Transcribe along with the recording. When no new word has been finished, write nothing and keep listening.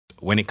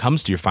when it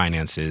comes to your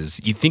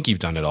finances, you think you've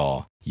done it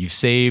all. You've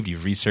saved,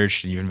 you've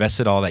researched, and you've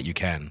invested all that you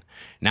can.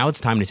 Now it's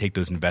time to take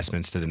those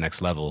investments to the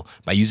next level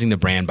by using the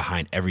brand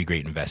behind every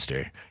great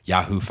investor,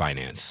 Yahoo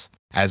Finance.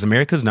 As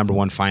America's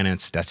 #1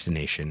 finance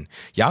destination,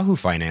 Yahoo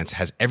Finance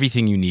has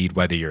everything you need,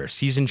 whether you're a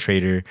seasoned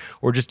trader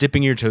or just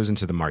dipping your toes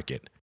into the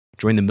market.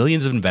 Join the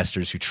millions of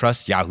investors who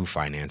trust Yahoo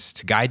Finance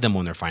to guide them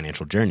on their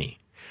financial journey.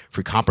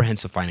 For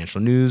comprehensive financial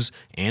news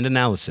and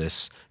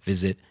analysis,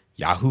 visit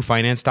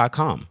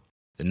yahoofinance.com,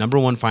 the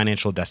 #1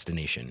 financial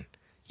destination,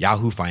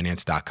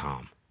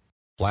 yahoofinance.com.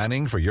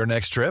 Planning for your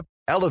next trip?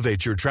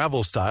 Elevate your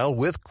travel style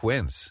with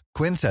Quince.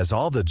 Quince has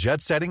all the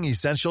jet-setting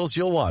essentials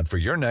you'll want for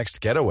your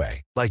next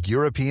getaway, like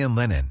European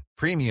linen,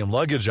 premium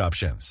luggage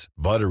options,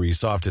 buttery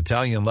soft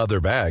Italian leather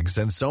bags,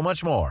 and so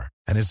much more.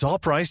 And it's all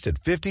priced at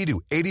 50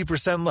 to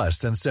 80% less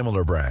than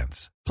similar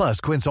brands.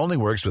 Plus, Quince only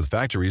works with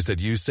factories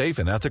that use safe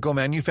and ethical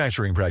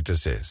manufacturing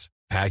practices.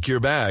 Pack your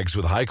bags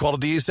with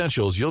high-quality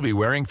essentials you'll be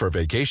wearing for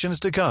vacations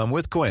to come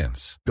with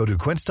Quince. Go to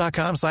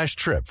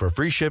quince.com/trip for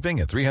free shipping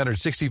and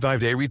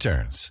 365-day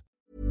returns.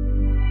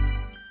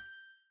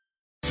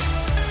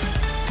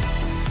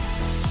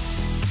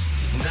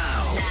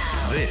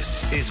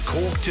 This is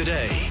Cork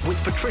Today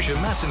with Patricia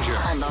Messenger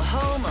on the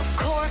home of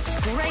Cork's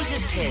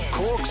greatest hits.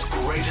 Cork's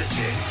greatest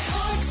hits.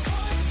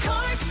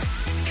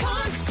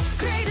 Cork's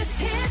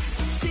greatest hits.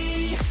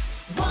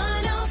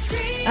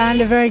 C103.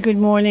 And a very good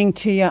morning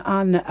to you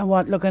on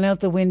what, looking out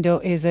the window,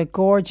 is a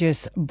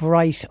gorgeous,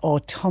 bright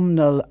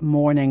autumnal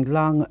morning.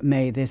 Long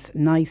may this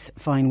nice,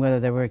 fine weather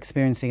that we're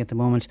experiencing at the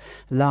moment,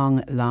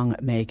 long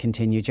may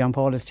continue. John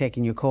Paul is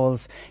taking your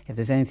calls. If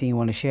there's anything you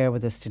want to share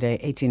with us today,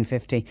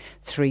 1850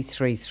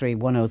 333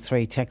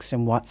 103. Text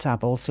and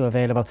WhatsApp also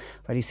available.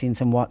 Already seen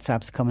some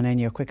WhatsApps coming in.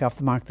 You're quick off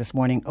the mark this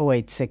morning,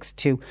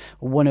 0862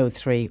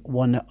 103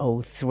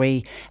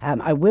 103.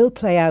 I will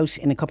play out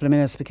in a couple of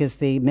minutes because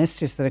the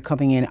messages that are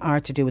coming in are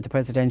to do with the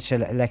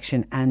presidential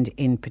election, and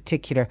in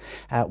particular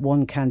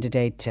one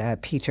candidate,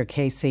 Peter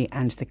Casey,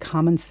 and the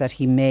comments that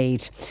he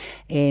made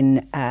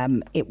in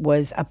it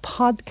was a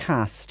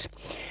podcast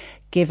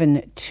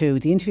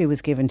the interview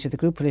was given to the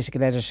group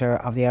political editor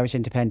of the Irish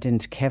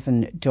Independent,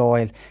 Kevin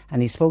Doyle,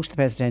 and he spoke to the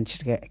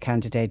presidential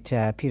candidate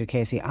Peter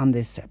Casey on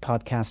this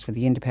podcast for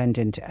the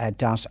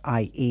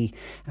Independent.ie,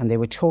 and they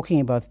were talking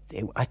about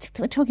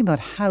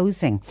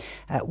housing.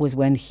 Was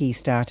when he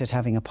started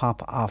having a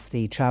pop off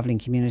the travelling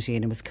community,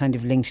 and it was kind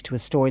of linked to a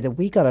story that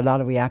we got a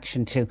lot of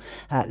reaction to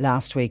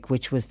last week,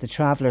 which was the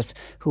travellers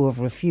who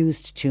have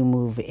refused to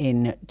move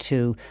in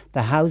to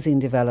the housing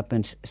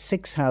development,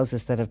 6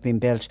 houses that have been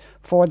built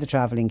for the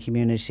travelling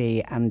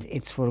community, and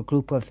it's for a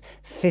group of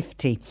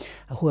 50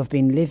 who have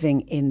been living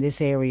in this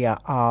area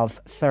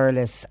of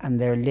Thurles, and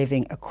they're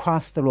living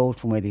across the road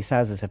from where these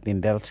houses have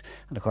been built.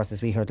 And of course,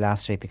 as we heard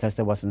last week, because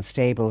there wasn't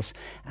stables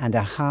and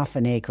a half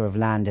an acre of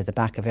land at the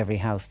back of every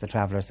house, the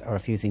travellers are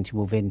refusing to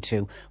move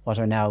into what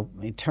are now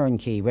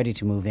turnkey, ready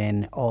to move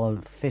in, all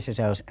fitted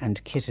out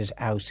and kitted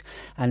out.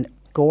 And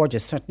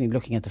gorgeous, certainly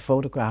looking at the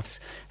photographs,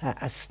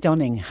 a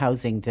stunning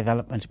housing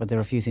development, but they're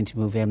refusing to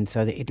move in.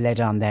 So it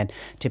led on then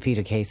to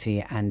Peter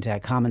Casey and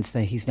comments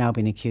that he's now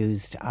been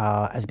accused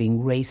as being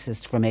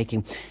racist for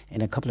making.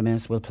 In a couple of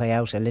minutes we'll play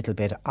out a little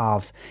bit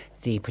of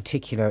the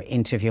particular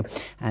interview,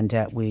 and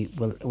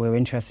we're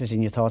interested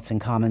in your thoughts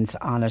and comments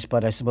on it.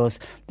 But I suppose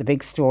the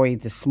big story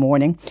this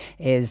morning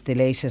is the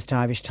latest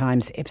Irish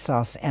Times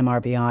Ipsos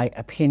MRBI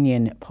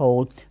opinion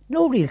poll.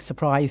 No real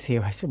surprise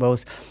here, I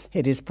suppose.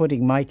 It is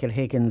putting Michael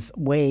Higgins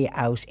way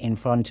out in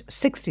front,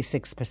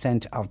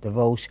 66% of the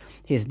vote.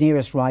 His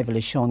nearest rival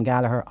is Sean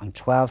Gallagher on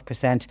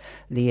 12%.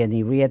 Leah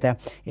Ní Riada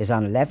is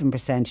on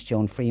 11%.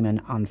 Joan Freeman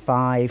on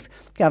 5%.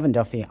 Gavin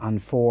Duffy on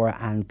 4%.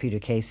 And Peter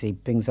Casey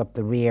brings up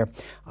the rear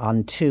on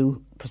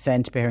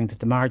 2%, bearing that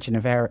the margin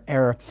of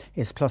error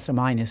is plus or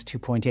minus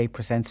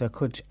 2.8%, so it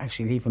could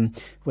actually leave him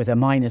with a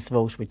minus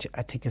vote, which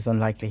I think is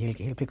unlikely.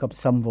 He'll pick up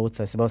some votes,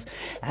 I suppose.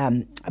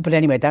 But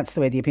anyway, that's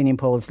the way the opinion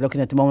poll's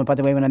looking at the moment. By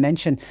the way, when I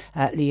mention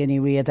Leah Ní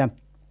Riada,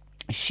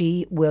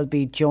 she will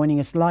be joining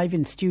us live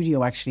in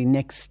studio actually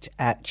next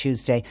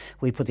Tuesday.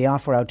 We put the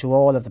offer out to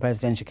all of the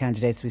presidential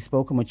candidates. We've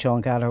spoken with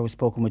Sean Gallagher, we've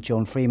spoken with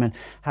Joan Freeman.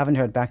 Haven't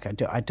heard back.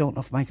 I don't know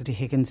if Michael D.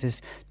 Higgins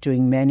is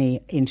doing many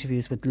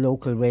interviews with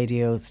local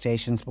radio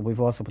stations, but we've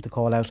also put the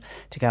call out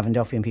to Gavin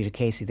Duffy and Peter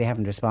Casey. They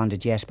haven't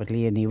responded yet, but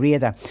Leah Ní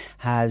Riada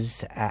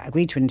has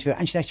agreed to an interview,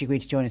 and she's actually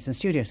agreed to join us in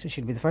studio, so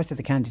she'll be the first of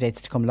the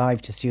candidates to come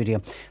live to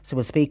studio. So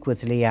we'll speak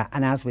with Leah,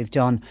 and as we've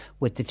done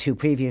with the 2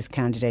 previous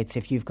candidates,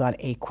 if you've got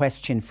a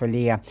question for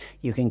Leah,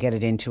 you can get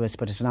it into us,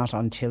 but it's not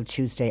until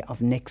Tuesday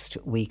of next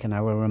week, and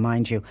I will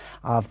remind you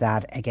of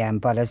that again.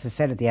 But as I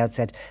said at the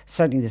outset,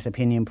 certainly this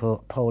opinion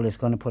poll is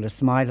going to put a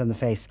smile on the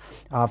face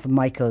of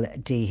Michael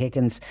D.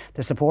 Higgins.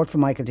 The support for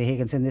Michael D.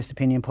 Higgins in this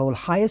opinion poll,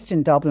 highest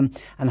in Dublin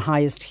and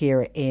highest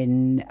here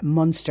in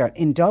Munster.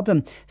 In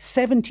Dublin,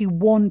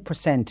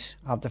 71%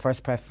 of the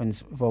first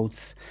preference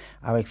votes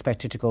are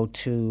expected to go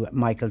to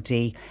Michael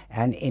D.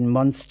 And in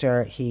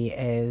Munster, he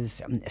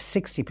is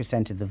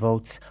 60% of the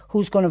votes.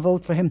 Who's going to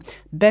vote for him? election.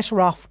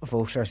 Better off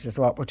voters is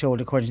what we're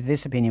told according to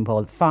this opinion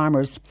poll.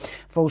 Farmers,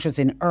 voters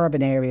in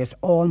urban areas,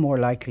 all more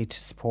likely to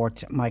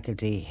support Michael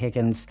D.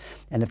 Higgins.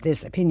 And if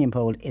this opinion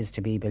poll is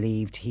to be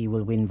believed, he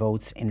will win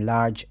votes in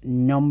large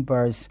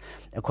numbers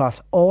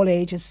across all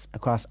ages,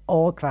 across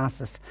all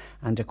classes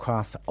and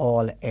across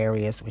all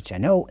areas, which I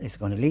know is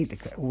going to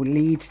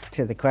lead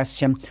to the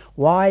question,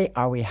 why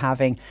are we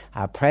having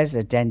a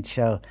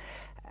presidential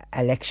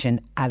election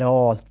at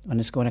all when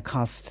it's going to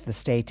cost the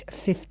state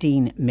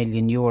 €15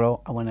 million?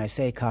 And when I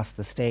say cost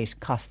the state,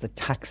 cost the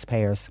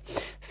taxpayers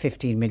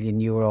 €15 million.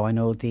 I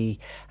know the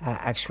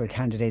actual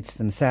candidates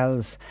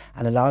themselves,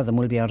 and a lot of them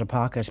will be out of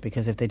pocket,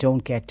 because if they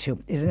don't get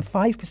to, is it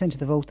 5% of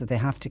the vote that they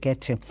have to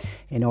get to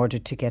in order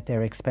to get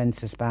their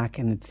expenses back?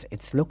 And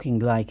it's looking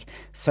like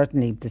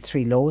certainly the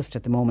three lowest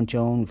at the moment.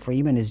 Joan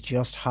Freeman is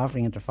just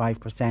hovering at the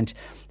 5%.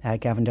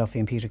 Gavin Duffy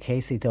and Peter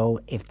Casey, though,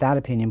 if that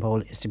opinion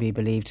poll is to be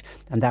believed,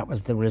 and that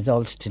was the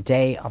result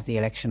today of the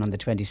election on the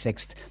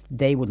 26th,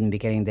 they wouldn't be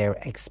getting their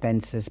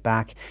expenses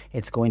back.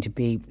 It's going to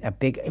be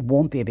it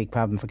won't be a big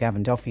problem for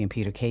Gavin Duffy and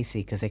Peter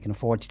Casey, because they can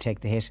afford to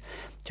take the hit.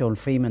 Joan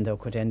Freeman, though,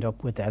 could end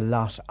up with a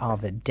lot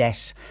of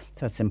debt,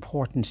 so it's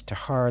important to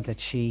her that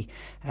she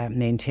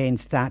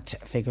maintains that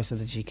figure so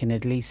that she can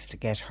at least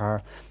get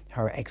her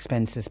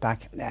expenses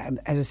back.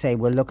 As I say,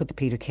 we'll look at the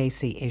Peter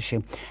Casey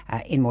issue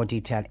in more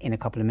detail in a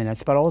couple of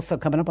minutes. But also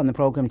coming up on the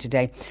programme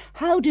today,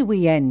 how do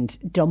we end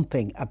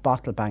dumping at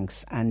bottle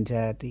banks and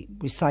the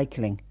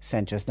recycling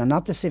centres? Now,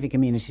 not the civic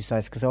amenity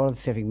sites, because all of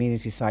the civic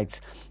amenity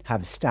sites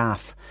have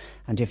staff.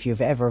 And if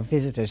you've ever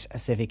visited a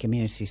civic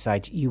amenity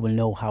site, you will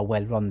know how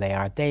well run they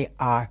are. They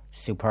are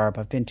superb.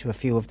 I've been to a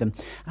few of them,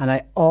 and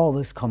I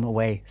always come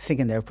away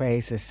singing their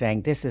praises,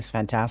 saying this is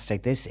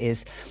fantastic. This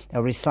is a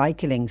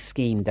recycling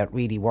scheme that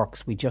really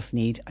works. We just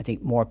need, I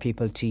think, more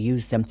people to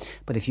use them.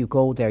 But if you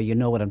go there, you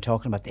know what I'm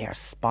talking about. They are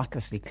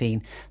spotlessly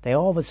clean. They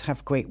always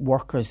have great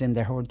workers in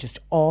there who are just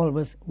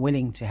always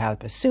willing to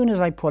help. As soon as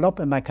I pull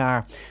up in my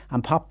car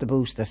and pop the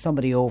boot, there's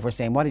somebody over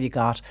saying, what have you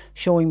got?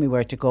 Showing me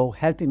where to go,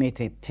 helping me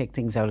take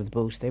things out of the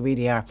boot. They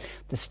really are.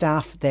 The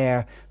staff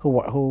there who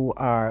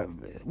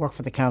work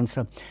for the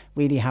council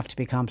really have to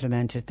be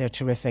complimented. They're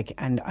terrific.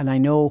 And I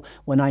know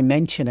when I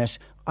mention it,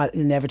 I'll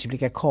inevitably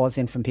get calls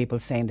in from people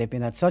saying they've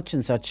been at such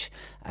and such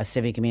a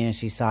civic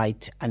amenity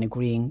site and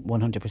agreeing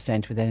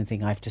 100% with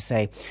anything I have to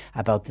say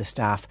about the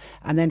staff.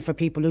 And then for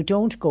people who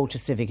don't go to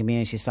civic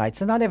amenity sites,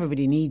 and not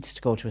everybody needs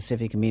to go to a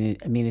civic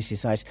amenity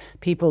site,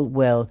 people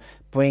will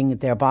bring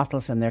their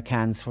bottles and their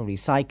cans for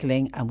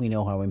recycling, and we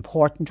know how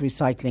important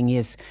recycling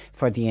is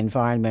for the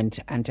environment.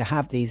 And to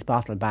have these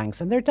bottle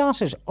banks, and they're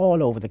dotted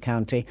all over the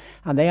county,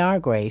 and they are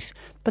great,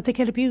 but they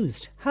get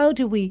abused. How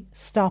do we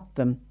stop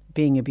them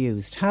being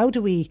abused? How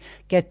do we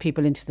get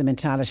people into the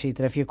mentality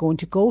that if you're going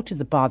to go to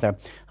the bother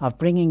of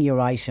bringing your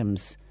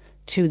items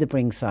to the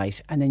bring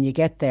site and then you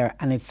get there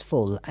and it's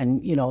full,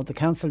 and you know the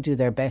council do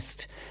their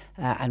best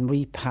and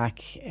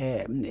repack,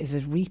 is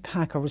it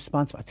repack or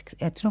responsible?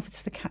 I don't know if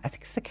it's I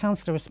think it's the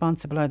council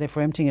responsible, are they,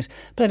 for emptying it?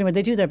 But anyway,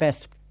 they do their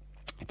best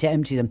to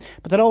empty them,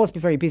 but there'll always be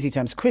very busy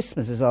times.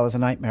 Christmas is always a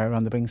nightmare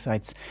around the bring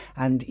sites,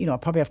 and you know,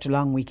 probably after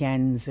long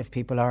weekends, if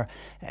people are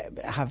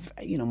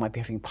might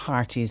be having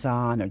parties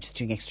on or just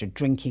doing extra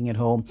drinking at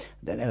home,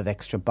 they'll have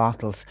extra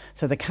bottles.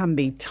 So there can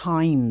be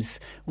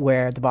times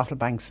where the bottle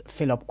banks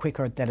fill up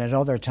quicker than at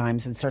other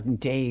times, and certain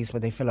days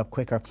where they fill up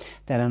quicker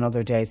than on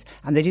other days,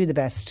 and they do the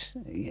best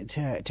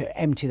to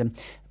empty them.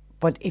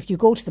 But if you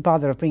go to the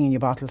bother of bringing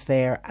your bottles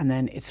there and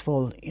then it's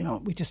full, you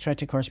know, we just try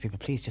to encourage people,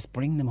 please just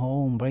bring them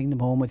home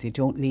with you,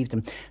 don't leave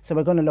them. So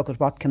we're going to look at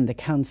what can the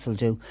council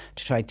do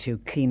to try to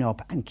clean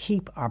up and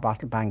keep our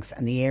bottle banks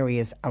and the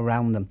areas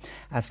around them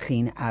as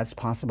clean as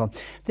possible.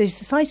 The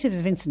Society of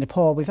Vincent de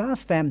Paul, we've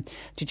asked them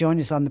to join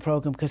us on the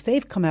programme because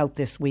they've come out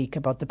this week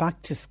about the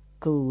back to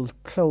school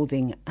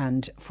clothing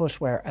and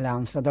footwear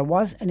allowance. Now, there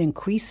was an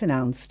increase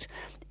announced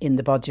in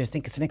the budget. I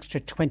think it's an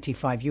extra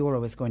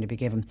 €25 is going to be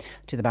given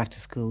to the back to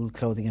school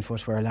clothing and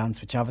footwear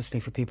allowance, which obviously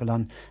for people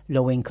on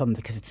low income,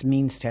 because it's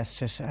means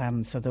tested,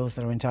 so those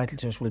that are entitled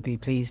to it will be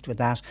pleased with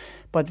that.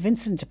 But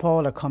Vincent de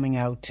Paul are coming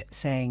out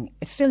saying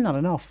it's still not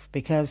enough,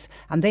 because,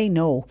 and they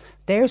know,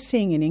 they're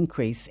seeing an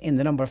increase in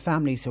the number of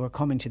families who are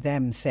coming to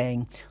them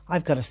saying,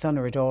 I've got a son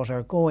or a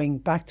daughter going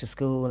back to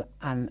school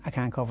and I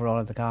can't cover all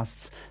of the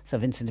costs. So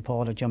Vincent de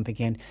Paul are jumping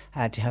in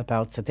to help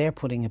out. So they're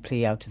putting a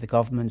plea out to the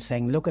government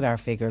saying, look at our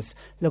figures,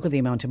 look at the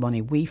amount of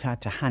money we've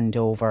had to hand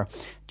over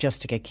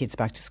just to get kids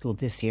back to school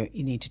this year.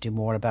 You need to do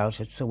more about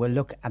it. So we'll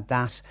look at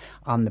that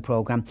on the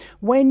programme.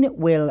 When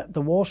will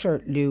the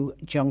Waterloo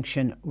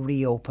Junction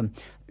reopen?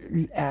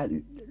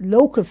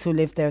 Locals who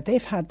live there,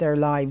 they've had their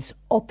lives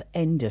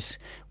upend it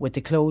with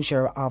the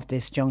closure of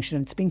this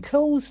junction. It's been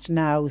closed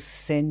now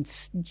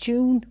since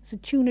June. Is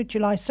it June or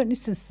July? Certainly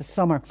since the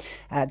summer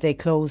they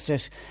closed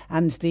it.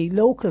 And the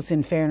locals,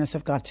 in fairness,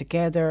 have got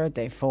together.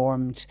 They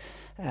formed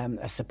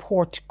a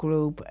support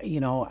group,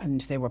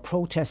 and they were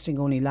protesting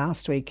only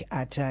last week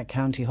at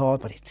County Hall.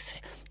 But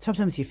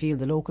sometimes you feel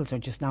the locals are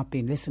just not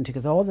being listened to,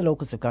 because all the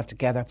locals have got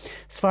together.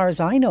 As far as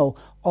I know,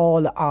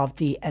 all of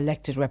the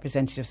elected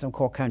representatives on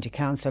Cork County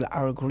Council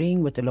are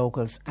agreeing with the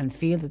locals and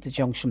feel that the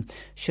junction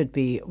should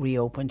be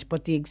reopened.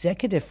 But the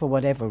executive, for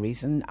whatever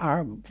reason,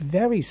 are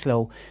very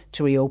slow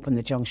to reopen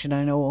the junction.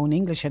 I know Owen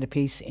English had a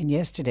piece in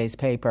yesterday's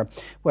paper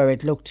where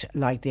it looked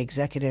like the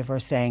executive are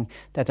saying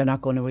that they're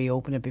not going to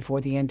reopen it before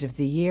the end of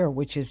the year,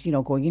 which is,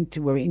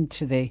 we're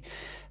into the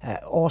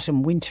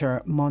autumn,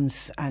 winter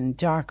months and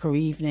darker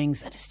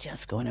evenings, and it's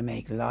just going to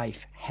make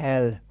life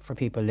hell for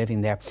people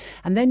living there.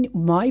 And then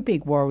my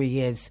big worry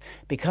is,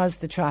 because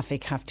the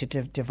traffic have to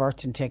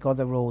divert and take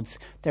other roads,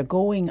 they're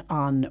going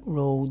on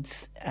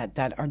roads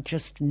that are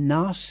just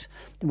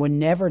were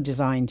never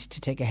designed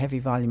to take a heavy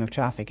volume of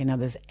traffic, and now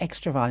there's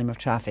extra volume of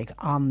traffic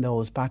on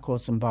those back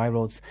roads and by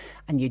roads,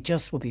 and you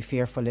just would be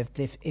fearful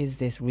is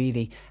this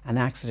really an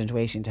accident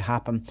waiting to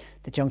happen.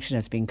 The junction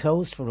has been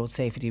closed for road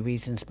safety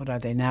reasons, but are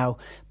they now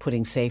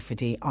putting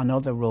safety on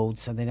other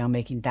roads? Are they now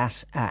making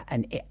that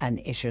an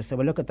issue? So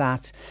we'll look at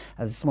that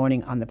this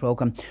morning on the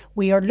programme.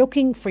 We are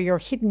looking for your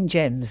hidden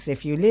gems.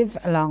 If you live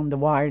along the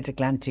Wild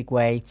Atlantic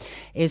Way,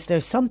 is there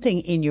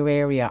something in your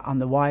area on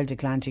the Wild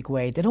Atlantic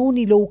Way that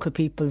only local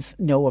people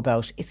know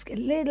about? It's a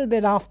little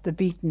bit off the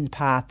beaten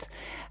path.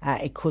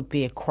 It could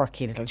be a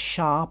quirky little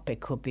shop. It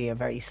could be a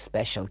very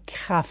special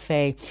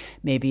cafe,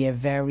 maybe a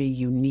very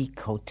unique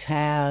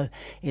hotel.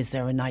 Is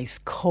there a nice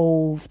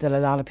cove that a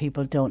lot of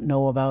people don't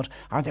know about?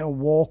 Are there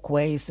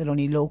walkways that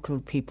only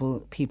local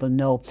people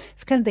know?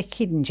 It's kind of the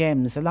hidden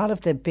gems. A lot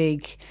of the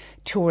big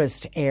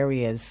tourist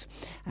areas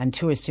and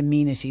tourist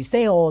amenities,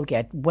 they all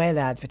get well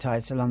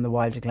advertised along the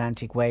Wild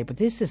Atlantic Way, but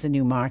this is a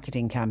new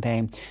marketing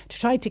campaign to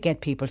try to get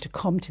people to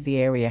come to the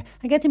area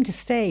and get them to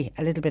stay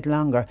a little bit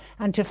longer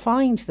and to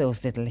find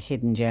those little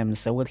hidden gems.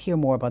 So we'll hear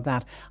more about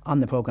that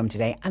on the programme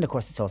today. And of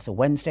course, it's also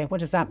Wednesday.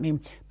 What does that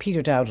mean?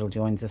 Peter Dowdall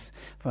joins us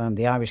from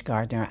the Irish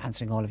Gardener,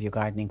 answering all of your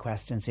gardening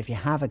questions. If you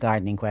have a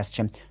gardening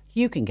question,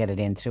 you can get it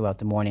in throughout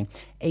the morning.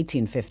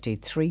 1850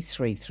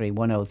 333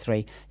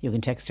 103. You can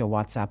text your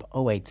WhatsApp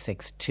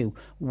 0862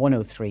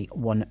 103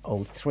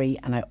 103.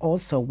 And I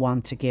also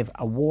want to give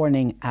a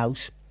warning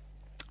out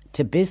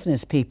to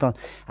business people.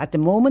 At the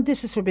moment,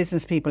 this is for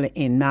business people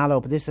in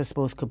Mallow, but this, I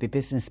suppose, could be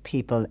business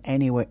people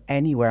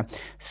anywhere.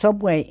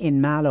 Subway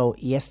in Mallow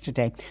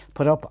yesterday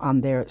put up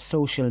on their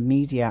social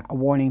media a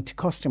warning to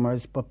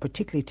customers, but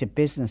particularly to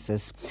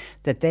businesses,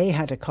 that they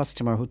had a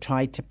customer who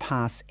tried to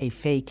pass a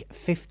fake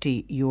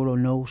 €50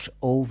 note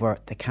over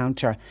the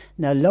counter.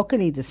 Now,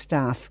 luckily, the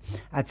staff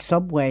at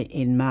Subway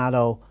in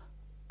Mallow,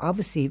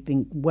 obviously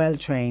being well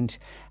trained,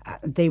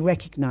 they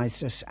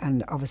recognised it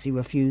and obviously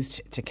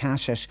refused to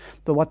cash it.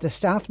 But what the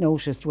staff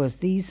noticed was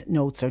these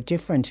notes are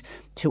different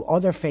to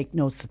other fake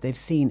notes that they've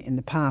seen in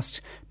the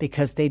past,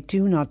 because they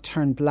do not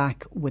turn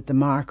black with the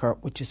marker,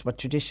 which is what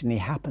traditionally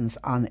happens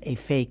on a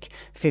fake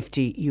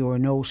 €50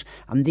 note.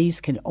 And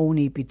these can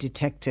only be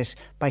detected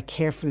by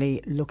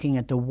carefully looking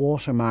at the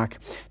watermark.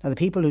 Now, the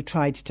people who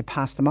tried to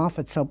pass them off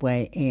at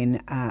Subway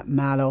in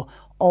Mallow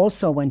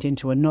also went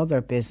into another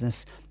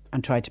business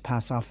and tried to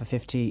pass off a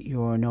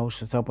 €50 note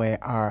to Subway.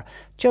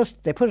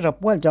 They put it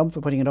up, well done for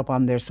putting it up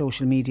on their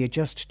social media,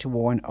 just to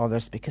warn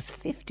others, because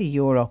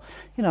 €50,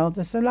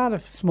 there's a lot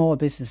of small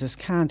businesses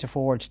can't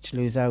afford to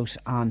lose out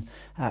on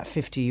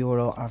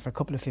 €50, or if a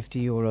couple of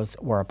 €50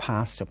 were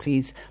passed. So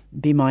please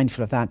be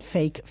mindful of that.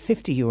 Fake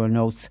 €50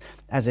 notes,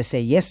 as I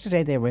say,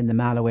 yesterday they were in the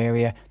Mallow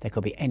area. They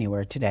could be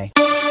anywhere today.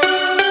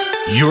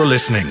 You're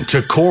listening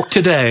to Cork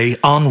Today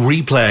on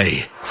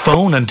replay.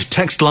 Phone and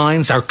text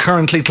lines are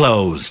currently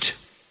closed.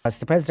 It's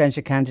the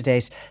presidential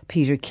candidate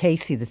Peter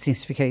Casey that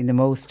seems to be getting the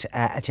most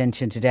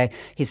attention today.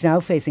 He's now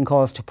facing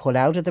calls to pull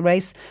out of the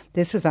race.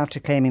 This was after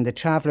claiming that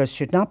travellers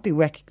should not be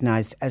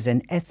recognised as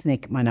an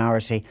ethnic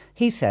minority,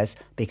 he says,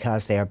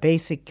 because they are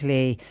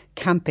basically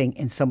camping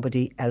in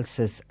somebody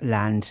else's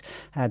land.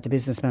 The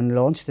businessman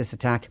launched this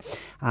attack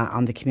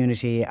on the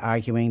community,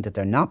 arguing that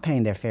they're not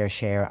paying their fair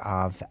share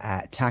of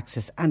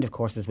taxes. And of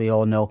course, as we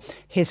all know,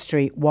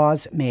 history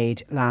was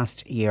made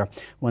last year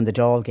when the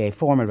Dáil gave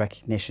formal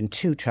recognition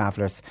to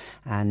travellers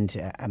and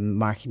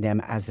marking them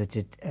as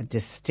a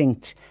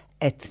distinct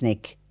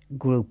ethnic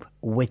group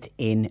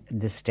within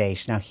the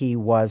state. Now,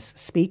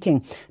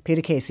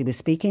 Peter Casey was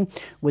speaking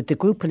with the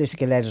group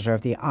political editor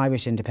of the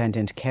Irish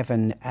Independent,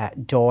 Kevin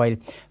Doyle,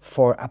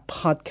 for a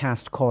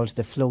podcast called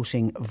The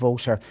Floating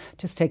Voter.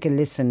 Just take a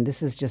listen.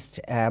 This is just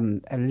a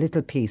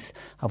little piece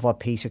of what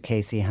Peter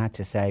Casey had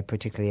to say,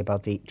 particularly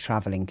about the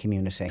travelling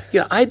community.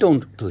 Yeah, I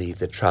don't believe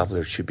that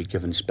travellers should be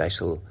given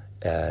special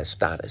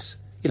status.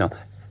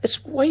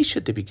 Why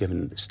should they be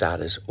given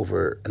status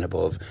over and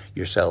above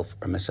yourself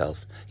or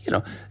myself?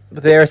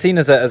 But they are seen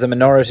as a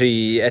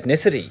minority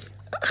ethnicity.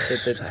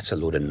 That's a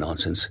load of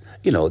nonsense.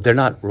 You know, they're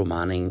not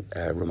Romani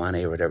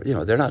or whatever. You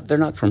know, they're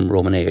not from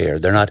Romani, or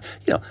they're not.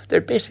 You know,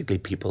 they're basically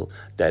people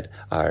that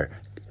are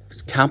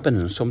camping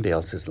on somebody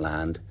else's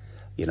land.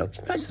 You know,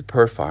 imagine the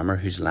poor farmer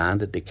whose land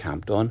that they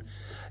camped on.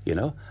 You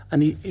know,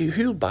 and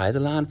who'll buy the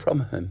land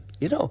from him?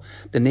 You know,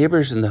 the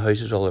neighbours and the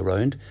houses all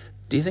around.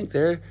 Do you think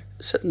they're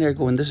sitting there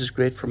going, "This is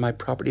great for my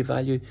property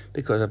value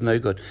because I've now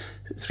got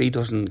 3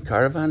 dozen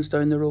caravans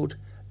down the road"?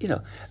 You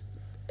know,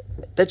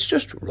 that's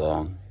just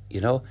wrong. You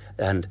know,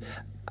 and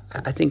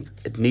I think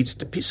it needs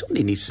to be,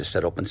 somebody needs to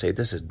sit up and say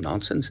this is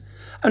nonsense.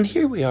 And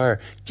here we are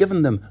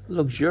giving them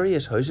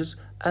luxurious houses,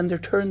 and they're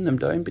turning them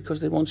down because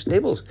they want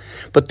stables.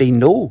 But they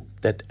know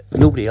that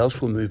nobody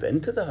else will move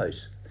into the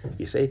house.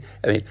 You see,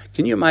 I mean,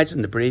 can you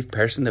imagine the brave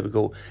person that would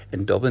go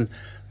in Dublin?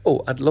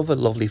 Oh, I'd love a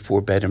lovely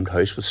 4-bedroom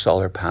house with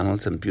solar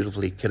panels and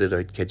beautifully kitted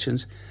out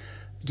kitchens.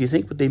 Do you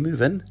think would they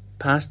move in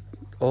past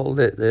all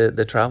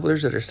the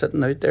travellers that are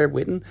sitting out there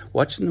waiting,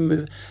 watching them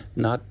move?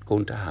 Not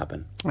going to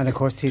happen. And of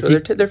course, so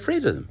they're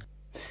afraid of them.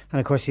 And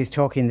of course, he's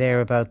talking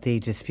there about the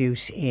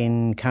dispute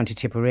in County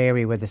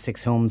Tipperary where the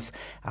 6 homes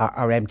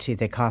are empty.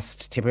 They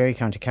cost Tipperary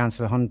County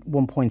Council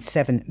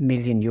 €1.7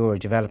 million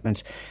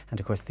development. And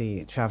of course,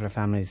 the traveller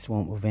families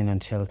won't move in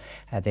until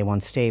they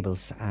want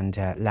stables and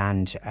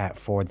land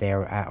for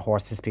their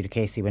horses. Peter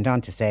Casey went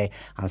on to say,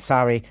 "I'm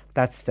sorry,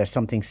 there's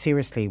something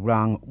seriously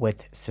wrong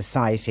with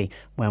society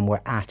when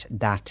we're at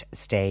that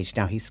stage."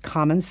 Now, his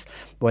comments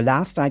were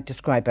last night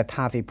described by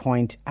Pavy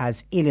Point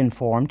as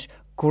ill-informed,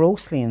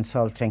 grossly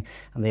insulting,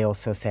 and they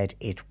also said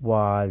it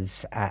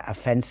was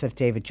offensive.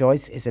 David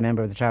Joyce is a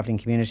member of the travelling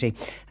community,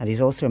 and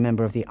he's also a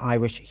member of the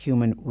Irish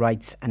Human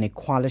Rights and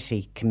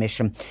Equality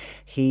Commission.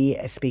 He,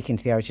 speaking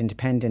to the Irish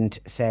Independent,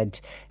 said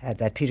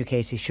that Peter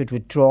Casey should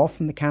withdraw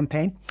from the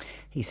campaign.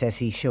 He says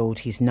he showed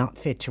he's not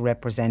fit to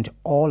represent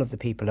all of the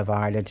people of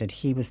Ireland, and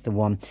he was the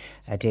one,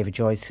 David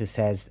Joyce, who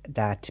says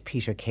that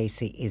Peter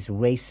Casey is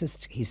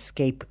racist. He's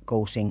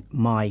scapegoating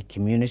my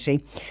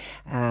community.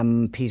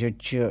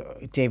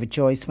 David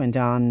Joyce went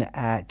on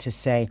to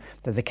say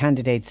that the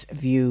candidates'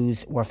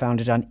 views were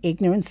founded on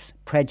ignorance,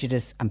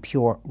 prejudice and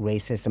pure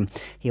racism.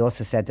 He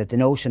also said that the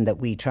notion that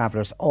we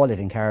travellers all live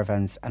in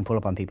caravans and pull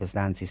up on people's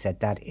lands, he said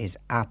that is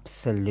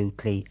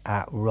absolutely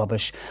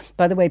rubbish.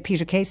 By the way,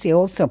 Peter Casey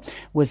also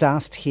was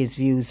asked his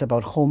views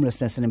about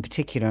homelessness, and in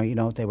particular, you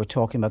know, they were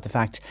talking about the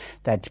fact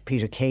that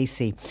Peter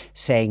Casey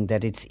saying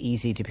that it's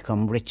easy to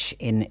become rich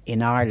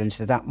in Ireland,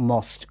 so that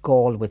must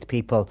gall with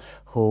people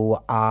who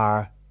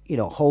are, you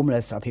know,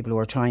 homeless or people who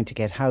are trying to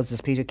get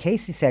houses. Peter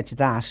Casey said to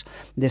that,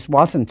 this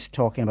wasn't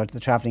talking about the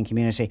travelling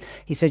community,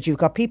 he said you've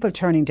got people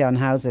turning down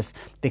houses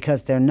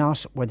because they're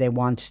not where they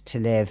want to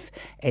live.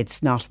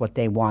 It's not what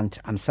they want.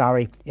 I'm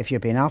sorry, if you're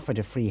being offered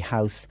a free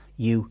house,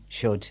 you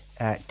should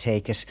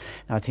take it.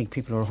 Now, I think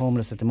people who are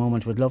homeless at the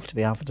moment would love to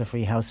be offered a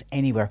free house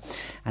anywhere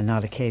and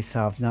not a case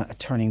of not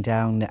turning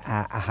down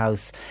a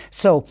house.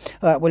 So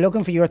we're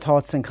looking for your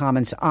thoughts and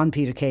comments on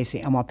Peter Casey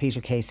and what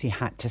Peter Casey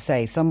had to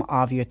say. Some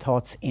of your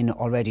thoughts in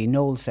already.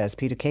 Noel says,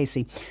 Peter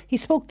Casey, he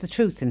spoke the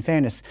truth in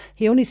fairness.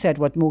 He only said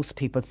what most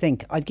people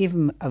think. I'd give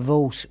him a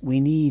vote. We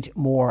need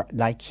more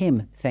like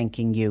him.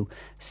 Thanking you,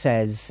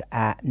 says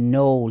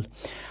Noel.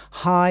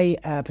 Hi,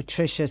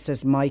 Patricia,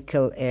 says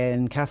Michael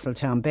in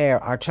Castletown Bear.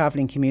 Our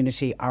travelling community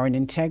are an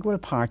integral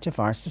part of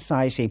our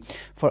society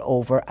for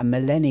over a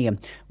millennium.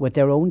 With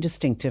their own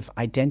distinctive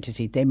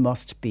identity, they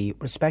must be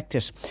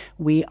respected.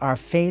 We are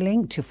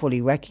failing to fully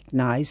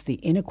recognise the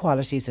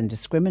inequalities and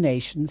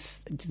discrimination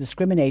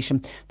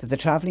that the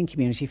travelling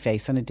community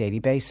face on a daily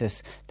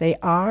basis. They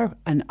are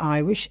an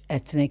Irish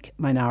ethnic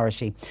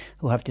minority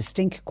who have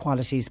distinct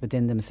qualities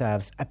within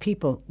themselves, a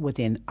people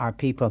within our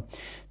people.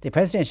 The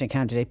presidential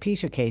candidate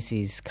Peter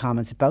Casey's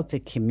comments about the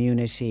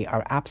community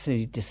are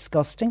absolutely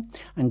disgusting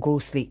and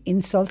grossly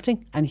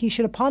insulting, and he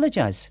should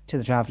apologise to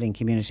the travelling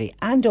community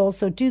and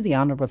also do the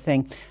honourable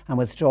thing and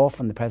withdraw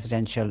from the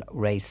presidential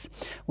race.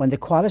 When the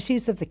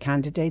qualities of the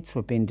candidates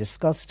were being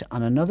discussed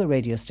on another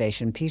radio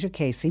station, Peter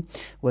Casey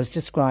was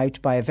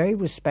described by a very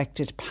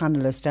respected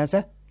panellist as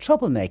a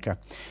troublemaker.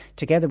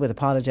 Together with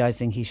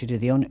apologising, he should do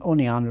the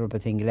only honourable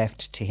thing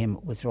left to him,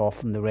 withdraw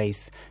from the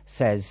race,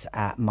 says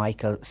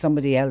Michael.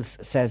 Somebody else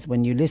says,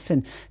 when you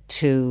listen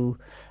to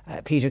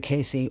Peter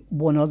Casey,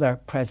 one other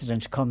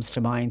president comes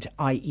to mind,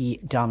 i.e.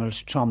 Donald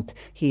Trump.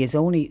 He is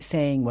only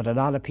saying what a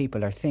lot of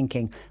people are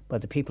thinking,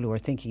 but the people who are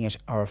thinking it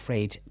are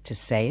afraid to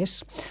say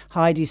it.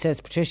 Heidi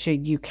says, Patricia,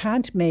 you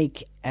can't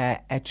make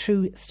a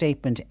true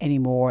statement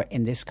anymore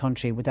in this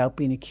country without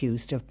being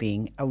accused of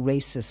being a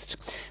racist.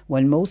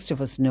 When most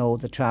of us know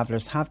that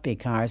travellers have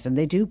big cars and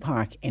they do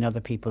park in other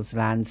people's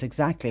lands,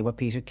 exactly what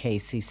Peter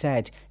Casey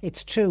said.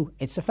 It's true.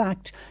 It's a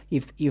fact.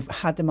 You've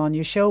had them on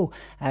your show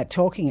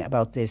talking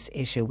about this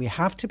issue. We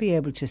have to be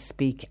able to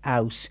speak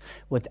out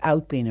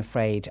without being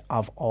afraid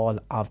of all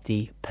of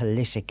the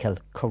political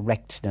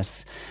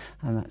correctness.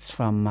 And It's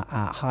from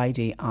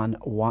Heidi on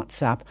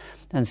WhatsApp.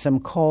 And some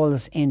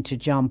calls into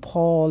John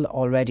Paul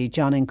already.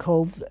 John in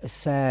Cove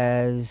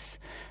says,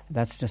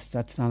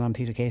 that's not on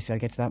Peter Casey, I'll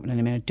get to that one in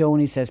a minute.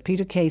 Donny says,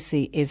 Peter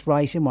Casey is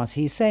right in what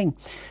he's saying.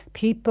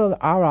 People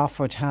are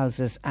offered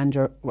houses and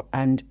have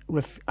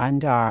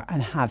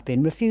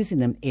been refusing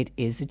them. It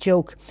is a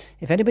joke.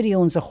 If anybody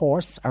owns a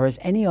horse or has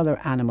any other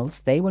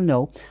animals, they will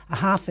know a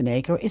half an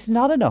acre is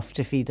not enough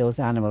to feed those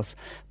animals.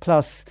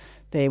 Plus,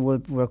 they will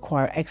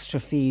require extra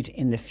feed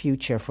in the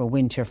future for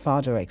winter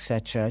fodder,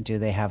 etc. Do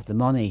they have the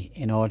money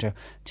in order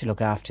to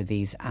look after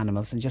these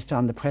animals? And just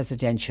on the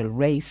presidential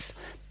race,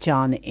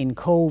 John in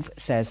Cove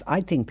says,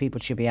 I think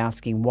people should be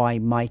asking why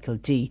Michael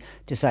D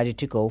decided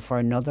to go for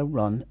another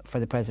run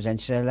for the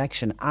presidential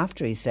election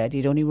after he said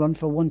he'd only run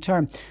for one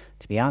term.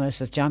 To be honest,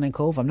 as John in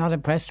Cove, I'm not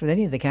impressed with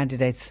any of the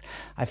candidates.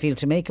 I feel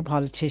to make a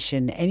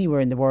politician anywhere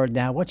in the world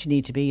now, what you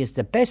need to be is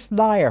the best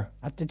liar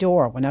at the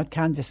door when out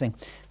canvassing.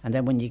 And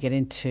then when you get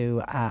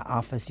into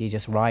office, you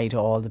just ride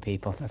all the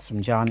people. That's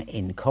from John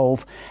in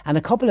Cove. And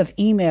a couple of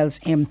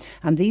emails in,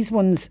 and these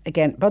ones,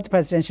 again, about the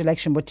presidential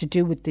election, but to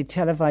do with the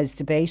televised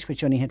debate,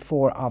 which only had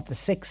 4 of the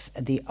 6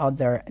 the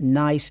other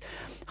night.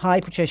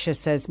 Hi, Patricia,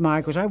 says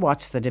Margaret, I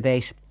watched the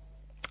debate.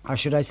 Or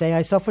should I say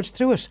I suffered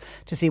through it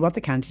to see what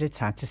the candidates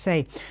had to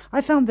say. I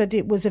found that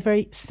it was a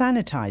very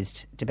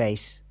sanitised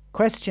debate.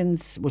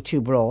 Questions were too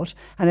broad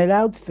and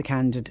allowed the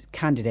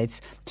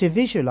candidates to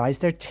visualise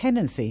their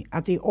tenancy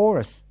at the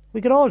Áras.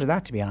 We could all do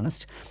that, to be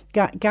honest.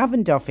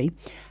 Gavin Duffy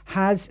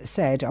has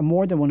said on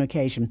more than one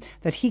occasion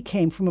that he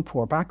came from a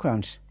poor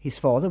background. His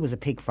father was a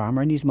pig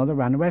farmer and his mother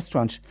ran a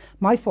restaurant.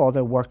 My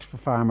father worked for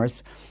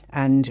farmers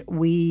and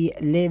we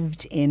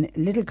lived in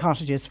little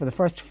cottages for the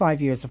first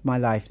 5 years of my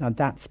life. Now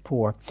that's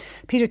poor.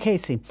 Peter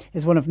Casey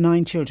is one of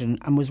 9 children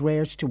and was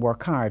reared to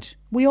work hard.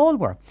 We all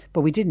were,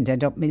 but we didn't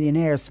end up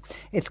millionaires.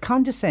 It's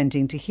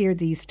condescending to hear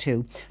these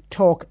two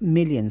talk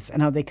millions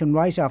and how they can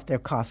write off their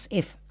costs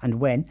if and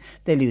when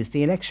they lose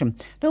the election.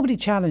 Nobody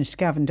challenged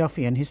Gavin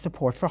Duffy and his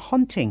support for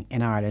hunting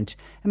in Ireland.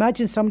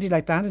 Imagine somebody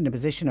like that in a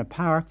position of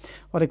power.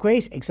 What a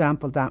great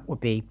example that would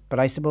be. But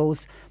I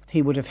suppose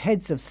he would have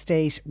heads of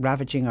state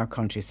ravaging our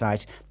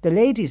countryside. The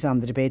ladies on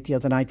the debate the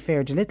other night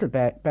fared a little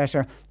bit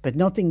better, but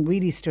nothing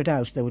really stood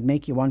out that would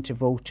make you want to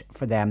vote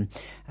for them.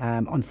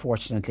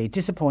 Unfortunately,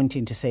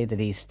 disappointing to say the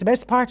least. The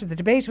best part of the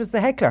debate was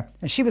the heckler,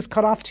 and she was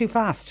cut off too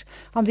fast.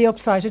 On the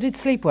upside, I did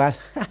sleep well,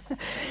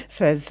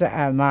 says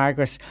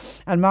Margaret.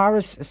 And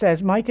Morris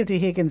says Michael D.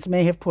 Higgins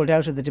may have pulled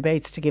out of the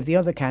debates to give the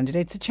other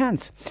candidates a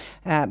chance.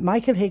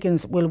 Michael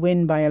Higgins will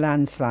win by a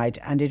landslide,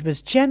 and it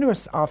was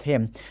generous of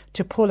him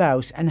to pull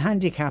out and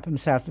handicap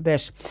himself a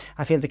bit.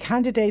 I feel the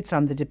candidates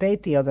on the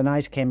debate the other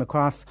night came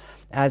across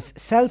as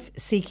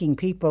self-seeking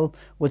people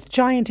with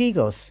giant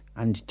egos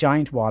and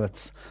giant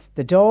wallets.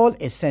 The Dáil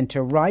is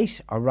centre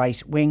right or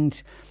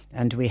right-winged,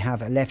 and we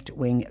have a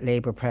left-wing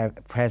Labour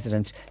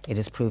president. It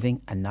is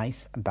proving a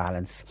nice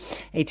balance.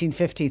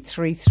 1850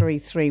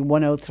 333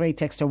 103.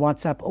 Text or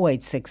WhatsApp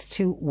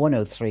 0862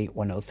 103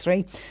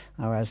 103.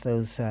 Or as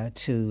those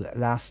 2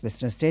 last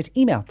listeners did,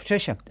 email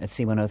patricia at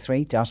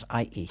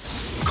c103.ie.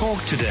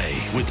 Cork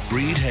Today with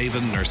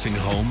Breedhaven Nursing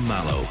Home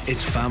Mallow.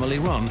 It's family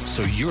run,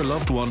 so your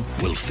loved one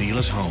will feel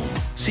at home.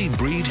 See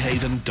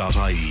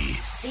breedhaven.ie.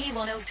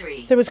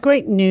 C103. There was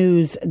great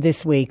news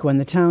this week when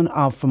the town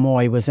of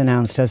Fermoy was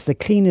announced as the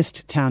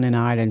cleanest town in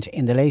Ireland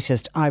in the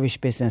latest Irish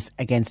Business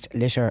Against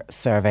Litter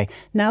survey.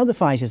 Now the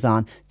fight is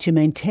on to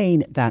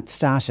maintain that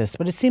status,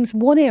 but it seems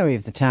one area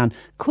of the town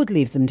could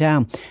leave them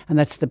down, and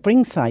that's the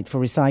bring site for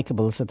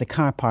recyclables at the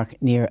car park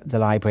near the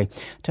library.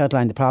 To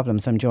outline the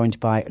problems, I'm joined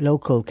by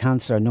local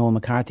councillor Noel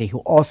McCarthy, who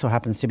also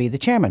happens to be the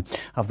chairman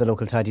of the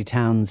local Tidy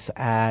Towns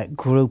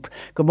group.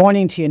 Good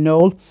morning to you,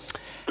 Noel.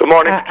 Good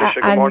morning,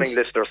 Patricia. Good morning,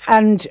 listeners.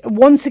 And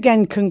once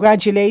again,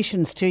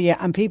 congratulations to you.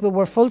 And people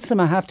were fulsome,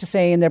 I have to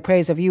say, in their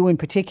praise of you in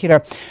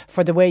particular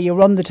for the way you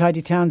run the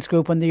Tidy Towns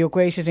group and you're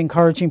great at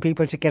encouraging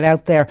people to get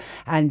out there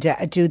and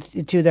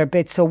do their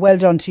bit. So well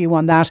done to you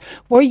on that.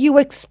 Were you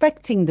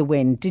expecting the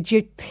win? Did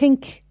you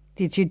think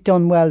that you'd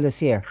done well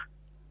this year?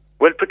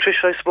 Well,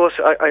 Patricia, I suppose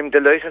I'm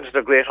delighted. It's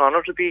a great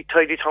honour to be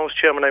Tidy Towns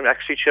chairman. I'm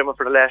actually chairman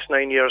for the last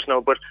 9 years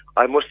now, but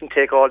I mustn't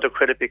take all the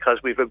credit because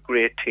we've a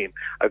great team,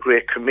 a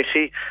great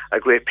committee, a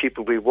great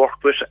people we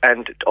work with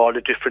and all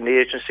the different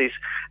agencies.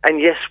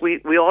 And yes,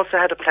 we also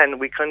had a plan.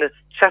 We kind of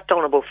sat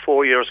down about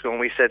 4 years ago and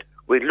we said,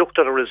 we looked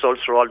at the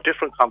results for all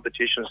different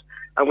competitions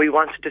and we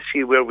wanted to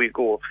see where we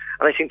go.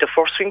 And I think the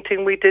first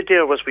thing we did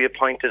there was we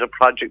appointed a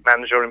project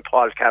manager in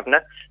Paul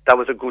Kavanagh. That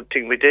was a good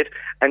thing we did.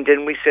 And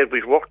then we said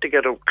we'd work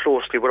together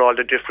closely with all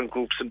the different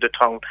groups in the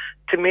town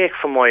to make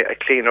Fermoy a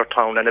cleaner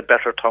town and a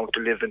better town to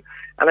live in.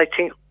 And I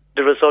think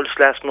the results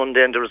last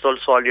Monday and the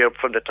results all year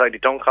from the Tidy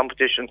Town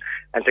competition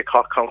and the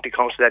Cork County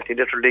Council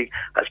Anti-Litter League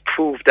has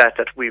proved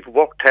that we've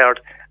worked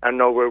hard and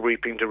now we're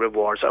reaping the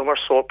rewards. And we're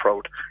so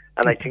proud.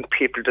 And I think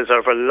people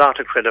deserve a lot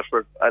of credit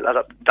for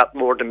that,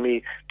 more than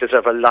me,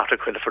 deserve a lot of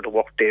credit for the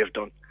work they've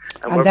done.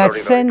 And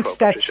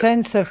that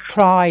sense of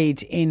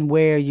pride in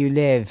where you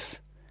live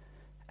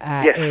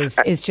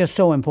is just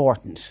so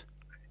important.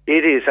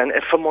 It is, and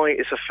Fermoy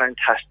is a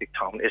fantastic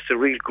town. It's a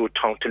real good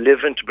town to live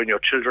in, to bring your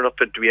children up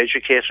and to be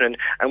educated in,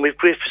 and we've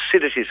great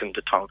facilities in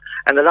the town.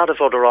 And a lot of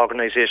other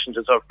organisations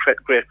deserve great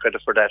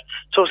credit for that.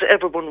 So it's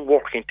everyone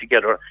working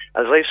together.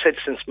 As I've said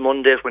since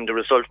Monday when the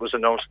result was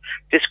announced,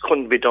 this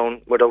couldn't be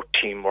done without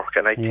teamwork,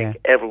 and I think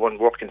everyone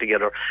working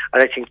together.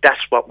 And I think that's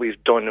what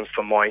we've done in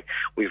Fermoy.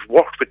 We've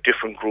worked with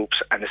different groups,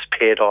 and it's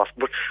paid off.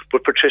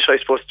 But Patricia, I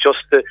suppose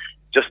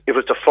it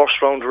was the first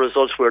round of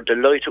results. We're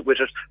delighted with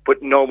it,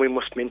 but now we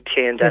must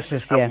maintain that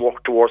and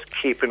work towards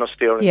keeping us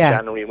there in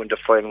January when the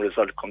final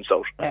result comes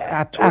out.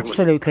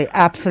 Absolutely.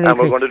 And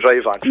we're going to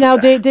drive on. Now,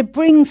 they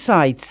bring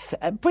sites,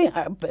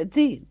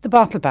 the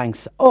bottle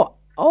banks, all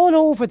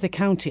over the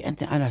county,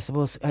 and I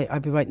suppose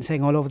I'd be right in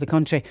saying all over the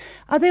country.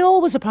 Are they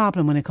always a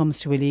problem when it comes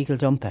to illegal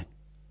dumping?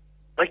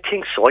 I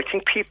think so. I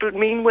think people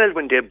mean well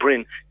when they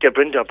bring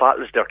their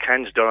bottles, their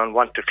cans, their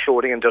unwanted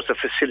clothing, and there's a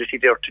facility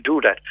there to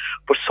do that.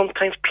 But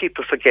sometimes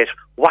people forget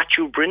what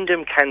you bring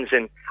them cans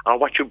in or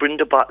what you bring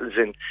the bottles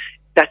in.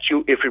 That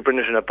if you bring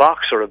it in a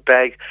box or a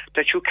bag,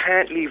 that you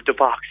can't leave the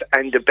box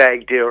and the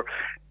bag there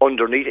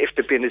underneath if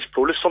the bin is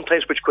full.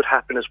 Sometimes, which could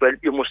happen as well,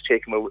 you must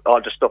take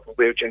all the stuff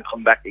away and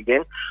come back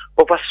again.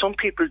 But what some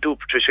people do,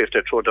 Patricia, if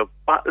they throw their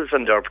bottles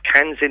and their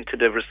cans into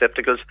the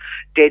receptacles,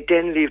 they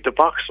then leave the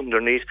box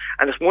underneath.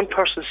 And if one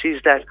person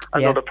sees that,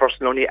 another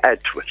person only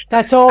add to it.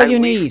 That's all you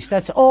need.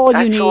 That's all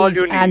you need.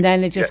 And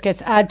then it just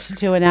gets added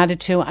to and added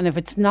to. And if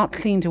it's not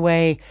cleaned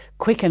away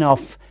quick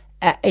enough,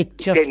 it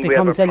just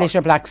becomes a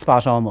litter black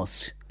spot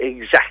almost.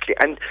 Exactly.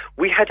 And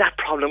we had that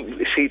problem.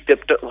 You see,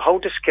 how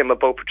this came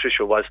about,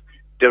 Patricia, was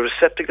the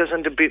receptacles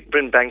and the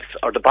bin banks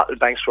or the bottle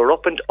banks were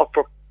up in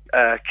upper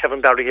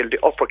Kevin Barry Hill, the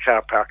upper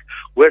car park,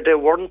 where they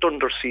weren't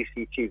under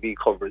CCTV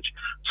coverage.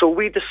 So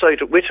we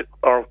decided with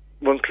our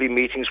monthly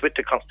meetings with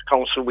the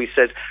council, we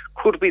said,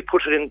 could we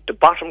put it in the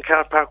bottom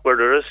car park where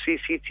there is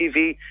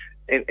CCTV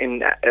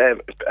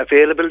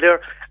available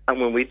there? And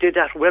when we did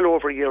that well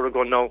over a year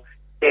ago now,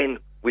 then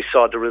we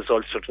saw the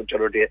results of the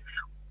other day.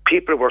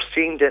 People were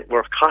seeing that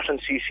were caught on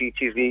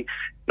CCTV.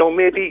 Now,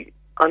 maybe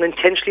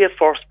unintentionally at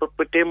first,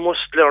 but they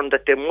must learn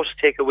that they must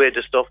take away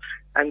the stuff.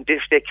 And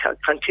if they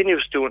continue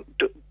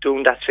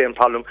doing that same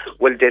problem,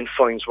 well, then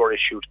fines were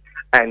issued.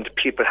 And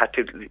people had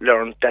to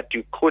learn that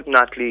you could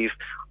not leave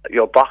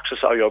your boxes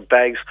or your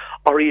bags,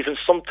 or even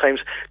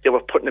sometimes they were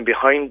putting them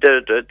behind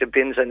the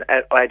bins and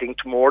adding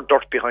to more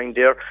dirt behind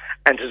there,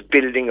 and it's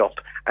building up.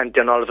 And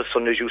then all of a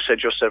sudden, as you said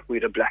yourself, we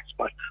had a black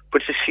spot.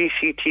 But the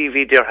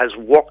CCTV there has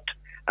worked,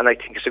 and I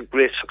think it's a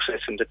great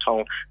success in the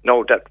town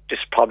now that this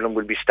problem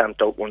will be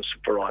stamped out once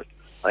and for all.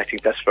 I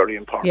think that's very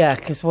important. Yeah,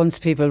 because once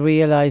people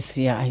realise,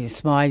 you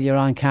smile, you're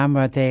on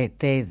camera,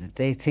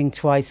 they think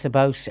twice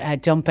about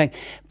dumping.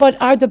 But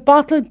are the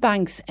bottle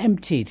banks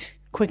emptied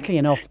quickly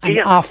enough and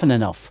often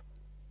enough?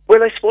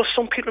 Well, I suppose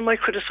some people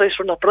might criticise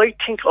for that, but I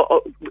think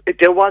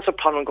there was a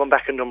problem going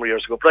back a number of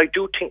years ago. But I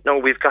do think now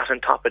we've got on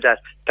top of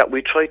that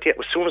we try to get,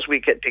 as soon as we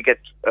get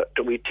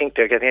we think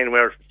they're getting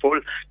anywhere full,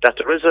 that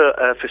there is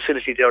a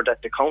facility there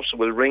that the council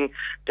will ring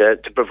the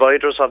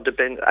providers of the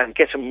bin and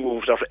get them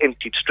moved or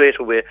emptied straight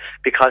away,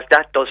 because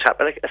that does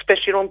happen,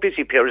 especially on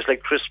busy periods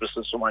like Christmas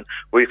and so on,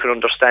 where you can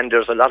understand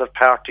there's a lot of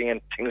partying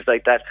and things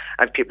like that,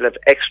 and people have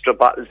extra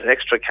bottles and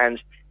extra cans.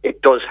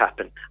 It does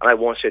happen, and I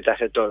won't say that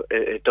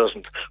it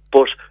doesn't.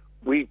 But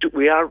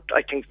we are,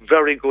 I think,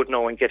 very good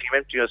now in getting them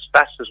empty as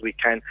fast as we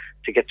can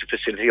to get the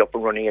facility up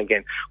and running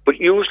again. But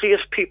usually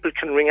if people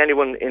can ring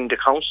anyone in the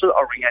council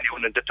or ring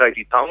anyone in the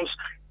tidy towns,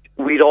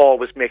 we'd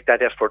always make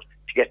that effort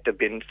to get the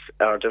bins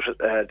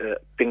the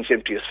bins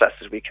empty as fast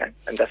as we can,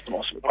 and that's the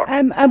most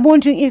important. I'm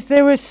wondering, is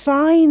there a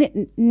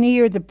sign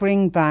near the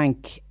bring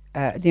bank,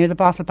 near the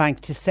bottle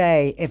bank, to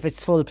say if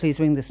it's full, please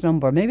ring this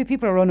number? Maybe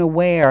people are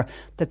unaware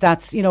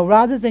that's,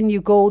 rather than you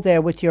go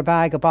there with your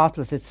bag of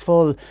bottles, it's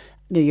full,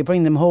 you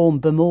bring them home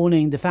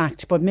bemoaning the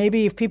fact. But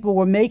maybe if people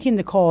were making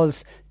the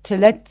calls to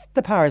let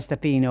the powers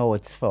that be know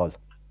it's full.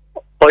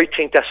 I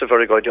think that's a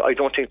very good idea. I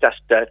don't think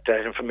that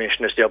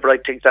information is there, but I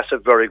think that's a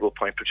very good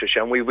point, Patricia.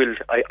 And we will.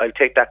 I'll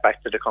take that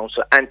back to the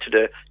council and to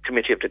the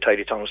committee of the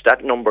tidy towns.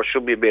 That number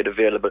should be made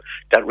available.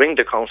 That ring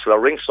the council or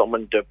ring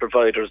someone, the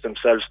providers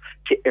themselves,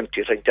 to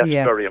empty it. I think that's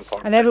very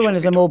important. And everyone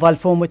has a mobile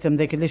phone with them.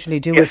 They can literally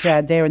do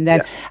it there and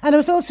then. Yeah. And I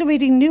was also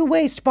reading new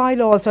waste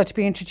bylaws are to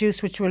be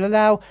introduced, which will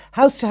allow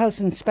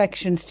house-to-house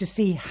inspections to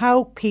see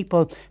how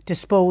people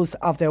dispose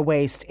of their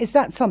waste. Is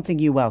that something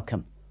you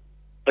welcome?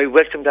 I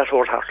welcome that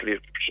wholeheartedly,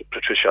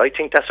 Patricia. I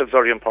think that's a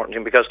very important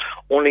thing, because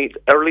only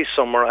early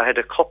summer I had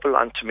a couple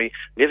onto me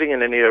living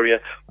in an area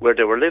where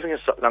they were living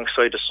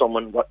alongside of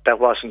someone that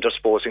wasn't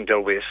disposing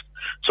their waste.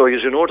 So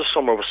as you know, the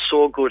summer was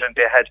so good, and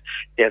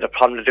they had a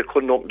problem that they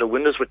couldn't open the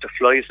windows with the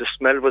flies. The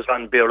smell was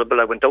unbearable.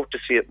 I went out to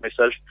see it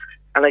myself.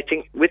 And I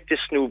think with this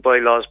new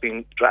bylaws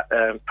being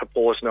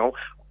proposed now,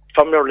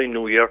 from early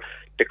New Year,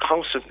 the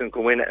council can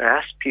go in and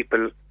ask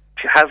people,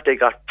 have they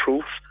got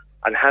proof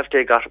and have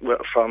they got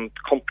from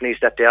companies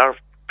that they are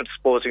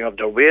disposing of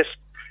their waste,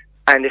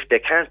 And if they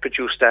can't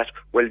produce that,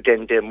 well,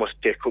 then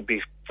they could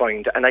be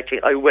fined. And I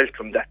think I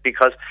welcome that,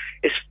 because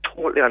it's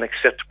totally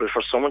unacceptable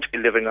for someone to be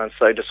living on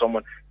side of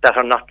someone that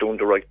are not doing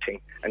the right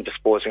thing and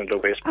disposing of their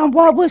waste. And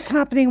what was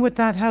happening with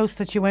that house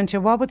that you went to?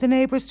 What were the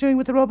neighbours doing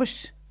with the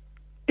rubbish?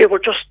 They were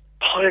just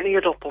piling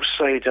it up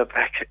outside the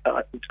back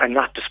and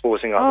not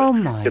disposing of Oh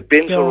it. my The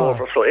bins God. were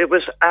overflowing. It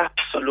was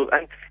absolute,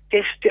 and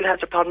they still had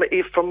the problem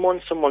even for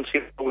months and months.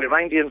 We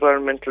rang the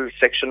environmental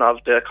section of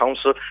the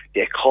council.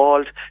 They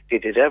called. They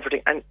did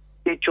everything, and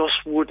they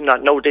just would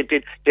not. No, they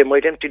did. They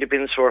might empty the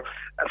bins for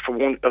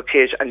one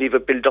occasion and leave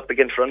it build up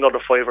again for another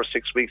 5 or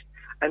 6 weeks.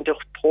 And the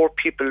poor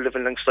people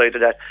living alongside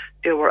of that,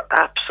 they were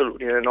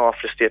absolutely in an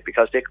awful state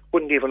because they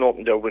couldn't even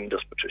open their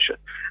windows, Patricia.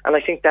 And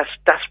I think that's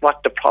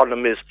what the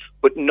problem is.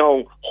 But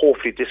now,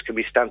 hopefully, this can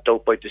be stamped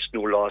out by this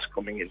new laws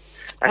coming in.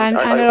 And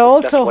it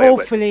also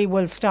hopefully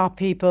will stop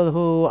people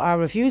who are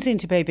refusing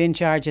to pay bin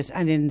charges,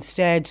 and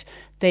instead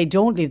they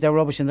don't leave their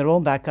rubbish in their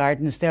own back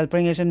gardens. They'll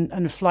bring it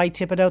and fly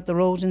tip it out the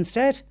road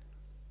instead.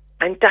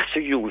 And that's a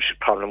huge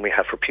problem we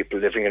have for people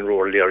living in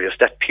rural areas,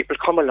 that people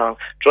come along,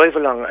 drive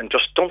along and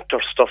just dump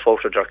their stuff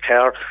out of their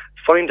car,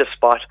 find a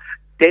spot.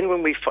 Then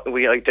when we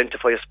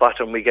identify a spot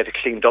and we get it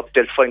cleaned up,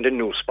 they'll find a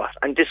new spot.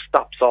 And this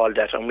stops all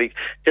that. And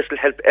this will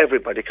help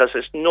everybody, because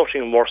there's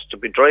nothing worse to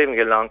be driving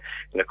along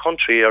in a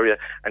country area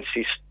and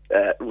see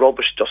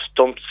rubbish just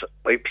dumped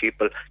by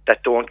people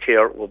that don't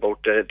care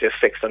about the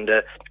effects on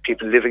the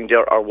people living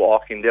there or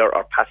walking there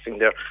or passing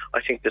there.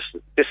 I think this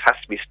has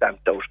to be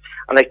stamped out.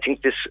 And I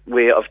think this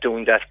way of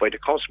doing that by the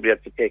council being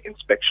able to take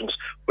inspections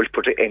will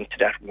put an end to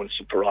that once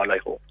and for all, I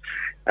hope.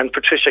 And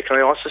Patricia, can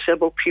I also say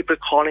about people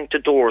calling to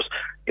doors?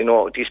 You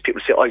know, these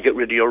people say, I'll get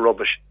rid of your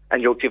rubbish,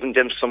 and you're giving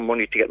them some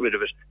money to get rid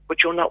of it.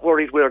 But you're not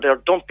worried where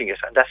they're dumping it,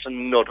 and that's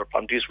another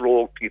problem. These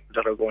rogue people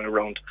that are going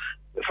around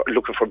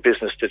looking for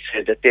business to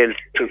say that they'll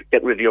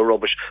get rid of your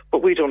rubbish,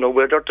 but we don't know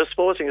where they're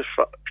disposing it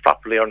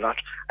properly or not,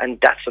 and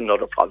that's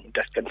another problem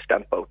that can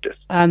stamp out this.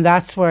 And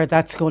that's where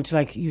that's going to,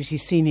 like, usually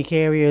scenic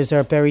areas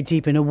are buried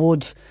deep in a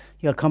wood.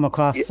 You'll come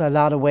across a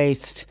lot of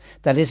waste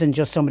that isn't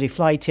just somebody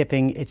fly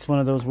tipping, it's one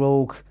of those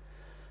rogue.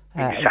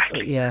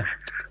 Exactly. Yeah,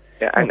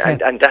 and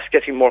that's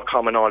getting more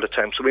common all the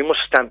time, so we must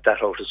stamp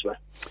that out as well.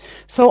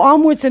 So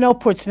onwards and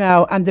upwards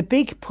now, and the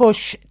big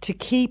push to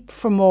keep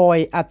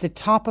Fermoy at the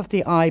top of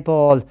the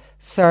eyeball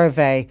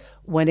survey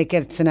when it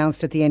gets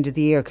announced at the end of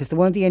the year, because the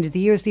one at the end of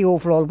the year is the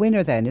overall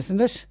winner then, isn't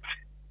it?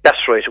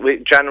 That's right.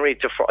 January,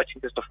 I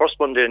think it's the first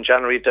Monday in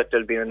January that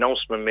there'll be an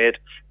announcement made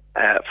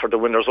for the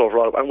winners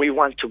overall, and we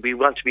want to be in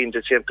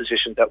the same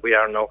position that we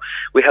are now.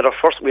 We had a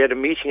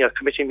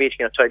committee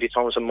meeting at Tidy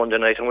Towns on Monday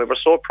night, and we were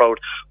so proud.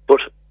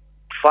 But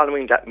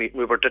following that meeting,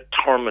 we were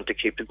determined to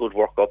keep the good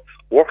work up,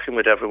 working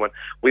with everyone.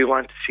 We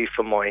want to see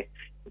Fermoy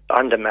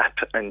on the map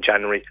in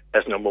January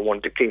as number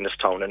one, the cleanest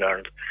town in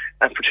Ireland.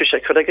 And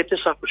Patricia, could I get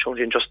this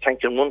opportunity and just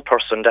thanking one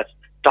person, that's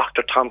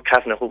Dr. Tom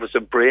Kavanagh, who was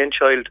the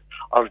brainchild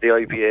of the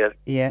IBA.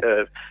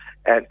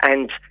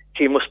 And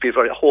he must be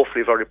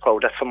hopefully very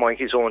proud that Fermoy,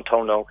 his own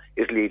town now,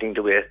 is leading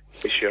the way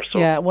this year. So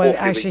yeah, well,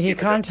 actually, he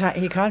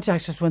contacted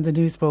us when the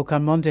news broke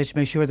on Monday to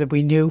make sure that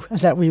we knew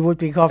that we would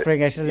be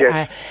covering it.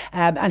 Yes.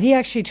 And he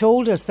actually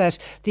told us that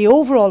the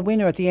overall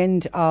winner at the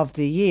end of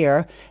the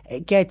year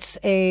gets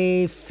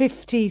a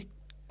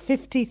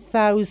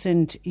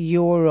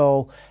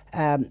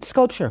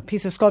 €50,000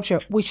 piece of sculpture,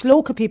 which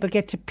local people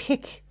get to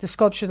pick the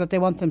sculpture that they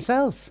want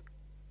themselves.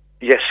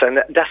 Yes, and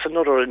that's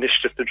another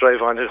initiative to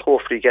drive on and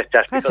hopefully get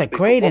that. That's a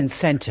great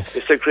incentive.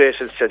 It's a great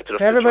incentive.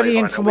 So everybody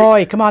in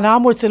Fermoy, come on,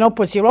 onwards and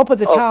upwards. You're up at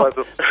the top.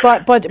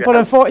 But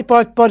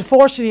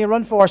unfortunately or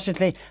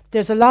unfortunately,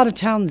 there's a lot of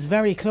towns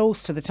very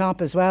close to the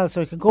top as well, so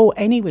it could go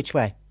any which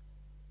way.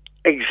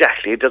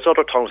 Exactly. There's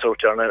other towns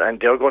out there, and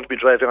they're going to be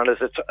driving on as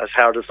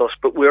hard as us,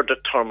 but we're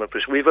determined,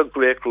 because we have a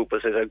great group,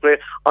 as a great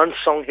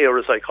unsung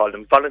heroes, I call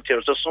them,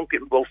 volunteers. There's some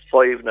people go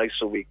 5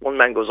 nights a week. One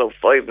man goes out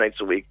 5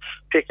 nights a week,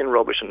 picking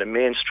rubbish on the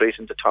main street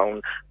in the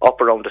town, up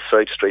around the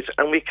side streets,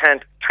 and we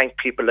can't thank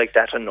people like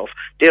that enough.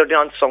 They're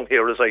the unsung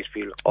heroes, I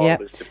feel,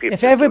 always. The people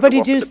if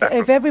everybody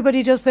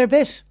does their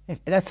bit,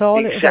 that's all.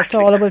 Exactly. That's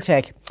all it will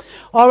take.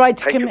 All right,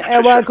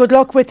 well, good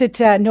luck with it,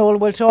 Noel.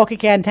 We'll talk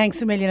again.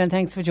 Thanks a million, and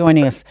thanks for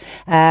joining us.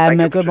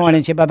 Good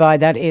morning to you. Bye-bye.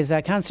 That is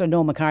Councillor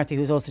Noel McCarthy,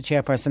 who's also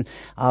chairperson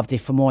of the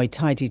Fermoy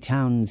Tidy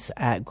Towns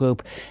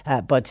group.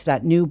 But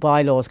that new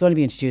bylaw is going to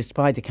be introduced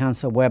by the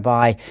council,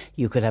 whereby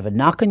you could have a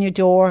knock on your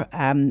door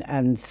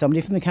and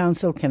somebody from the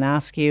council can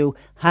ask you,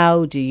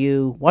 what do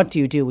you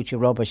do with your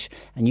rubbish?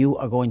 And you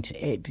are going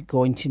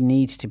to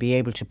need to be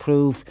able to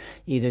prove,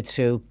 either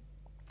through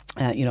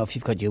if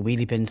you've got your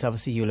wheelie bins,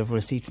 obviously you'll have a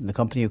receipt from the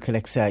company who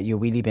collects your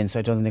wheelie bins. So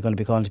I don't think they're going to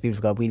be calling to people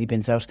who've got wheelie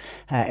bins out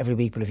every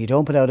week. But if you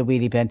don't put out a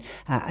wheelie bin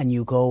and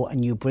you go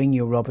and you bring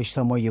your rubbish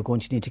somewhere, you're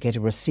going to need to get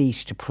a receipt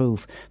to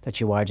prove that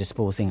you are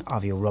disposing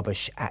of your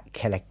rubbish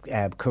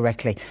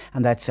correctly.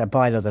 And that's a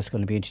bylaw that's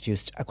going to be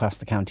introduced across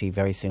the county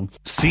very soon.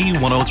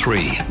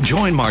 C103.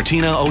 Join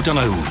Martina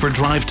O'Donoghue for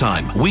Drive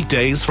Time,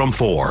 weekdays from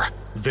 4.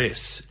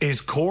 This is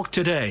Cork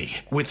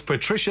Today with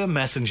Patricia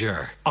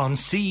Messenger on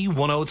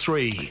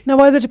C103. Now,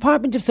 while the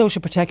Department of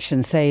Social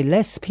Protection say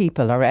less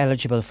people are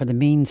eligible for the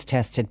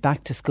means-tested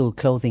back-to-school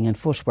clothing and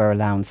footwear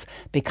allowance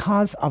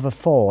because of a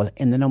fall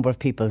in the number of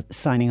people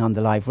signing on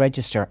the live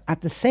register,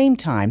 at the same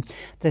time,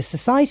 the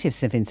Society of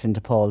St Vincent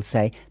de Paul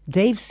say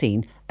they've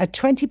seen a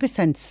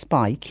 20%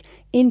 spike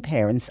in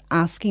parents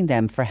asking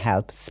them for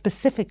help,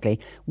 specifically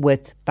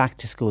with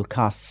back-to-school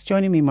costs.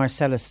 Joining me,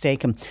 Marcella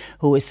Stakem,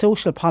 who is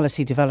Social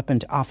Policy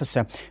Development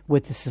Officer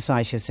with the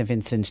Society of St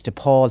Vincent de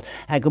Paul.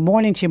 Good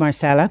morning to you,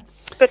 Marcella.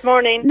 Good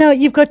morning. Now,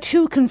 you've got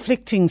two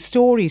conflicting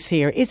stories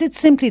here. Is it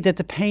simply that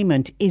the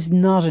payment is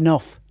not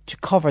enough to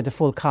cover the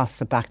full costs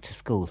of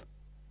back-to-school?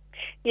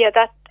 Yeah,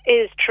 that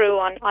is true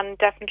on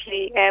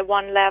definitely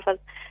one level.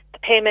 The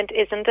payment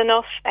isn't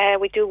enough.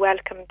 We do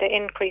welcome the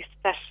increase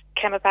that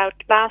came about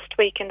last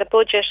week in the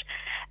budget,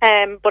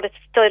 but it's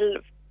still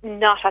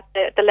not at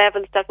the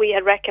levels that we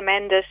had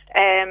recommended.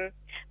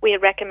 We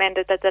had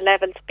recommended that the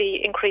levels be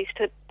increased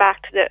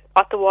back to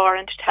what they were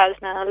in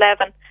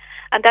 2011,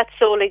 and that's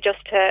solely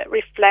just to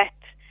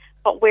reflect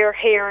what we're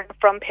hearing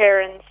from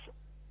parents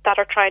that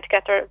are trying to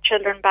get their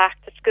children back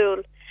to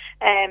school.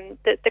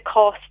 The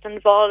costs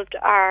involved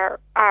are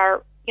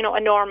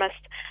enormous,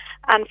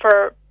 and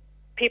for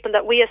people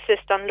that we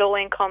assist on low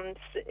incomes,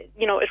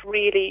 it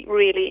really,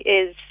 really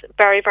is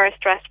very, very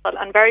stressful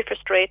and very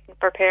frustrating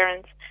for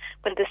parents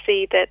when they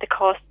see the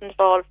costs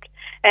involved.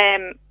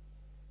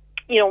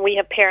 We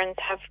have parents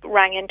have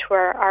rang into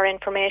our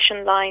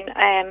information line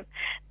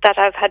that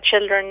have had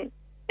children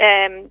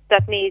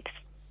that need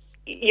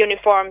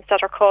uniforms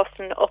that are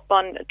costing up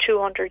on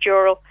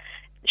 €200.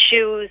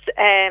 Shoes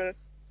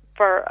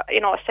for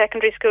a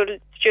secondary school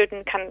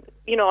student can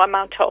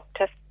amount to up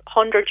to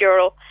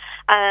 €100,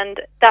 and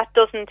that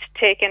doesn't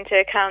take into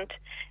account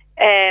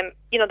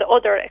the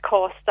other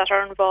costs that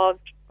are involved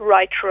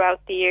right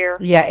throughout the year.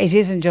 Yeah, it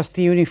isn't just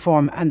the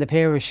uniform and the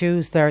pair of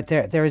shoes.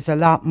 There is a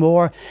lot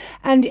more,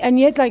 and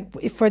yet,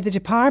 like, for the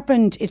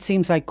department, it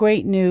seems like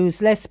great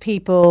news. Less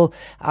people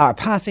are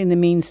passing the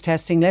means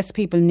testing. Less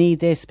people need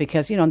this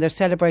because they're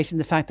celebrating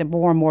the fact that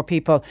more and more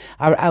people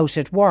are out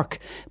at work.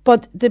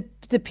 But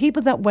the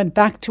people that went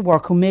back to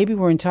work, who maybe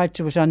were entitled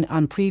to it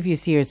on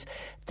previous years,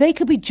 they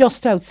could be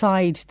just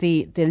outside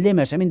the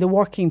limit. I mean, the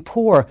working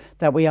poor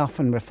that we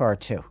often refer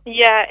to.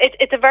 Yeah,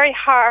 it's a very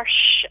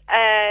harsh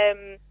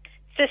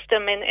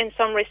system in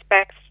some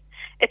respects.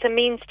 It's a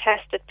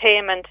means-tested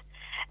payment.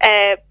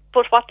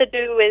 But what they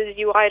do is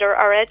you either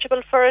are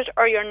eligible for it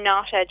or you're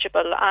not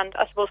eligible. And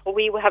I suppose what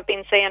we have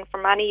been saying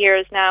for many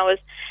years now is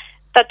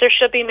that there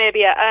should be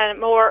maybe a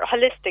more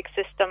holistic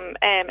system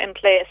in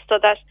place so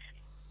that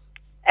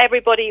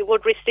everybody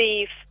would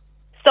receive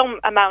some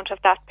amount of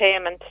that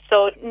payment.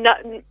 So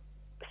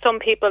some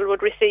people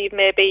would receive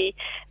maybe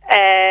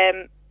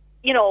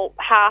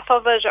half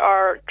of it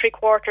or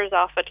three-quarters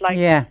of it.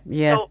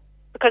 Yeah. So,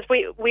 because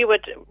we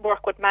would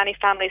work with many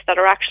families that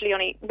are actually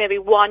only maybe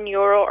 €1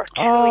 or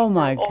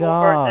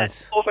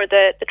 €2 over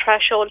the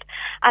threshold,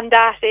 and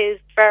that is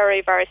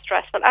very, very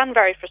stressful and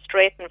very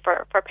frustrating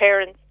for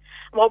parents.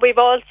 What we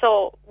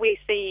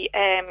see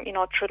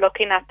through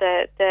looking at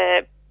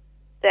the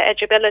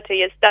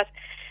eligibility is that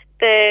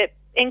the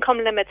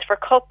income limits for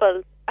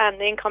couples and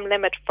the income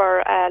limit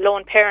for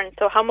lone parents,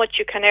 so how much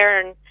you can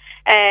earn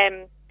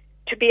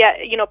to be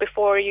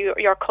before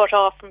you're cut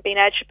off from being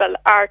eligible,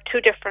 are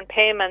two different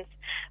payments,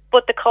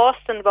 but the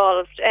costs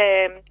involved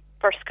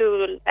for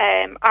school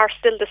are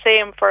still the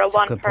same for a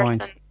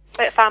one-person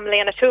family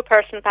and a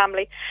two-person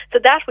family. So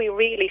that we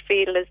really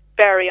feel is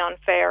very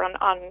unfair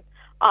on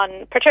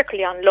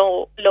particularly on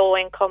low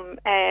income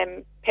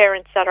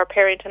parents that are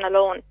parenting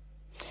alone.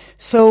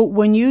 So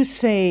when you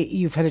say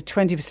you've had a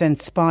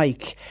 20%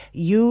 spike,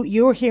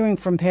 you're hearing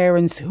from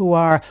parents who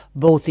are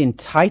both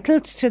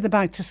entitled to the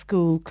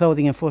back-to-school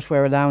clothing and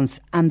footwear allowance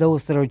and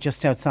those that are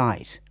just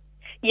outside?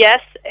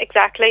 Yes,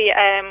 exactly.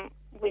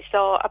 We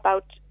saw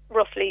about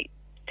roughly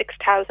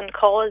 6,000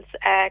 calls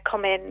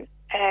come in.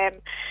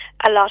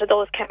 A lot of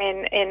those came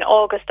in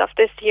August of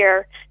this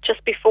year,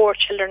 just before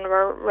children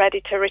were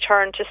ready to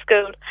return to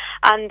school,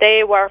 and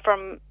they were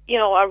from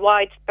a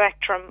wide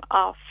spectrum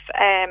of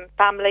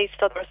families.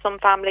 So there were some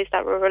families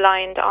that were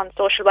reliant on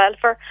social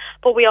welfare,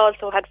 but we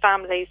also had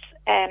families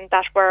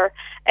that were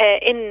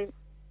in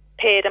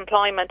paid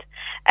employment.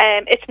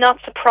 It's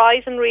not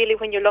surprising really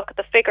when you look at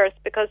the figures,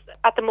 because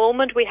at the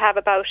moment we have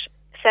about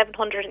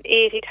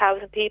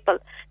 780,000 people.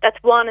 That's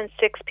 1 in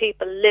 6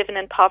 people living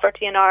in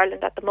poverty in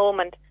Ireland at the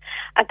moment,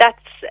 and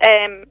that's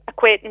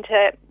equating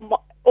to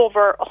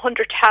over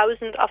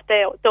 100,000 of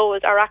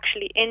those are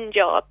actually in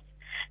jobs.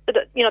 So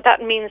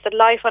that means that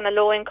life on a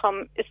low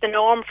income is the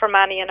norm for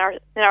many in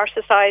our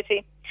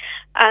society.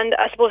 And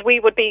I suppose we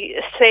would be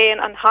saying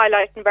and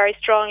highlighting very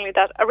strongly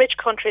that a rich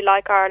country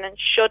like Ireland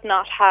should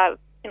not have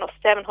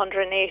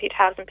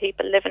 780,000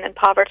 people living in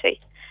poverty.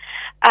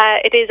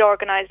 It is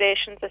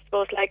organisations, I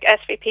suppose, like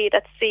SVP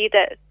that see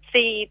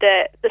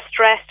the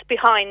stress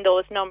behind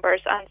those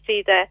numbers and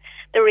see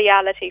the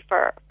reality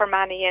for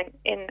many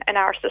in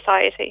our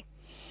society.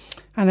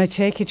 And I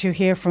take it you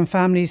hear from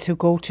families who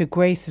go to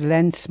great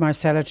lengths,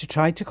 Marcella, to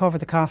try to cover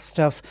the cost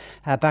of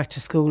back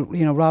to school,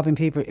 robbing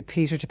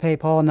Peter to pay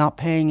Paul, not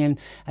paying in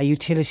a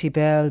utility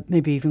bill,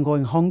 maybe even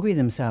going hungry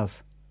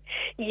themselves.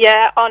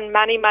 Yeah, on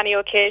many, many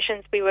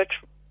occasions we would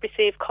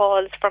receive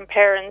calls from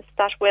parents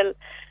that will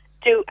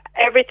do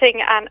everything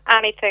and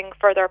anything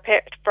for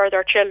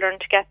their children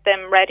to get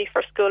them ready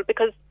for school,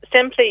 because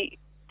simply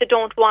they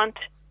don't want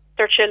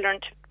their children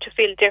to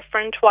feel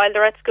different while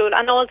they're at school,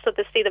 and also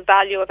to see the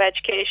value of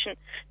education.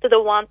 So they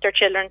want their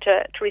children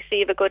to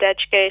receive a good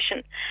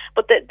education,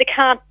 but they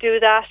can't do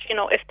that,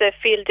 if they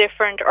feel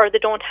different or they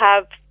don't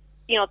have,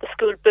 the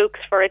school books,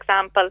 for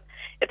example.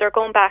 If they're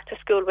going back to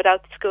school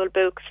without the school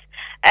books,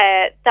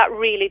 that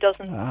really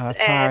doesn't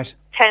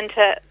tend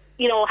to,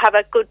 have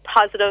a good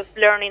positive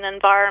learning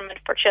environment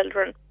for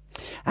children.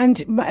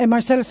 And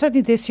Marcella,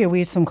 certainly this year we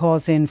had some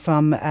calls in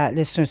from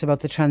listeners about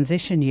the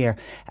transition year.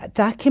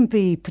 That can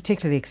be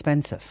particularly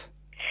expensive.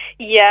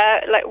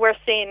 Yeah, like we're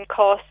seeing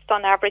costs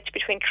on average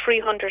between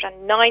 €300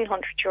 and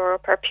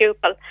 €900 per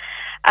pupil.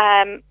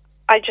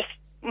 I just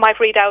might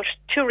read out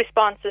two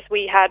responses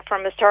we had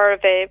from a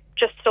survey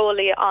just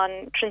solely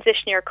on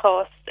transition year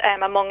costs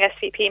among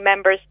SVP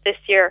members this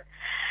year.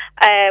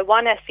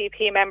 One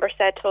SVP member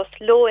said to us,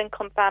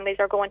 low-income families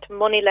are going to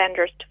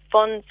moneylenders to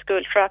fund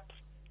school trips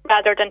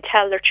rather than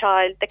tell their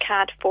child they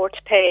can't afford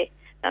to pay.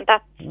 And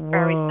that's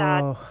very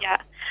sad. Yeah.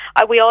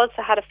 We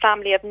also had a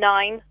family of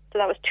 9, so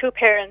that was 2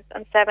 parents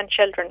and 7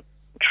 children,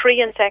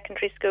 3 in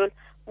secondary school,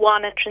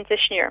 1 in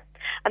transition year.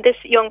 And this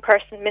young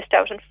person missed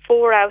out on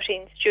 4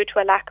 outings due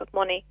to a lack of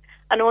money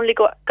and only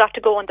got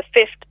to go on the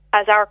 5th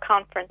as our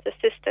conference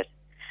assisted.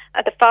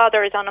 The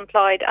father is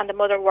unemployed and the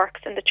mother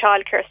works in the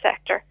childcare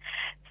sector.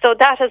 So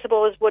that, I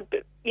suppose, would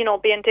be,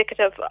 be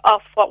indicative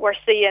of what we're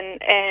seeing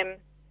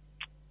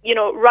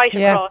right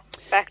across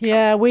the spectrum.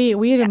 Yeah,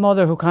 we had a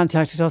mother who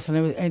contacted us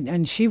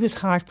and she was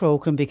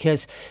heartbroken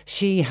because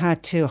she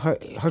had to,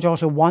 her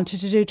daughter wanted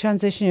to do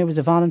transition year. It was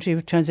a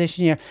voluntary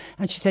transition year,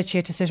 and she said she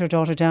had to sit her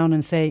daughter down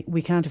and say,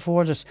 we can't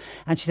afford it.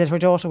 And she said her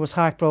daughter was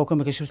heartbroken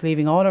because she was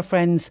leaving all her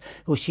friends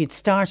who she had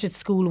started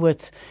school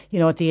with,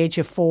 at the age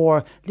of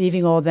 4,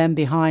 leaving all them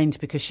behind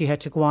because she had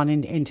to go on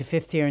into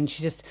 5th year.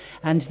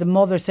 And the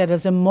mother said,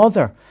 as a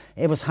mother,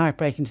 it was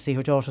heartbreaking to see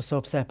her daughter so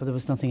upset, but there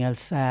was nothing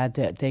else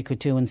that they could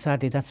do. And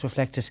sadly, that's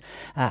reflected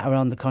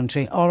around the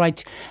country. All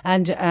right.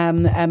 And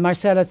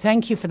Marcella,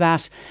 thank you for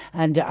that.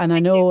 And I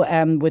know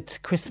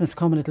with Christmas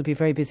coming, it'll be a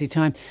very busy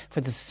time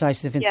for the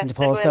Society of Vincent de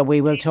Paul. So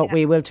we will talk.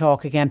 We will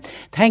talk again.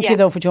 Thank you,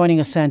 though, for joining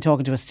us and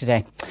talking to us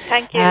today.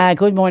 Thank you.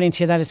 Good morning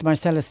to you. That is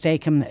Marcella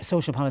Stakem,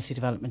 Social Policy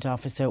Development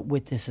Officer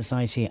with the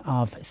Society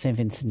of St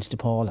Vincent de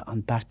Paul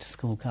on back to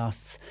school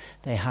costs.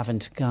 They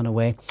haven't gone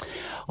away.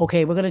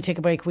 Okay, we're going to take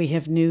a break. We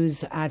have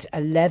news at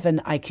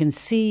 11. I can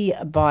see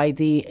by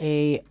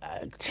the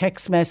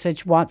text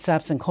message,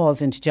 WhatsApps and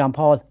calls into John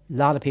Paul, a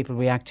lot of people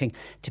reacting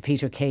to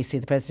Peter Casey,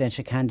 the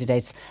presidential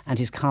candidates, and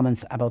his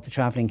comments about the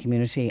travelling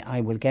community.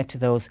 I will get to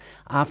those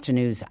after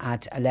news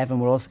at 11.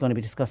 We're also going to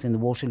be discussing the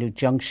Waterloo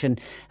Junction.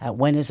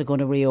 When is it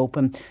going to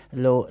reopen?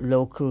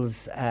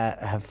 Locals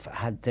have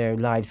had their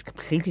lives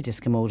completely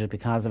discommoded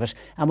because of it.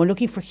 And we're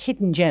looking for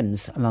hidden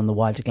gems along the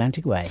Wild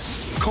Atlantic Way.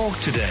 Cork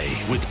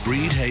Today with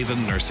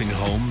Breedhaven Nursing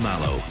Home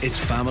Mallow. It's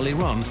family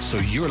run, so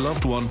your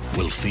loved one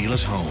will feel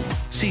at home.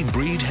 See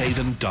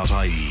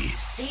breedhaven.ie.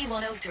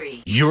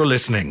 C103. You're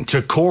listening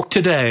to Cork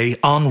Today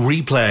on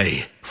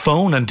replay.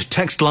 Phone and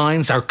text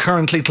lines are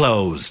currently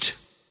closed.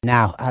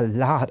 Now, a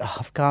lot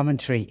of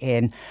commentary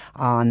in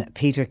on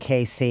Peter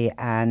Casey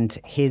and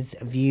his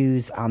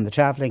views on the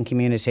travelling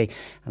community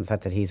and the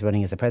fact that he's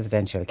running as a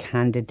presidential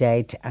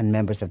candidate, and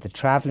members of the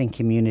travelling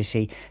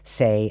community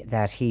say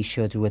that he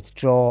should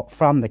withdraw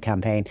from the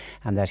campaign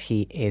and that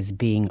he is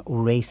being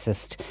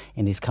racist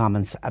in his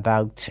comments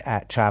about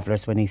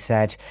travellers when he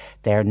said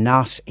they're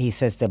not, he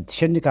says they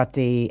shouldn't have got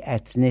the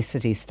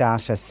ethnicity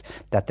status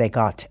that they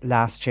got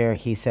last year.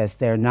 He says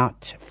they're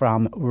not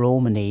from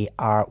Romani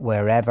or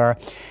wherever.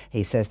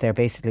 He says they're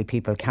basically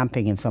people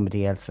camping in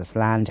somebody else's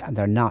land and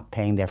they're not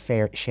paying their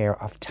fair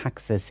share of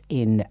taxes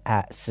in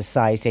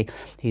society.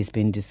 He's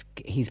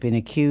been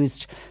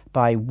accused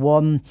by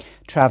one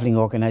travelling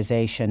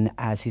organisation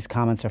as his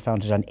comments are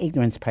founded on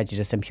ignorance,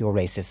 prejudice and pure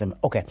racism.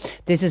 OK,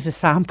 this is a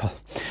sample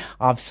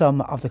of some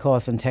of the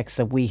calls and texts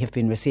that we have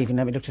been receiving.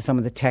 Let me look to some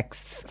of the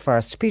texts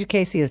first. Peter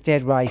Casey is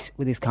dead right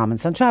with his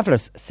comments on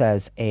travellers,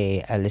 says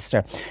a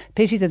listener.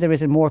 Pity that there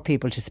isn't more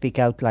people to speak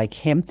out like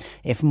him.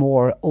 If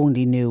more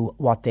only knew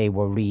what they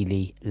were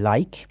really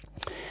like.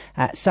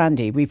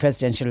 Sandy,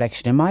 re-presidential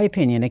election. In my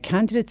opinion, a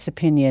candidate's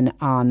opinion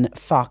on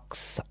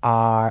Fox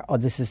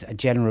this is a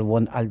general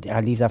one.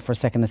 I'll leave that for a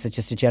second. This is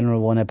just a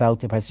general one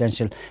about the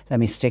presidential. Let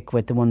me stick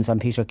with the ones on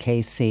Peter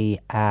Casey.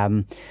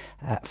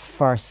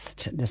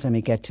 first. Just let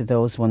me get to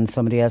those ones.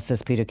 Somebody else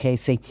says Peter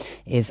Casey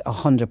is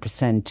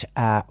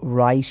 100%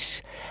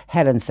 right.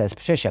 Helen says,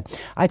 Patricia,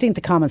 I think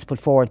the comments put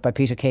forward by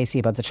Peter Casey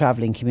about the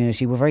travelling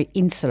community were very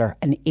insular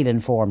and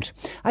ill-informed.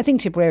 I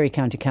think Tipperary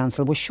County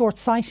Council was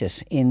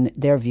short-sighted in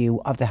their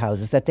view of the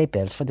houses that they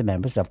built for the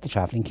members of the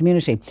travelling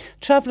community.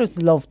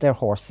 Travellers love their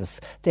horses.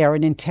 They are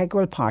an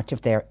integral part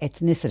of their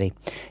ethnicity.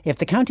 If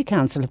the County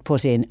Council had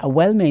put in a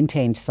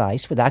well-maintained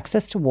site with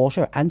access to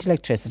water and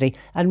electricity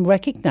and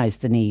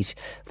recognised the need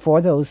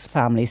for those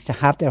families to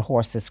have their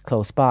horses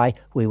close by,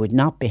 we would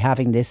not be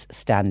having this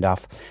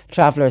standoff.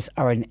 Travellers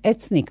are an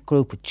ethnic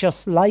group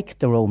just like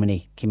the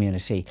Romani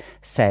community,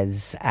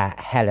 says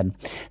Helen.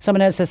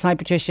 Someone else says, hi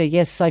Patricia,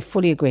 yes, I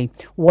fully agree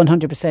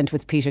 100%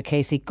 with Peter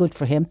Casey. Good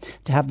for him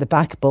to have the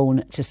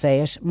backbone to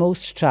say it.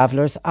 Most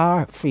travellers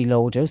are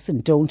freeloaders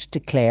and don't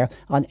declare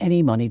on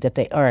any money that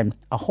they earn.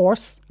 A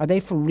horse, are they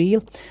for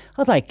real?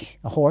 I'd like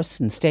a horse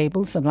in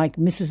stables, and like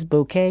Mrs.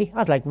 Bouquet,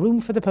 I'd like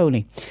room for the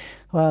pony.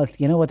 Well,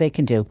 you know what they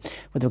can do.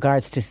 With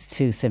regards to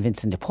St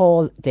Vincent de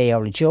Paul, they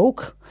are a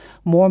joke.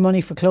 More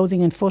money for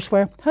clothing and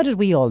footwear. How did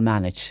we all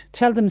manage?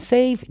 Tell them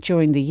save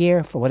during the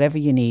year for whatever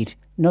you need.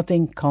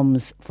 Nothing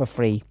comes for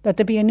free. Let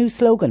there be a new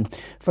slogan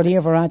for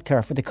Leo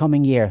Varadkar for the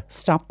coming year.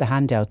 Stop the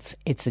handouts.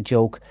 It's a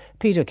joke.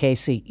 Peter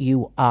Casey,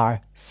 you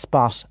are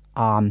spot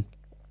on.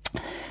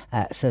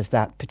 Says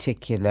that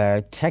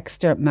particular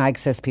texter. Mag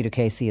says Peter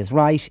Casey is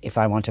right. If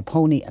I want a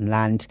pony and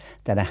land,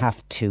 then I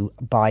have to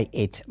buy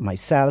it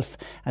myself.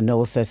 And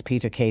Noel says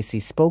Peter Casey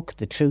spoke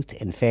the truth.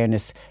 In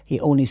fairness, he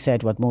only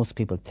said what most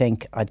people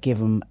think. I'd give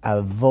him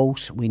a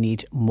vote. We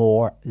need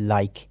more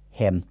like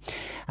him.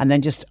 And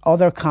then just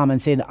other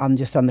comments on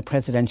the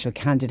presidential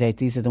candidate.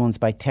 These are the ones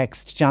by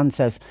text. John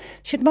says,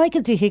 should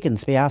Michael D.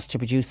 Higgins be asked to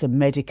produce a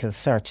medical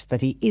search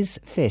that he is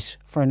fit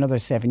for another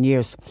 7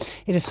 years?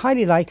 It is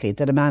highly likely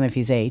that a man of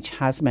his age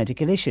has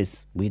medical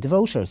issues. We the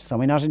voters, are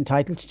we not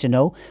entitled to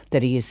know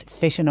that he is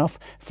fit enough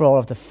for all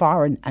of the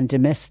foreign and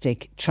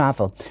domestic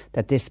travel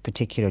that this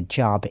particular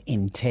job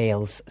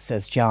entails,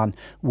 says John.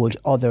 Would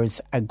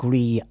others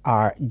agree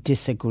or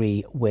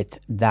disagree with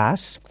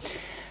that?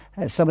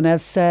 Someone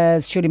else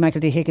says, surely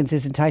Michael D. Higgins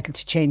is entitled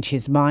to change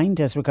his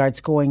mind as regards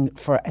going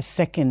for a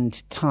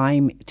second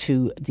time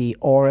to the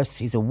Áras.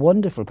 He's a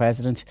wonderful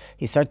president.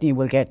 He certainly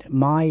will get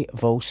my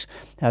vote.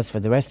 As for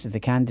the rest of the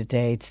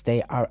candidates,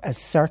 they are a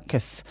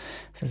circus,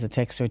 says the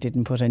texter,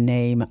 didn't put a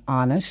name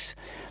on it.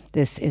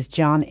 This is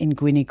John in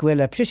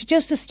Gwinneguilla. Patricia,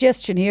 just a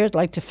suggestion here. I'd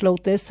like to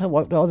float this. How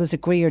others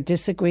agree or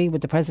disagree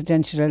with the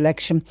presidential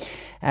election.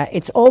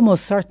 It's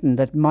almost certain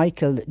that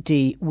Michael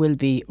D will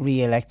be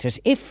re-elected.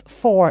 If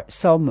for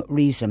some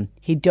reason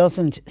he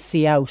doesn't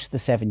see out the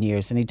 7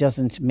 years and he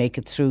doesn't make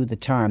it through the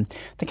term,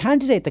 the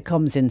candidate that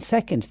comes in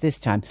second this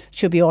time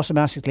should be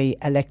automatically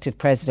elected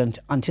president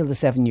until the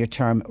 7-year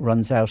term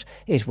runs out.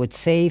 It would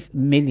save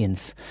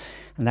millions.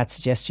 And that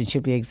suggestion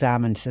should be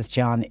examined, says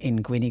John in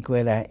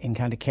Gwinneguilla in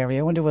County Kerry.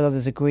 I wonder whether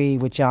others agree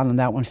with John on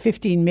that one.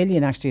 15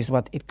 million actually is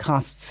what it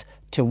costs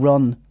to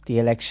run the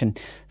election.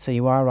 So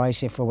you are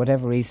right, if for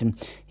whatever reason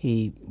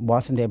he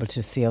wasn't able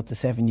to see out the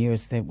 7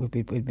 years, we'll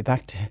be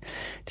back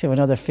to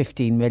another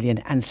 15 million.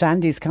 And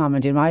Sandy's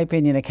comment, in my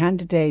opinion, a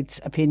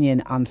candidate's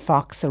opinion on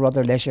Fox or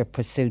other leisure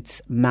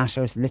pursuits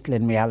matters little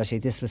in reality.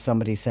 This was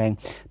somebody saying,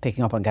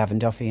 picking up on Gavin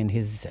Duffy and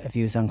his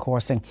views on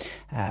coursing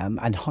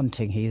and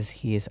hunting. He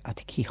is I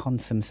think he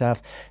hunts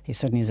himself. He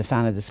certainly is a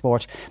fan of the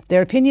sport.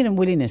 Their opinion and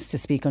willingness to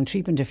speak on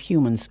treatment of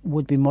humans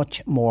would be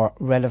much more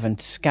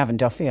relevant. Gavin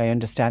Duffy, I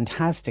understand,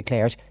 has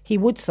declared he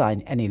would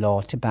sign any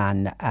law to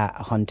ban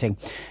hunting.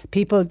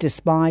 People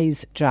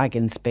despise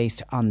dragons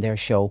based on their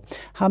show.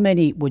 How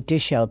many would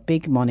dish out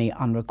big money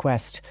on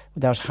request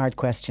without hard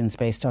questions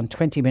based on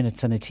 20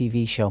 minutes on a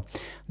TV show?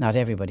 Not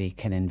everybody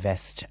can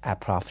invest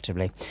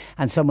profitably.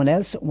 And someone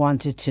else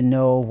wanted to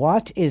know,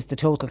 what is the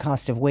total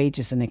cost of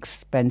wages and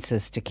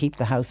expenses to keep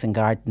the house and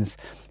gardens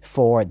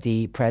for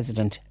the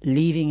president,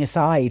 leaving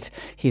aside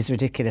his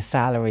ridiculous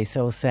salary?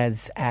 So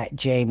says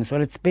James.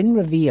 Well, it's been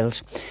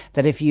revealed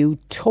that if you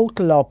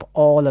total up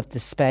all of the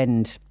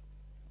spend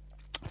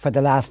for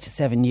the last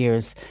 7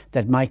 years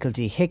that Michael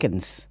D.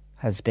 Higgins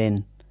has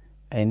been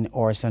in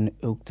Áras an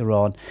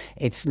Uachtaráin,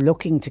 it's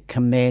looking to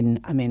come in.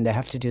 I mean, they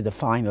have to do the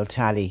final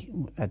tally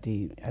at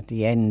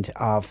the end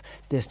of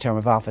this term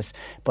of office,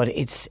 but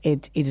it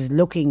is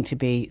looking to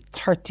be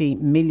 €30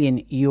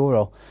 million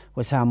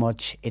was how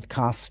much it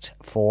cost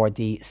for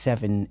the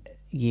 7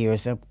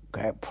 years.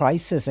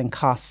 Prices and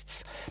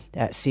costs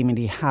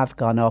seemingly have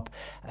gone up.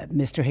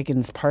 Mr.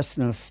 Higgins'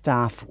 personal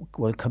staff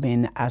will come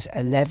in at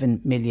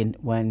 11 million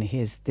when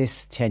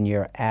this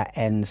tenure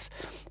ends.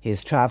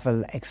 His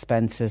travel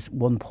expenses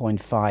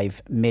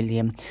 1.5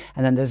 million.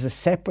 And then there's a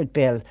separate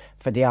bill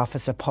for the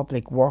Office of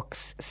Public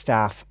Works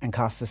staff and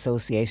costs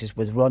associated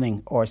with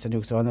running Áras an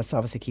Uachtaráin. That's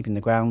obviously keeping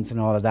the grounds and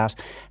all of that.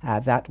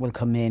 That will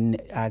come in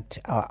at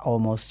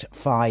almost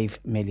 5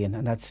 million,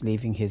 and that's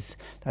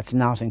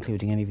not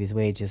including any of his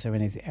wages or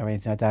anything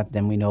like that.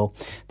 Then we know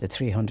the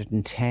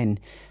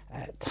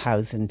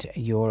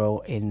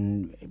 €310,000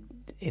 in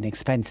in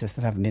expenses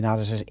that haven't been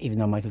audited, even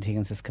though Michael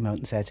Higgins has come out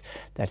and said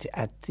that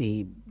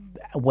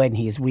when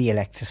he is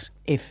re-elected,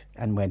 if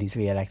and when he's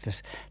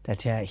re-elected,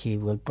 that he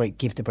will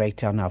give the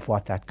breakdown of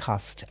what that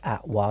cost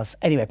was.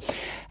 Anyway,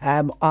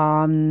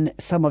 on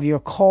some of your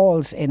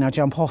calls in our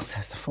John Paul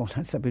says the phone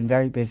lines have been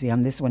very busy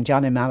on this one.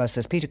 John in Mallow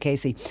says Peter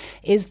Casey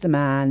is the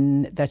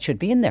man that should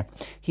be in there.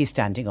 He's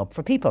standing up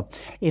for people.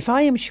 If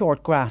I am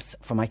short grass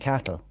for my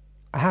cattle,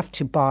 I have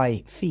to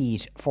buy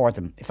feed for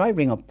them. If I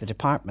ring up the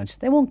department,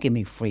 they won't give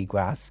me free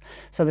grass.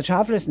 So the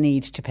travellers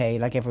need to pay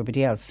like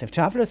everybody else. If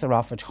travellers are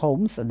offered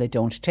homes and they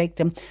don't take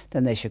them,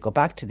 then they should go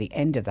back to the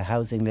end of the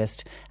housing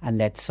list and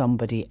let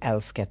somebody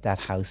else get that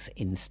house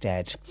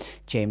instead.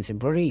 James in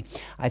Brury,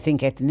 I think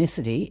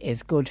ethnicity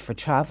is good for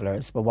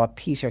travellers, but what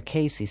Peter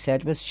Casey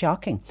said was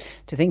shocking.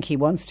 To think he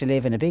wants to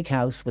live in a big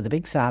house with a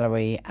big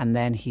salary and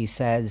then he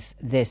says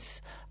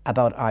this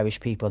about Irish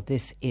people.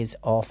 This is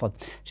awful.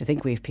 Do you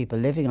think we have people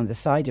living on the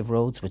side of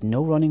roads with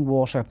no running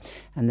water,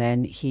 and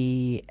then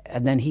he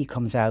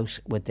comes out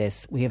with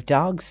this? We have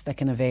dogs that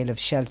can avail of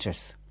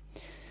shelters.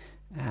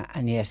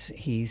 And yet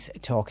he's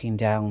talking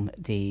down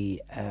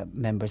the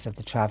members of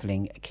the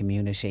travelling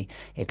community.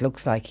 It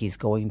looks like he's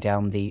going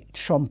down the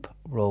Trump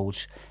road,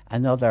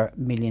 another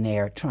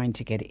millionaire trying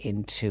to get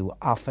into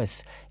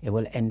office. It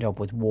will end up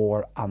with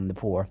war on the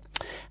poor.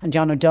 And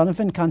John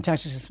O'Donovan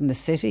contacted us from the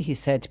city. He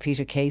said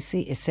Peter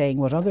Casey is saying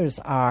what others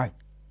are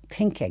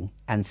thinking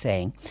and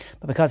saying,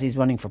 but because he's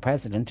running for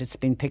president, it's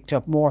been picked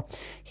up more.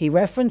 He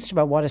referenced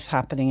about what is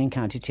happening in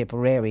County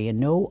Tipperary, and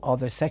no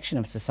other section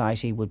of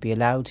society would be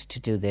allowed to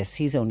do this.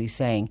 He's only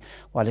saying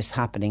what is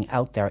happening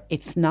out there.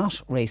 It's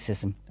not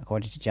racism,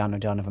 according to John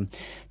O'Donovan.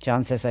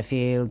 John says, I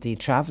feel the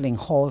travelling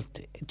halt.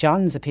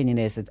 John's opinion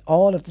is that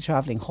all of the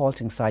travelling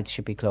halting sites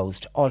should be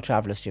closed. All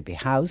travellers should be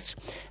housed,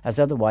 as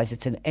otherwise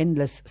it's an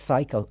endless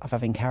cycle of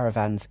having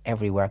caravans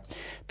everywhere.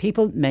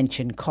 People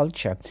mention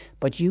culture,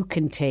 but you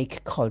can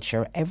take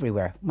culture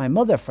everywhere. My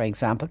mother, for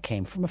example,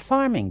 came from a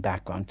farming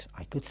background.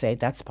 I could say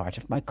that's part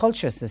of my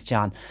culture, says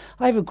John.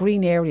 I have a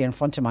green area in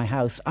front of my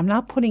house. I'm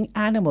not putting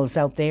animals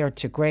out there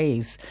to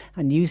graze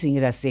and using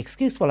it as the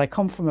excuse. Well, I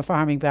come from a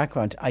farming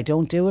background. I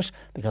don't do it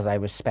because I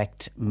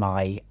respect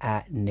my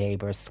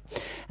neighbours.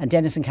 And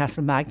Dennis in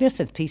Castle Magnus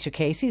said Peter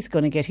Casey is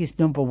going to get his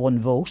number one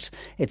vote.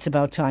 It's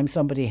about time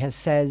somebody has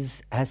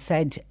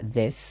said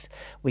this.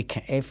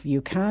 If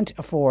you can't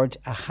afford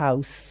a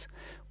house,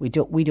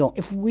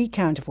 if we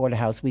can't afford a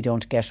house, we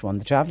don't get one.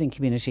 The travelling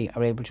community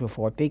are able to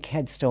afford big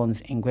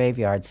headstones in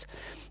graveyards.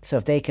 So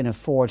if they can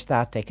afford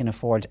that, they can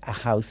afford a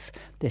house.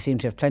 They seem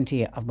to have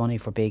plenty of money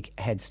for big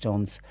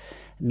headstones.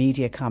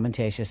 Media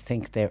commentators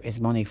think there is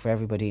money for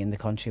everybody in the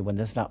country when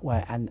there's not,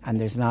 and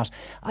there's not.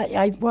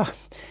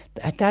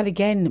 That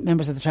again,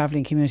 members of the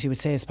travelling community would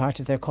say is part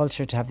of their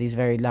culture to have these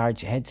very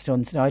large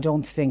headstones. Now, I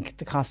don't think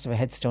the cost of a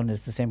headstone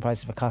is the same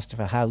price of a cost of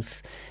a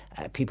house.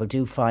 People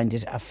do find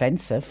it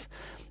offensive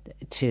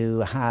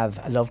to have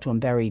a loved one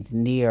buried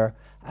near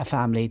a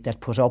family that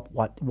put up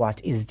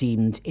what is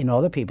deemed in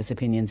other people's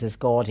opinions as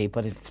gaudy,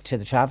 but to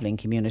the travelling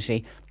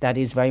community that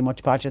is very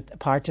much part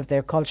of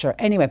their culture.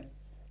 Anyway,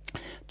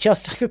 I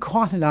could go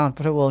on and on,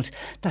 but I won't.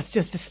 That's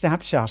just a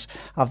snapshot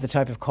of the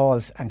type of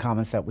calls and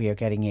comments that we are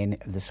getting in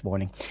this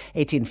morning.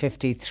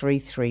 1850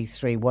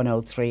 333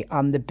 103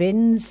 on the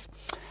bins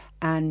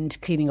and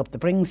cleaning up the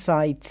bring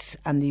sites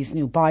and these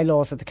new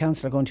bylaws that the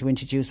council are going to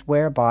introduce,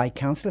 whereby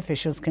council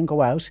officials can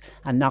go out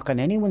and knock on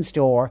anyone's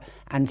door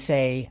and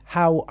say,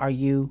 how are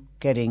you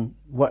getting,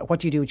 what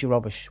do you do with your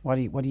rubbish? What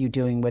are you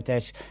doing with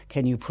it?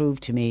 Can you prove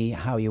to me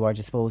how you are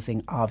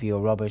disposing of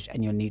your rubbish?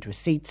 And you'll need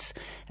receipts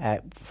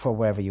for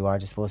wherever you are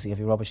disposing of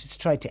your rubbish. It's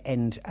tried to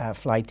end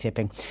fly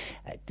tipping.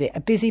 A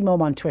busy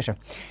mum on Twitter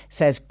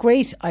says,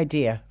 great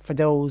idea for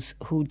those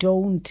who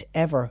don't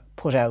ever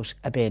put out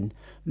a bin.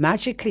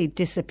 Magically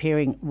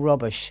disappearing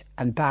rubbish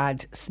and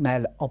bad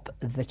smell up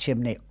the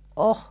chimney.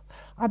 Oh,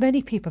 are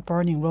many people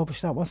burning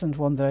rubbish? That wasn't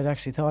one that I'd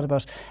actually thought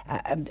about.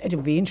 It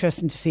would be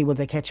interesting to see will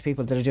they catch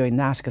people that are doing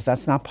that, because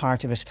that's not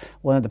part of it.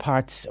 One of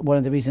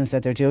the reasons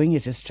that they're doing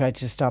it is to try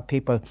to stop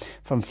people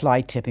from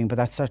fly tipping, but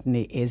that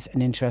certainly is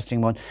an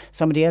interesting one.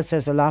 Somebody else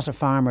says a lot of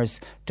farmers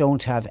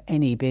don't have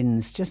any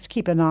bins. Just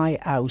keep an eye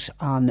out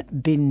on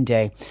bin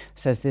day,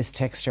 says this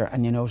texter,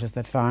 and you notice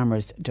that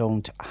farmers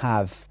don't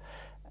have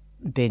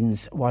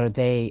bins. What are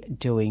they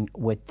doing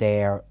with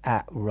their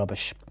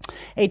rubbish?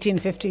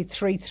 1850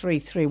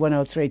 333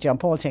 103. John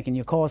Paul taking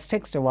your calls.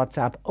 Text or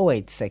WhatsApp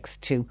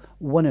 0862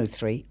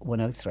 103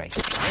 103.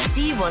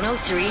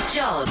 C103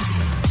 Jobs.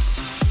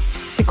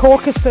 The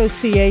Cork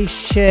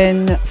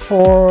Association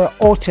for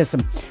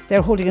Autism,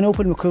 they're holding an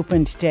open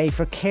recruitment day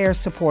for care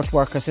support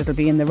workers. It'll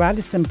be in the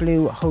Radisson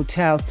Blu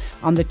Hotel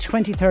on the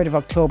 23rd of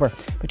October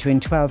between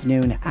 12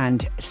 noon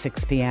and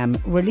 6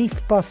 p.m.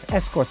 Relief bus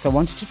escorts are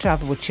wanted to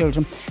travel with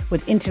children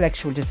with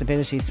intellectual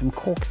disabilities from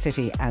Cork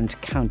City and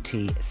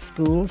county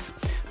schools.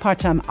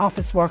 Part-time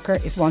office worker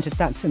is wanted,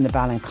 that's in the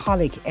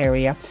Ballincollig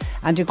area,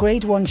 and a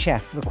grade 1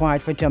 chef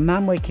required for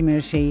Dunmanway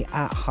Community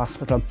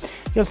Hospital.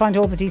 You'll find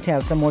all the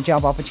details and more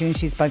job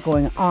opportunities vacancies by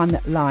going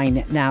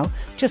online now.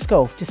 Just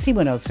go to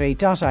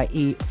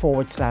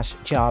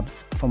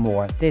c103.ie/jobs for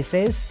more. This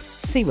is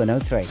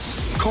C103.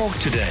 Cork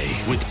Today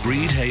with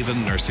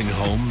Breedhaven Nursing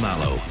Home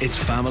Mallow. It's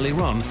family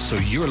run, so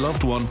your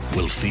loved one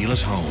will feel at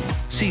home.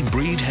 See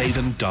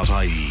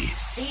breedhaven.ie.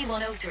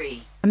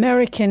 C103.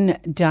 American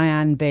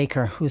Diane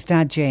Baker, whose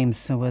dad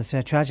James was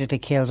tragically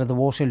killed at the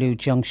Waterloo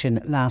Junction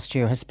last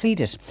year, has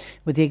pleaded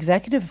with the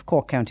executive of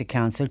Cork County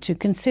Council to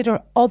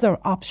consider other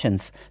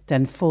options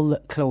than full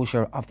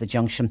closure of the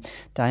junction.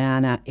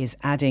 Diana is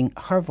adding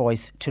her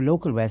voice to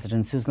local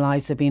residents whose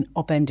lives have been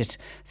upended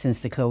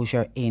since the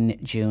closure in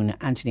June.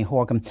 Anthony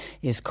Horgan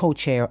is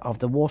co-chair of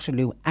the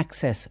Waterloo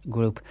Access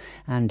Group,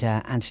 and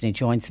Anthony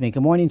joins me.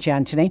 Good morning to you,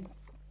 Anthony.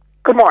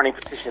 Good morning,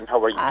 Patricia. How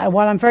are you?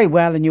 Well, I'm very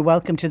well, and you're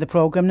welcome to the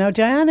programme. Now,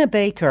 Diana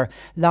Baker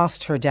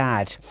lost her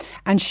dad,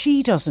 and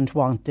she doesn't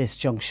want this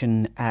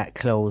junction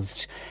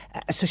closed.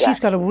 So she's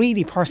got a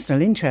really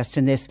personal interest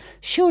in this.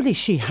 Surely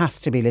she has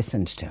to be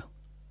listened to.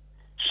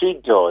 She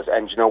does,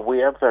 and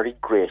we are very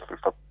grateful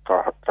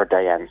for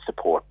Diane's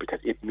support,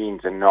 because it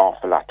means an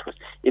awful lot to us.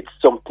 It's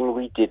something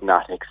we did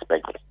not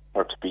expect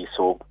her to be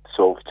so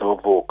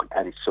vocal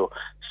and so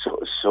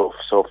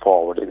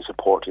forward in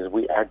supporting.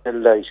 We are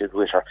delighted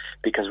with her,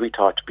 because we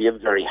thought it would be a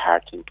very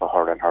hard thing for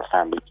her and her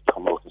family to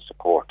come out and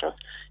support us.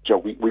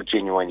 We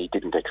genuinely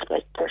didn't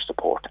expect their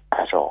support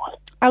at all.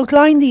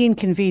 Outline the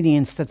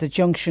inconvenience that the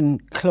junction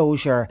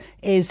closure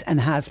is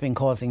and has been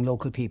causing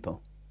local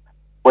people.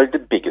 Well, the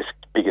biggest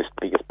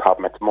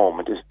problem at the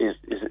moment is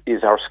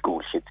our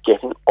school kids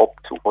getting up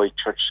to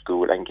Whitechurch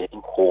School and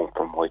getting home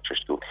from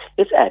Whitechurch School.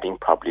 It's adding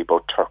probably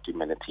about 30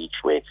 minutes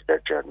each way to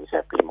their journeys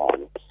every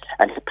morning.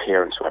 And the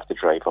parents who have to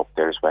drive up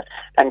there as well.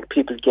 And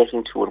people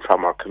getting to and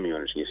from our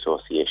community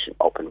association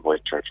up in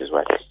Whitechurch as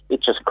well.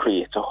 It just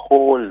creates a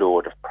whole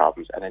load of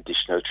problems and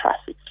additional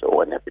traffic flow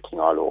and everything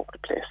all over the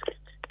place.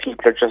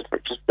 People are just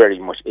very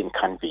much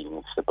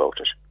inconvenienced about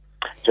it.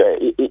 So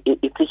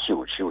it's a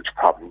huge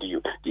problem.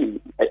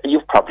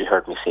 You've probably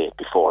heard me say it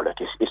before. Like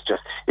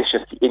it's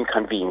just the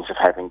inconvenience of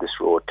having this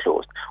road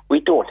closed. We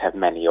don't have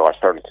many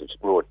alternative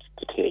roads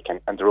to take, and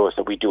the roads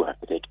that we do have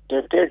to take,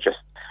 they're just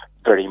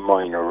very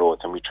minor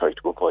roads, and we try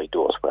to avoid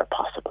those where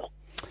possible.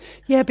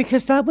 Yeah,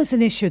 because that was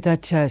an issue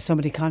that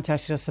somebody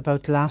contacted us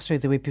about last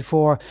week, the week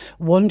before,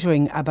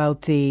 wondering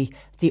about the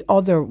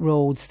other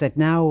roads that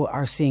now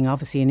are seeing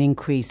obviously an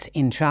increase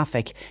in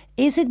traffic.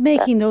 Is it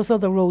making those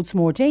other roads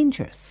more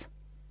dangerous?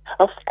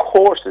 Of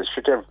course,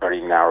 they're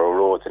very narrow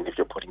roads, and if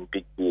you're putting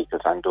big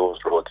vehicles on those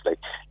roads,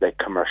 like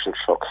commercial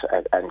trucks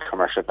and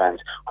commercial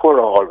vans, who are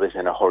always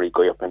in a hurry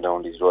going up and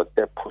down these roads,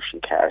 they're pushing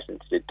cars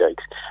into the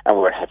dikes, and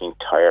we're having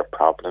tyre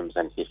problems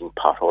and hitting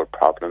pothole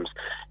problems.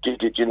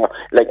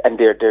 And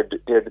they're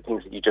the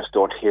things that you just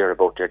don't hear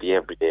about. They're the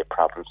everyday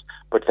problems.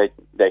 But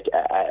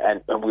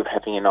and we're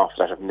having an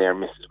awful lot of near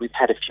misses. We've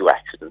had a few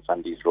accidents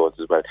on these roads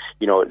as well.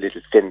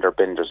 Little fender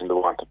benders, in the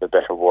want of a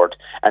better word,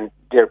 and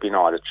they're being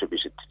all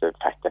attributed to the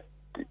fact that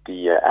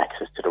the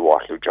access to the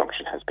Waterloo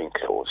Junction has been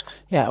closed.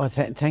 Yeah, well,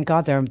 thank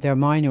God they're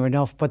minor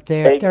enough, but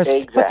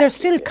they're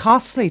still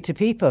costly to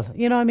people.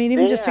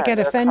 Even just to get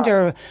a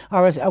fender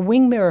or a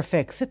wing mirror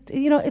fix,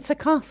 it's a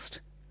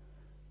cost.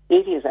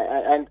 It is,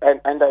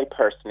 and I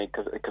personally,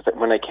 because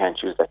when I can't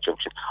use that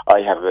junction, I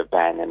have a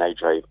van and I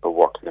drive for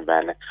work in a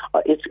van.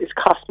 It's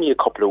cost me a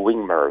couple of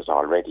wing mirrors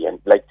already,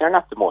 and they're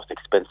not the most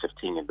expensive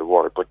thing in the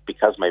world, but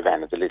because my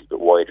van is a little bit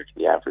wider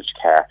than the average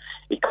car,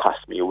 it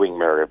costs me a wing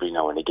mirror every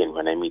now and again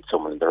when I meet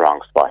someone in the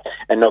wrong spot.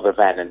 Another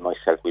van and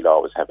myself, we'll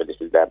always have a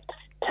little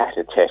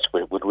tete-a-tete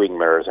with wing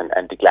mirrors, and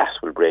the glass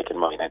will break in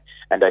mine,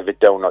 and I've it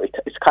down now.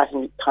 It's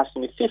costing me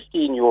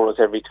 €15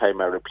 every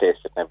time I replace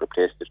it, and I've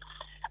replaced it.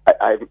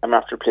 I'm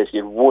after replacing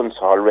it once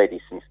already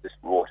since this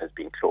road has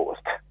been closed.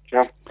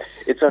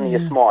 It's only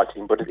a small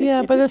thing, but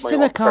it's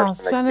still a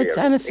cost, and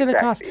it's still a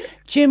cost.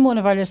 Jim, one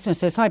of our listeners,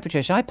 says, "Hi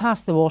Patricia, I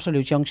passed the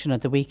Waterloo Junction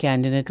at the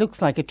weekend, and it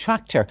looks like a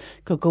tractor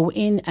could go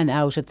in and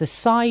out at the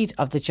side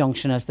of the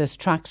junction as there's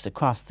tracks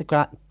across the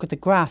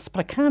grass. But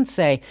I can't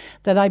say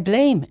that I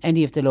blame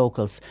any of the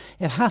locals.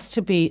 It has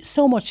to be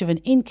so much of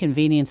an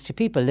inconvenience to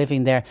people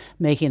living there,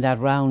 making that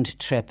round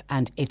trip,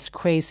 and it's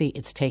crazy.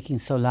 It's taking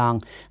so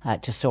long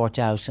to sort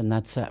out." And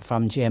that's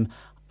from Jim.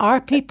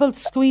 Are people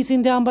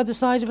squeezing down by the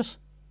side of it?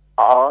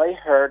 I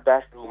heard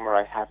that rumour.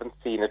 I haven't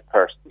seen it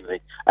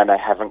personally, and I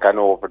haven't gone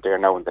over there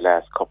now in the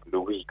last couple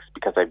of weeks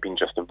because I've been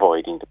just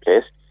avoiding the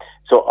place.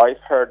 So I've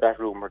heard that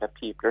rumour that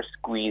people are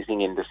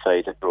squeezing in the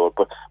side of the road.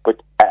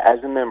 But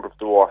as a member of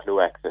the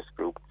Waterloo Access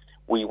Group,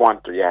 we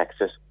want the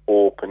access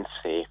open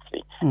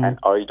safely. And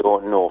I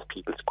don't know if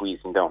people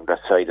squeezing down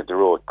that side of the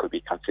road could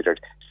be considered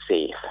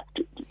safe.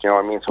 Do you know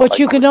what I mean? So but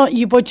you cannot.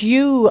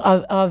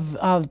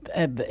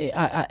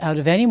 Out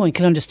of anyone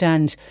can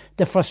understand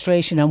the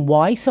frustration and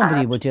why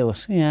somebody would do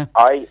it. Yeah.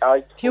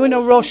 If you're in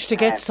a rush to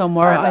get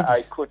somewhere,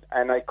 I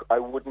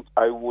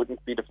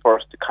wouldn't be the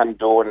first to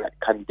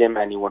condemn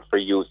anyone for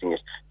using it.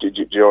 Do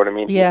you know what I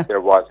mean? Yeah. If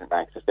there wasn't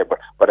access there,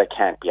 but I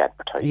can't be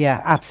advertising.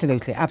 Yeah,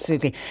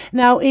 absolutely.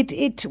 Now,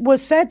 it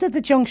was said that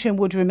the junction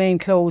would remain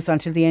closed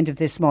until the end of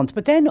this month,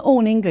 but then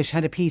Owen English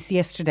had a piece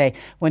yesterday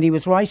when he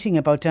was writing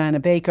about Diana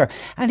Baker,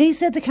 and he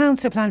said the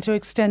council plan to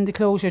extend the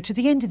closure to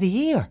the end of the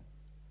year.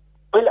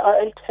 Well,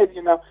 I'll tell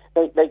you now,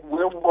 like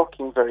we're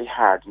working very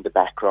hard in the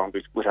background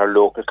with our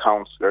local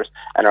councillors,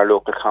 and our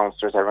local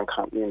councillors are in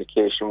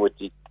communication with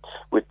the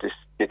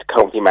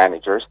county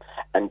managers,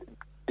 and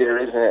there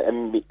is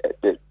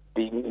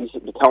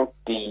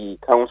the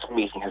council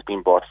meeting has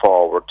been brought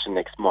forward to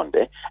next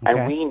Monday,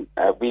 and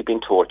we've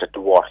been told that the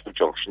Waterloo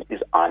Junction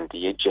is on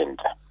the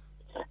agenda.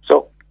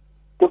 So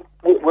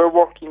we're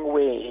working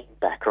away in the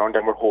background,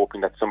 and we're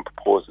hoping that some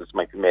proposals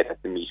might be made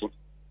at the meeting,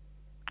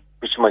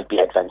 which might be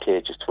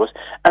advantageous to us,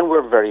 and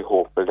we're very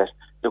hopeful that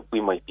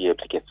we might be able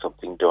to get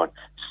something done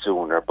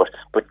sooner. But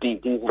these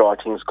are all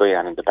things going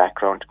on in the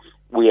background.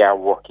 We are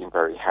working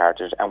very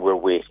hard at it, and we're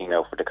waiting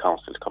now for the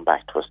council to come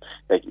back to us.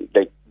 Like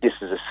this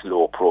is a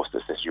slow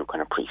process, as you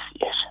can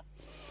appreciate.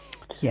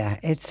 Yeah,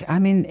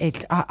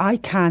 I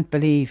can't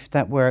believe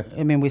that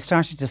we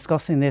started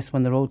discussing this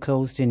when the road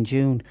closed in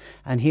June,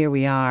 and here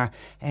we are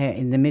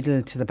in the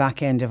middle to the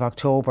back end of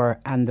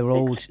October, and the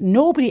road,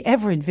 nobody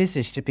ever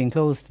envisaged it being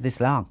closed this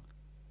long.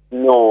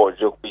 No,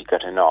 look, we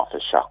got an awful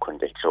shock when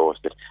they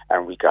closed it,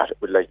 and we got it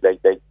like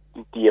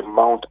the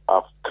amount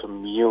of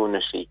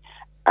community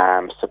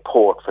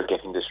support for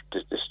getting this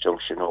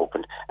junction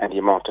open, and the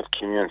amount of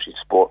community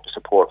support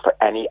for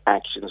any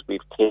actions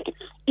we've taken.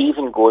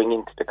 Even going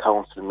into the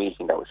council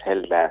meeting that was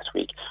held last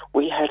week,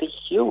 we had a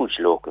huge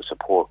local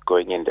support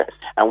going in there,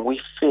 and we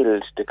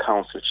filled the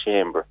council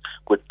chamber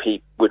with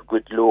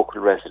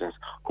local residents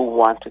who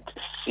wanted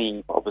to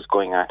see what was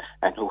going on,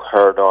 and who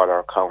heard all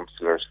our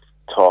councillors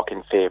talk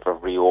in favour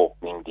of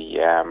reopening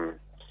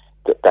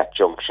that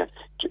junction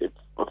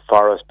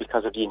for us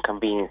because of the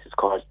inconveniences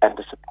caused, and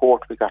the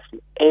support we got from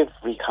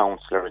every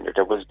councillor in there.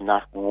 There was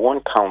not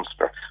one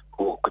councillor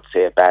who could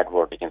say a bad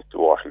word against the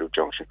Waterloo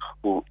Junction.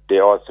 They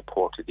all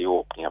supported the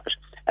opening of it,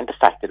 and the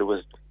fact that it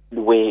was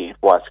the way it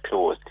was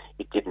closed,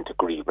 it didn't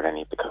agree with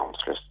any of the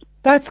councillors.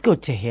 That's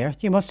good to hear.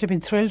 You must have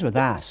been thrilled with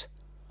that.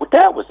 Well,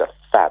 that was a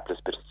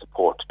fabulous bit of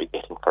support to be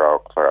getting for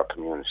our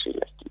community.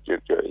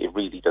 It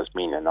really does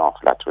mean an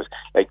awful lot to us.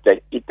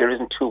 There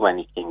isn't too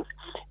many things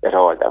at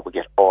all that we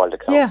get all the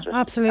councillors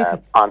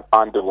absolutely.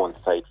 On the one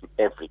side from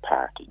every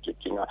party,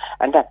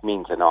 and that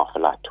means an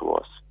awful lot to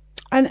us.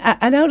 And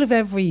out of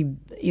every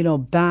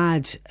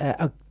bad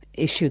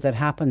issue that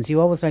happens, you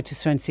always like to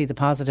try and see the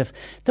positive.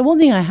 The one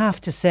thing I have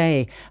to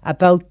say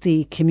about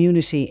the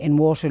community in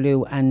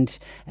Waterloo and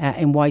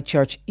in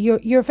Whitechurch,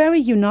 you're very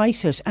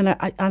united, and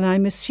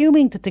I'm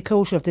assuming that the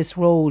closure of this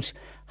road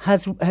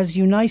has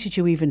united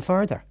you even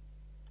further.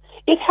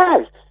 It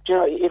has.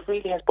 It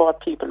really has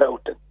brought people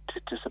out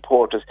to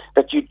support us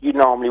that you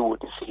normally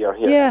wouldn't see or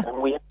hear. Yeah.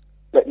 And we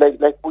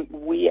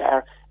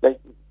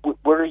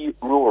we're a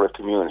rural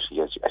community,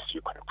 as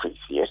you can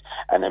appreciate.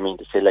 And I mean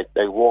to say, like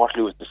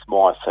Waterloo is the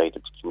small side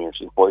of the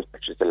community, and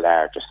Whitechurch is the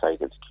larger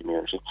side of the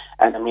community.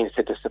 And I mean to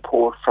say, the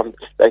support from,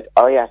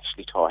 I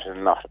actually thought, and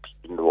a lot of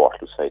people in the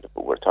Waterloo side of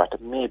it were thought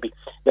that maybe,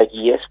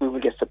 yes, we will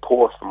get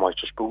support from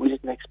Whitechurch, but we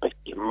didn't expect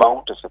the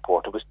amount of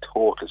support. It was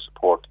total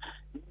support.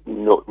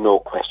 No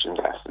questions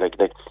asked.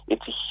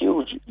 It's a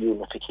huge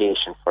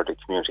unification for the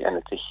community, and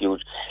it's a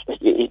huge.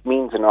 It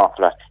means an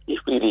awful lot. It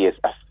really is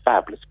a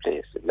fabulous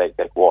place, like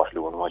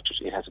Waterloo and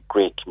Whitechurch. It has a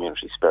great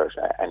community spirit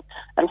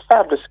and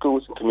fabulous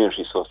schools and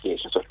community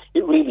associations. So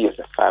it really is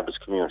a fabulous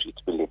community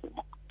to be living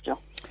in.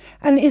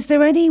 And is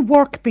there any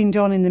work being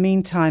done in the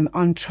meantime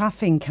on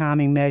traffic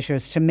calming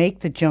measures to make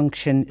the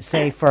junction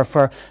safer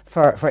for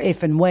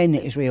if and when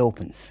it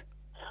reopens?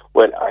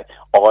 Well,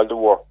 all the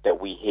work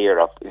that we hear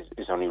of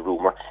is only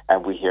rumour,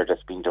 and we hear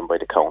that's been done by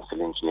the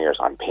council engineers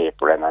on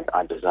paper and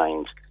on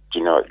designs.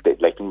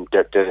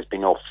 There has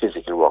been no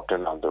physical work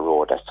done on the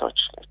road as such.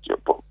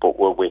 But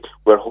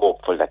we're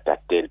hopeful that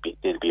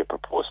there'll be a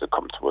proposal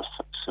come to us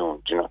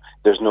soon.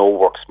 There's no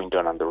works being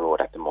done on the road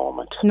at the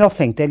moment.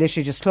 Nothing. They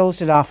literally just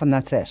closed it off, and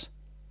that's it.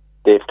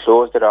 They've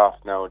closed it off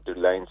now. The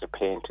lines are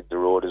painted. The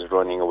road is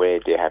running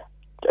away. They have.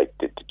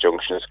 The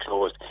junction is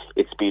closed.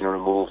 It's been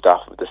removed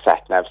off of the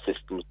sat-nav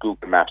system.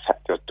 Google Maps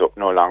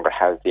no longer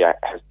has the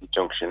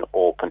junction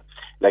open.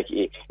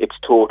 It's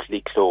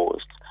totally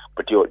closed.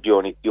 But the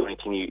only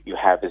thing you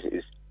have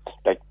is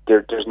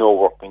there's no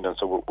work being done.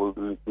 So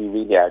we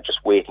really are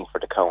just waiting for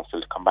the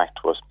council to come back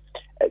to us,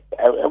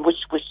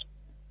 which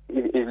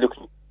is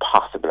looking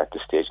possible at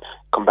this stage.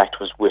 Come back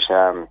to us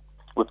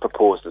with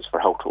proposals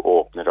for how to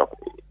open it up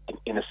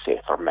in a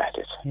safer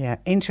method. Yeah,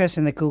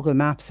 interesting that Google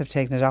Maps have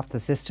taken it off the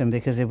system,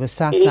 because it was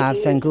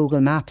sat-navs and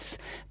Google Maps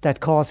that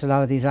caused a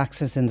lot of these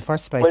accidents in the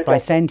first place by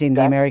sending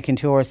the American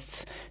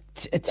tourists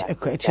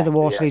to the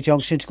Waterloo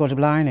Junction to go to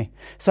Blarney.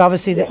 So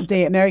obviously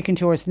the American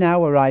tourists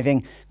now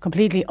arriving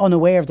completely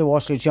unaware of the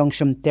Waterloo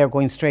Junction, they're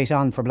going straight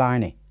on for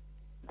Blarney.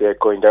 They're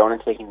going down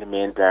and taking the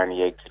main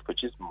Blarney exit,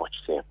 which is much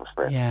safer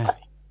for everybody.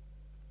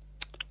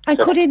 And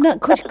so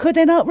could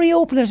they not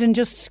reopen it and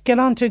just get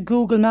onto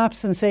Google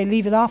Maps and say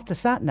leave it off the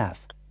sat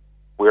nav?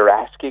 We're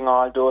asking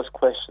all those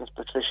questions,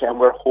 Patricia, and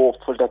we're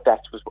hopeful that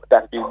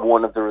that'd be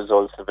one of the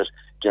results of it.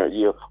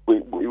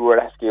 We were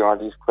asking all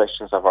these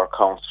questions of our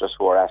councillors,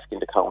 who are asking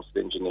the council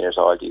engineers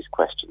all these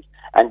questions,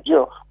 and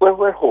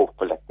we're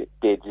hopeful that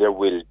there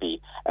will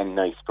be a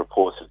nice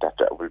proposal that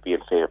will be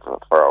in favour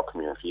for our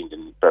community in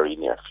the very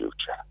near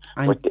future.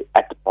 But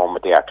at the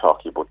moment, they are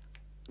talking about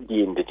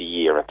the end of the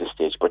year at this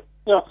stage. But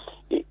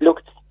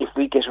look, if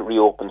we get it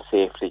reopened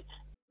safely.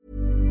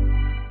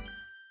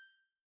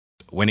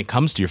 When it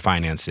comes to your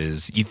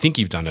finances, you think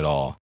you've done it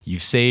all.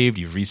 You've saved,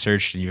 you've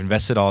researched, and you've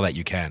invested all that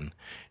you can.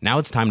 Now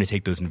it's time to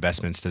take those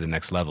investments to the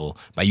next level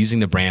by using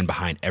the brand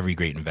behind every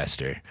great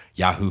investor,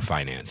 Yahoo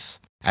Finance.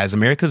 As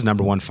America's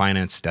 #1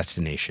 finance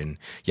destination,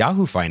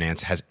 Yahoo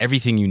Finance has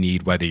everything you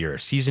need, whether you're a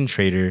seasoned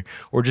trader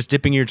or just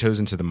dipping your toes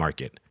into the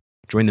market.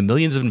 Join the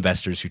millions of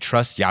investors who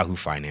trust Yahoo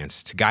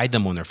Finance to guide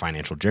them on their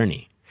financial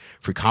journey.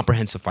 For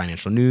comprehensive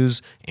financial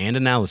news and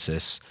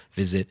analysis,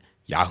 visit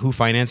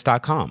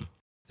yahoofinance.com.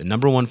 The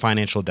 #1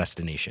 financial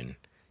destination,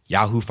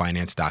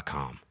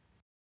 yahoofinance.com.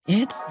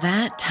 It's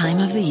that time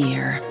of the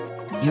year.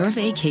 Your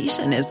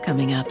vacation is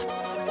coming up.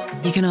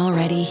 You can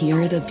already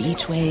hear the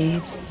beach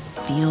waves,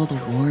 feel the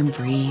warm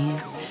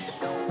breeze,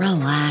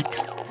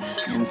 relax,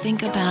 and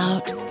think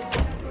about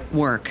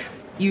work.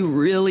 You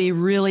really,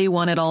 really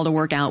want it all to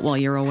work out while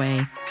you're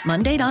away.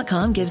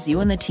 Monday.com gives you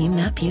and the team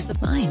that peace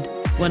of mind.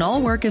 When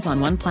all work is on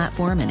one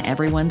platform and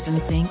everyone's in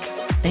sync,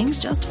 things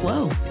just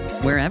flow.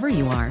 Wherever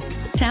you are,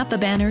 tap the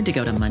banner to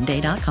go to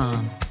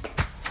Monday.com.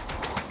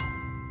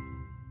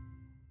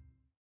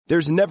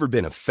 There's never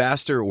been a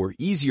faster or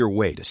easier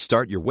way to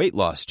start your weight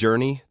loss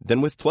journey than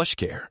with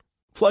PlushCare.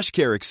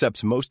 PlushCare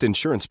accepts most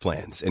insurance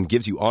plans and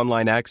gives you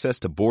online access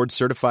to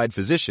board-certified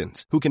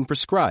physicians who can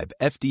prescribe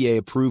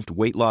FDA-approved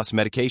weight loss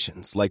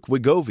medications like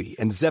Wegovy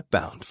and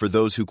Zepbound for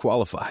those who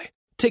qualify.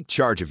 Take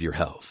charge of your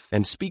health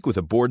and speak with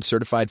a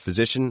board-certified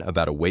physician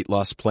about a weight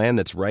loss plan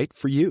that's right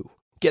for you.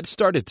 Get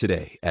started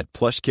today at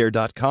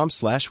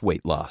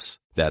plushcare.com/weight loss.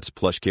 That's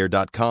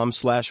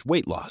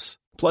plushcare.com/weight loss.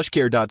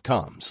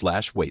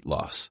 plushcare.com/weight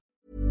loss.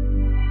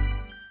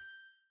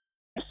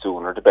 The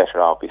sooner the better,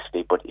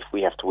 obviously, but if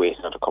we have to wait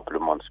another couple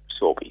of months,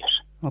 so be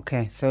it.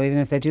 Okay, so even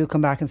if they do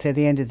come back and say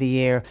the end of the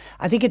year,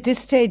 I think at this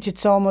stage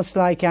it's almost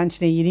like,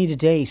 Anthony, you need a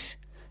date.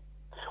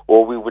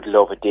 Well, we would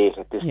love a date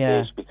at this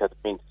stage, because it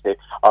means that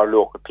our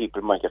local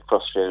people might get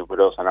frustrated with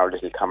us and our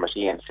little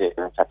committee and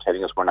start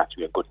telling us we're not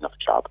doing a good enough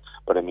job.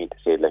 But I mean to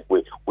say, like,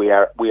 we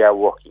are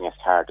working as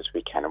hard as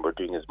we can, and we're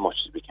doing as much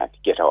as we can to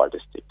get all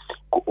this to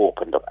go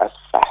opened up as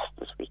fast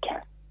as we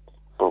can.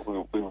 But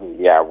we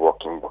really are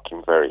working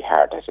very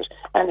hard at it.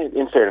 And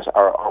in fairness,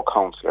 our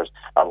councillors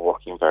are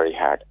working very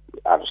hard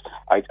at it.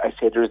 I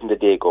say there isn't a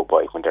day go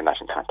by when they're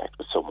not in contact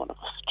with someone of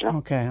us. Do you know?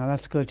 Okay, well,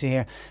 that's good to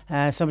hear.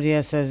 Somebody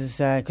else says,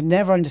 could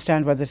never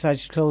understand why they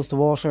decided to close the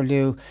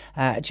Waterloo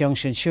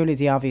Junction. Surely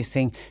the obvious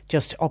thing,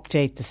 just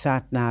update the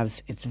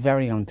sat-navs. It's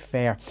very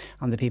unfair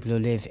on the people who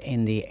live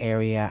in the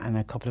area. And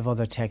a couple of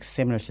other texts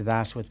similar to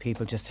that, with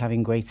people just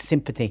having great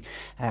sympathy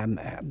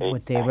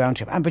with the round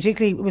trip. And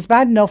particularly, it was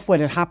bad enough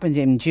when it happened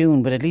in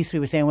June, but at least we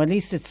were saying, well, at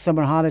least it's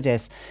summer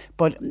holidays.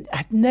 But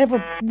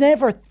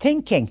never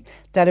thinking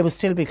that it would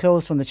still be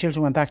closed when the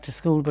children went back to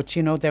school. But,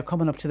 you know, they're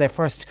coming up to their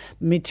first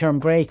midterm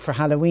break for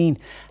Halloween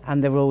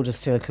and the road is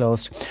still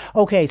closed.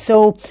 Okay,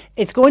 so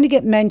it's going to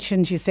get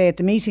mentioned, you say, at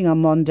the meeting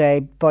on Monday,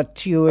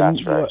 but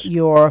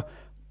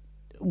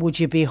would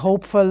you be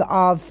hopeful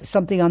of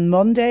something on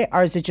Monday,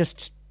 or is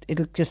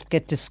it'll just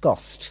get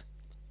discussed?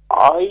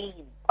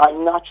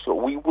 I'm not sure.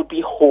 We would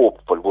be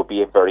hopeful, would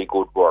be a very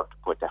good word to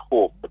put, a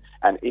hope.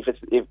 And if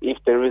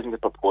there isn't a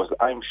proposal,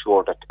 I'm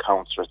sure that the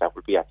councillors that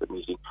will be at the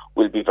meeting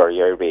will be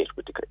very irate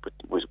with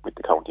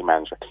the county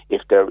manager.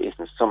 If there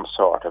isn't some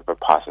sort of a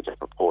positive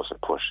proposal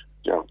push,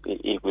 you know,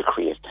 it will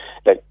create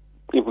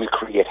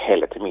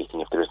hell at the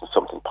meeting if there isn't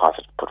something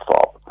positive put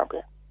forward.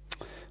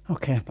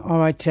 Okay, all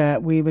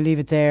right, we will leave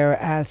it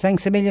there.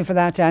 Thanks a million for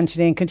that,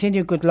 Anthony, and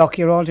continue good luck.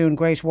 You're all doing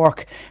great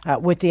work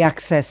with the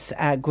Access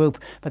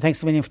Group, but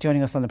thanks a million for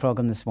joining us on the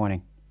programme this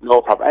morning. No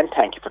problem, and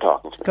thank you for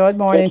talking to me. Good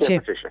morning to you.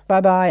 Patricia.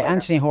 Bye-bye.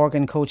 Anthony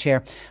Horgan,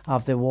 co-chair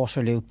of the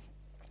Waterloo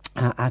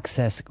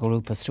Access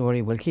Group. A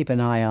story we'll keep an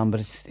eye on,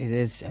 but it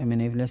is, I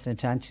mean, even listening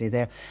to Anthony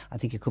there, I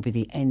think it could be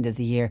the end of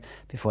the year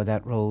before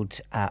that road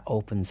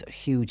opens. A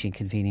huge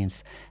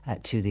inconvenience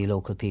to the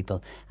local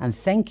people. And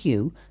thank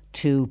you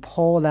to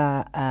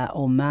Paula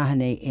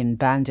O'Mahony in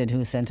Bandon,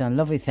 who sent on a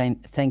lovely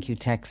thank you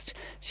text.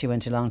 She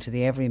went along to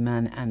the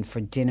Everyman and for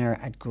dinner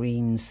at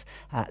Green's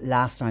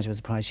last night. It was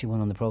a prize she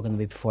won on the programme the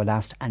week before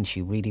last, and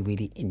she really,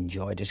 really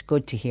enjoyed it.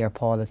 Good to hear,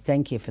 Paula.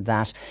 Thank you for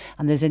that.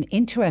 And there's an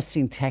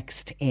interesting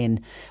text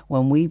in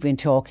when we've been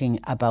talking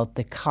about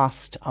the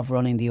cost of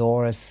running the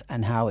Áras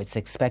and how it's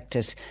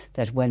expected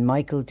that when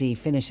Michael D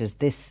finishes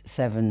this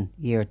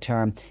 7-year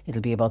term,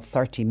 it'll be about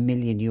 €30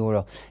 million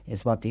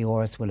is what the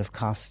Áras will have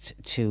cost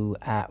to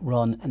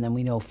run. And then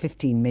we know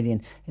 15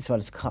 million is what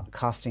it's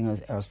costing,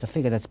 or it's the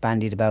figure that's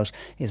bandied about,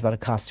 is what it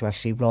costs to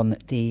actually run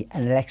the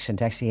election,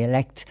 to actually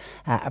elect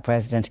a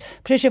president.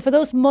 Patricia, for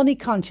those money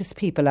conscious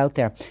people out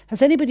there,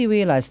 has anybody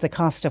realised the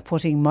cost of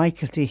putting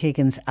Michael D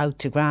Higgins out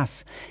to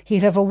grass?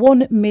 He'll have a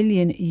 €1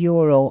 million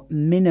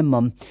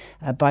minimum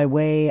by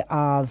way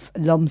of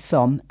lump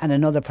sum and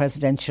another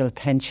presidential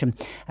pension,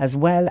 as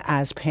well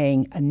as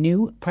paying a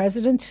new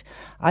president.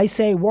 I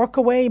say work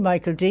away,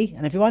 Michael D,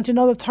 and if you want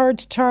another third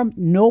term,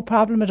 no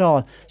problem at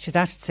all.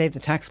 That should save the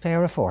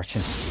taxpayer a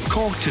fortune.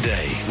 Cork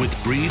Today with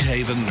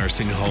Breedhaven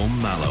Nursing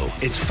Home Mallow.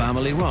 It's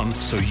family run,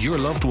 so your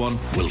loved one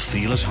will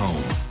feel at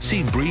home.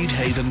 See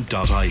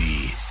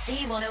breedhaven.ie.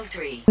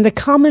 C103. The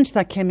comment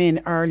that came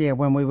in earlier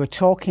when we were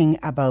talking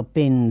about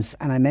bins,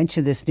 and I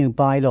mentioned this new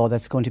bylaw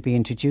that's going to be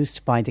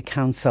introduced by the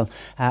council,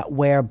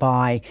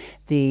 whereby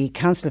the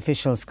council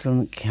officials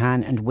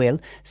can and will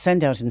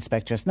send out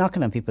inspectors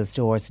knocking on people's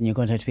doors, and you're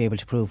going to have to be able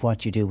to prove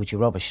what you do with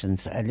your rubbish.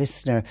 And a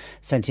listener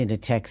sent in a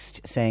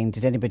text saying,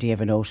 did anybody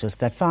ever notice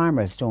that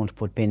farmers don't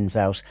put bins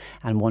out,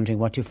 and wondering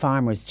what do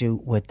farmers do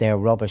with their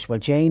rubbish? Well,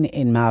 Jane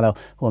in Mallow,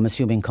 who I'm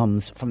assuming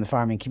comes from the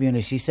farming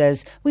community,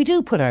 says we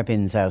do put our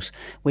bins out.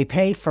 We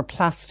pay for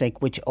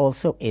plastic, which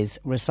also is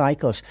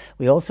recycled.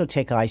 We also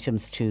take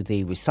items to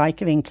the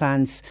recycling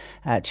plants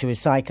to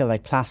recycle,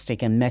 like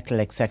plastic and metal,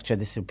 etc.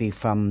 This would be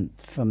from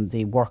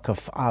the work of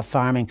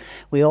farming.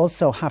 We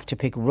also have to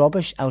pick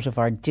rubbish out of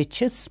our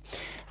ditches.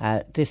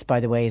 This, by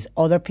the way, is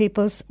other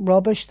people's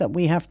rubbish that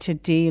we have to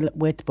deal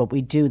with, but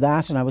we do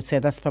that, and I would say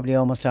that's probably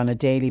almost on a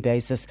daily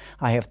basis.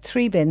 I have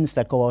 3 bins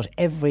that go out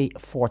every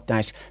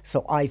fortnight,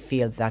 so I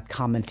feel that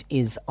comment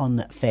is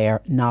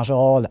unfair. Not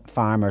all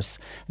farmers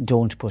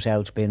don't put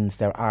out bins.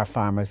 There are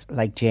farmers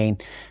like Jane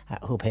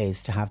who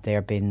pays to have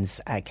their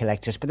bins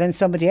collected. But then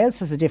somebody else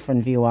has a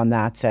different view on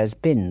that, says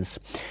bins.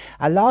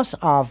 A lot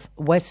of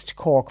West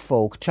Cork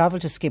folk travel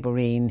to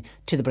Skibbereen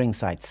to the bring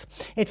sites.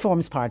 It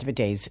forms part of a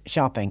day's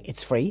shopping.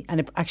 It's free, and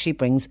it actually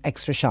brings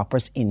extra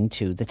shoppers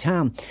into the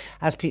town.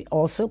 As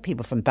also,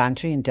 people from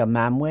Bantry and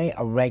Dunmanway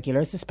are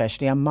regulars,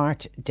 especially on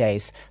Mart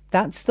days.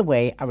 That's the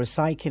way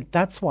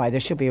that's why there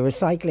should be a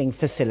recycling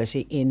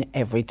facility in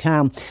every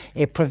town.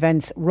 It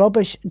prevents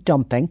rubbish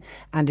dumping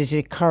and it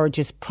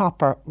encourages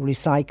proper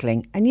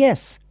recycling. And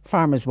yes,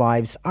 farmers'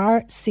 wives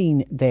are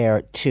seen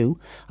there too.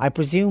 I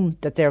presume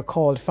that they're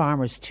called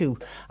farmers too.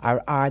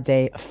 Or are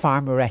they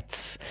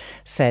farmerettes?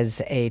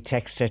 Says a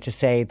texter, to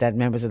say that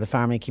members of the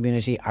farming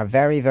community are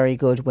very, very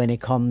good when it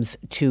comes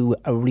to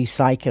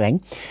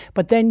recycling.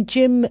 But then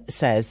Jim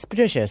says,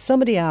 Patricia,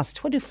 somebody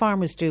asked, what do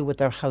farmers do with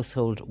their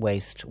household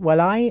waste?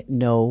 Well, I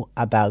know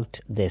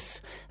about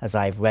this, as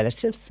I have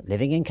relatives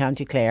living in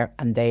County Clare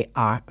and they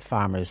are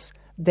farmers.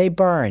 They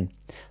burn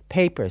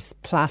papers,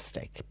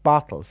 plastic,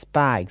 bottles,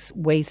 bags,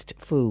 waste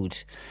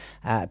food,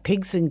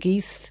 pigs and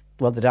geese.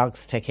 Well, the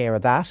dogs take care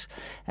of that.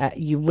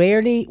 You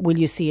rarely will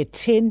you see a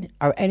tin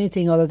or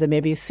anything other than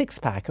maybe a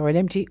 6-pack or an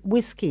empty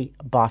whiskey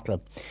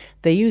bottle.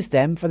 They use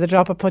them for the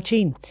drop of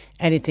poteen.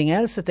 Anything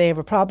else that they have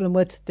a problem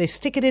with, they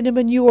stick it in a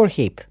manure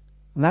heap.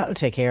 And that'll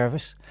take care of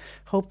it.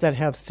 Hope that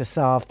helps to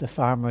solve the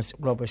farmers'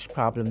 rubbish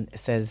problem,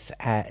 says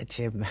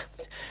Jim.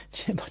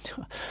 Jim,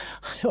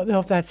 I don't know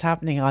if that's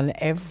happening on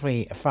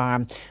every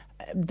farm.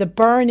 The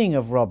burning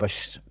of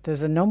rubbish,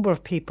 there's a number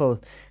of people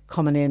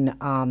coming in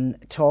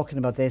talking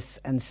about this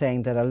and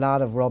saying that a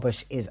lot of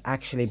rubbish is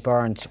actually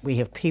burnt. We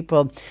have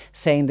people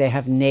saying they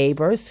have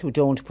neighbours who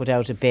don't put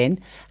out a bin,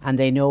 and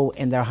they know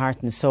in their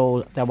heart and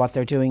soul that what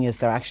they're doing is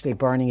they're actually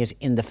burning it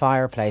in the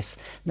fireplace.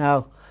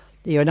 Now,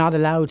 you're not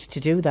allowed to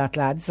do that,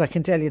 lads, I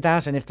can tell you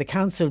that. And if the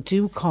council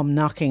do come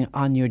knocking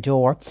on your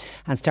door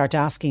and start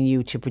asking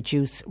you to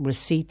produce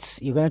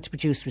receipts, you're going to have to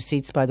produce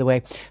receipts, by the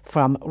way,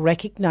 from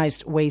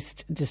recognised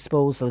waste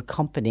disposal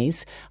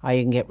companies. Or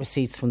you can get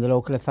receipts from the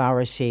local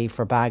authority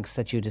for bags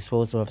that you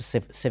dispose of,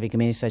 civic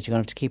community sites. You're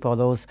going to have to keep all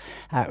those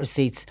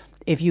receipts.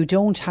 If you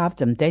don't have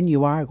them, then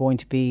you are going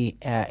to be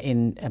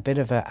in a bit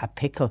of a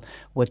pickle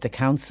with the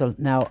council.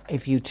 Now,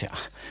 if you...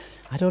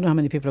 I don't know how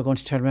many people are going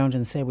to turn around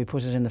and say we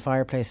put it in the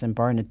fireplace and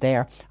burn it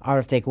there, or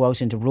if they go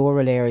out into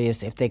rural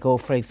areas, if they go,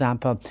 for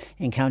example,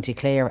 in County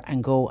Clare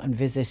and go and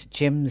visit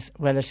Jim's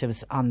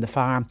relatives on the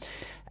farm.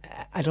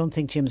 I don't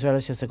think Jim's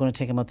relatives are going to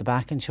take him out the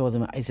back and show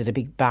them, is it a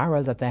big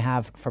barrel that they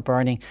have for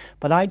burning?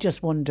 But I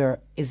just wonder,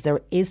 is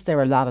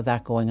there a lot of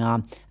that going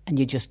on and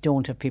you just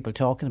don't have people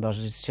talking about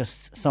it? It's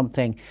just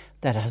something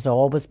that has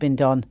always been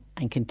done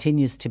and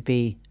continues to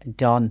be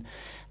done.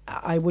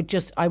 I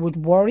would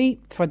worry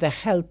for the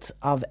health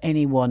of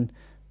anyone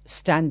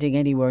standing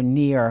anywhere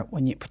near,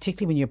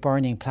 particularly when you're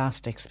burning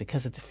plastics,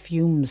 because of the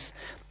fumes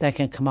that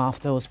can come off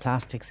those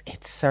plastics.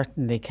 It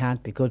certainly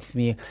can't be good for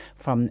you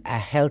from a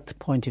health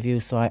point of view,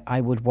 so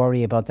I would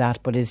worry about that.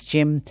 But is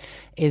Jim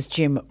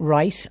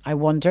right, I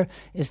wonder?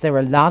 Is there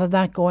a lot of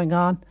that going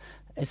on?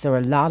 Is there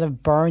a lot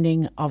of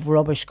burning of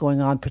rubbish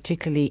going on,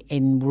 particularly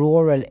in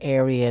rural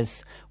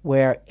areas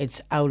where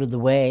it's out of the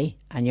way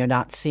and you're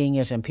not seeing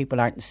it and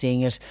people aren't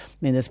seeing it? I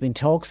mean, there's been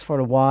talks for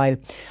a while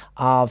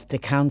of the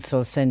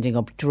council sending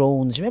up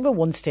drones. Remember at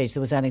one stage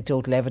there was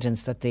anecdotal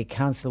evidence that the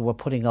council were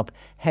putting up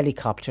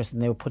helicopters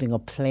and they were putting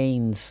up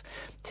planes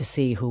to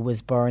see who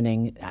was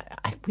burning.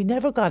 We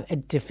never got a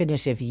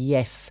definitive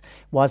yes,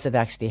 was it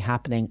actually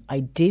happening?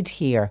 I did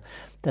hear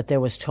that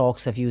there was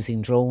talks of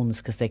using drones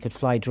because they could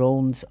fly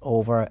drones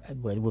over.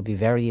 Well, it would be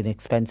very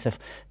inexpensive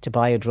to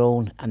buy a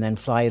drone and then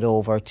fly it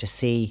over to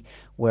see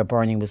where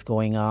burning was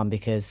going on,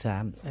 because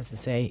as I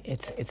say,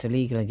 it's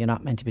illegal and you're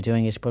not meant to be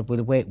doing it. But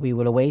we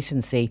will await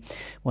and see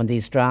when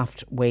these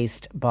draft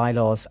waste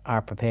bylaws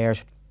are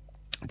prepared.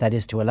 That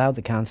is to allow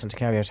the council to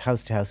carry out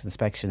house-to-house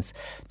inspections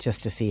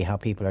just to see how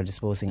people are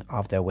disposing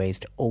of their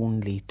waste.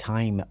 Only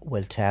time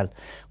will tell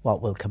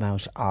what will come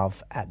out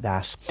of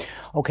that.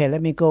 OK,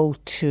 let me go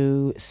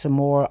to some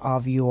more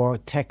of your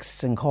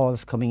texts and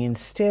calls coming in.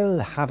 Still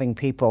having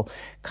people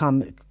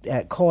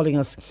calling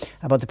us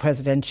about the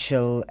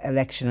presidential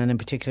election, and in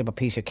particular about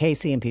Peter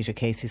Casey and Peter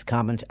Casey's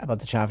comment about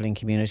the travelling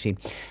community.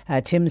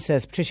 Tim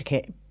says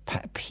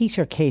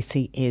Peter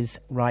Casey is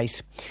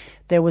right.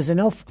 There was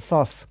enough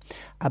fuss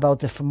about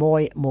the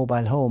Fermoy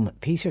mobile home.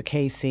 Peter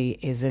Casey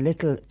is a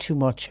little too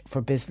much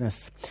for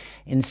business.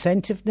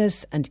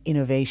 Incentiveness and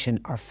innovation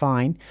are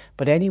fine,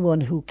 but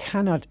anyone who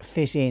cannot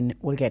fit in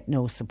will get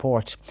no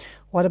support.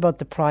 What about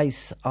the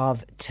price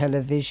of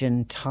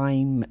television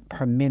time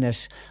per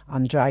minute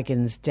on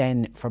Dragon's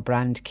Den for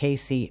Brand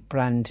Casey,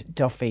 Brand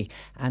Duffy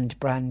and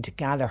Brand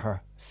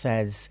Gallagher,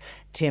 says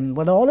Tim.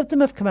 Well, all of them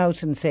have come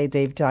out and say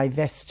they've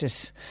divested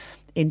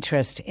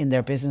interest in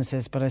their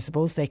businesses, but I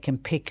suppose they can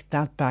pick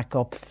that back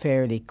up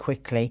fairly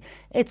quickly.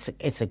 It's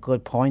a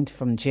good point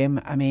from Jim.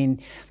 I mean,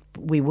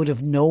 we would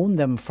have known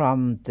them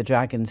from the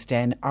Dragon's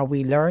Den. Are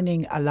we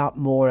learning a lot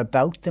more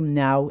about them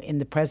now in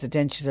the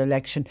presidential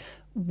election?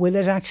 Will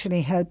it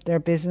actually help their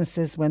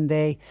businesses when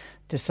they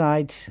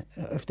decide,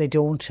 if they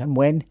don't and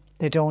when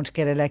they don't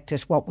get elected,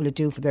 what will it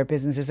do for their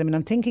businesses? I mean,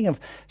 I'm thinking of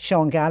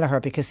Sean Gallagher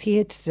because he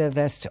had to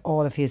divest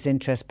all of his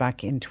interest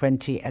back in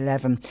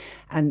 2011.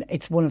 And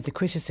it's one of the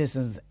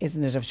criticisms,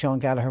 isn't it, of Sean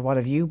Gallagher? What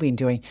have you been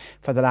doing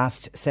for the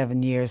last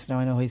 7 years? Now,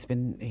 I know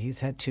he's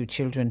had 2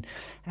 children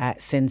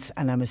since,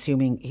 and I'm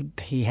assuming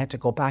he had to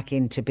go back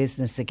into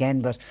business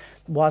again. But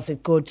was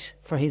it good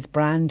for his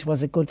brand?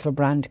 Was it good for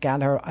Brand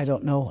Gallagher? I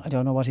don't know. I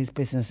don't know what his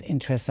business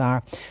interests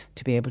are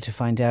to be able to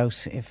find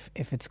out if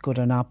it's good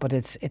or not. But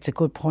it's a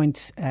good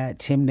point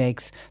Tim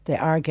makes. They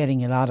are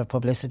getting a lot of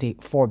publicity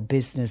for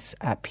business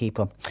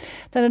people.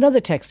 Then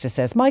another texter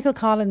says, Michael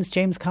Collins,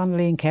 James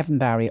Connolly and Kevin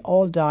Barry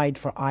all died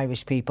for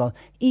Irish people,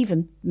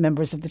 even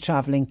members of the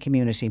travelling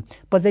community.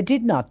 But they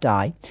did not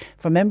die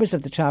for members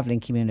of the travelling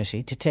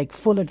community to take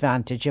full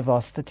advantage of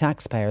us, the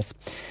taxpayers.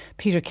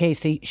 Peter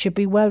Casey should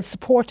be well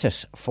supported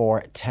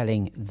for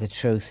telling the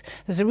truth.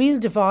 There's a real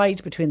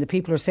divide between the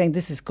people who are saying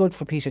this is good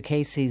for Peter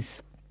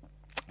Casey's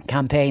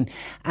campaign,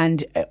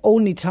 and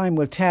only time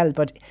will tell.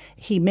 But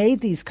he made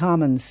these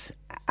comments,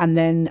 and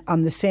then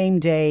on the same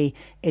day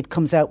it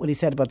comes out what he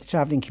said about the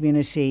travelling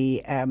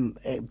community.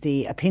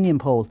 The opinion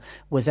poll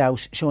was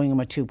out showing him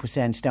at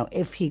 2%. Now,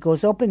 if he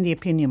goes up in the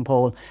opinion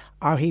poll,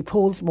 or he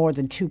polls more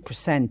than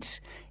 2%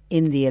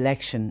 in the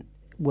election,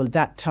 will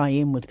that tie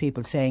in with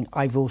people saying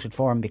I voted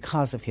for him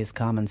because of his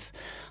comments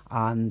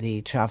on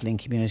the travelling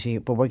community?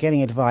 But we're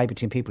getting a divide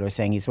between people who are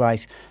saying he's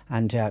right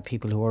and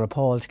people who are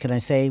appalled. Can I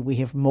say we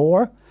have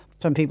more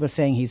from people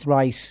saying he's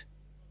right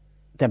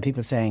than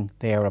people saying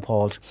they are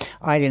appalled?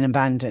 Eileen in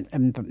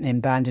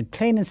Bandon,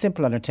 plain and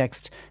simple on her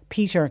text,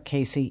 Peter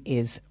Casey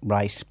is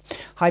right.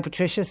 Hi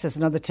Patricia, says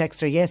another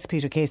texter, yes,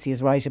 Peter Casey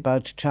is right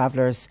about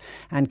travellers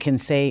and can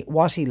say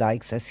what he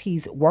likes, as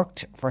he's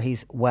worked for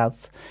his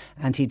wealth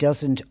and he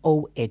doesn't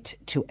owe it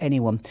to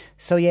anyone.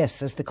 So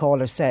yes, as the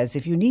caller says,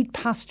 if you need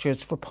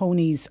pastures for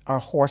ponies or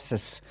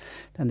horses,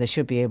 then they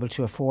should be able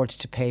to afford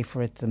to pay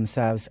for it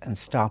themselves and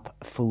stop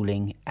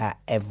fooling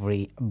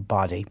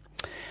everybody.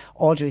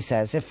 Audrey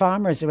says, if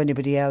farmers or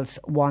anybody else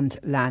want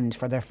land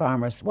for their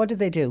farmers, what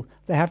do?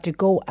 They have to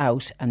go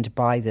out and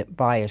buy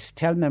it.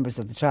 Tell members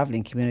of the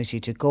travelling community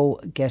to go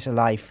get a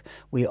life.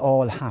 We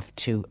all have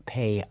to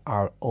pay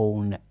our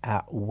own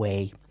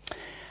way.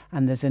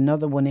 And there's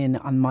another one in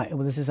on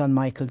this is on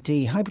Michael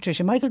D. Hi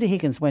Patricia, Michael D.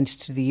 Higgins went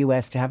to the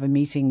US to have a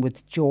meeting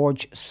with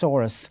George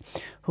Soros,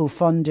 who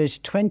funded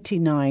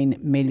 29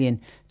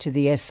 million to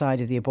the yes side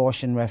of the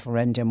abortion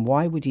referendum.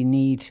 Why would you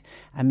need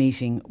a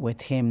meeting with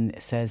him,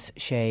 says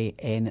Shay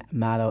in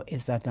Mallow.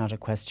 Is that not a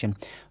question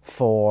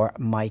for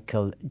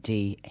Michael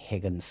D.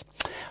 Higgins?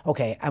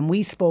 OK, and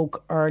we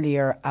spoke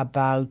earlier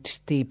about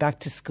the back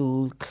to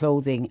school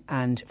clothing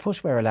and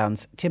footwear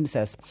allowance. Tim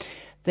says,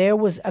 there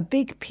was a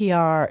big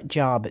PR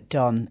job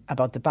done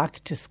about the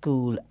back to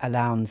school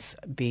allowance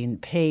being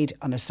paid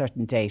on a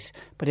certain date,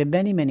 but in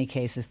many, many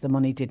cases the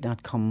money did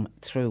not come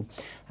through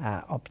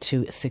up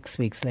to 6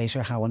 weeks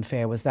later. How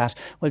unfair was that?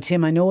 Well,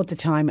 Tim, I know at the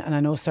time, and I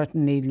know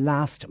certainly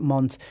last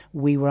month,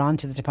 we were on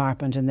to the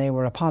department and they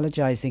were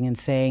apologising and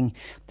saying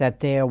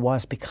that there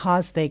was,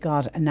 because they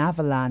got an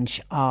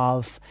avalanche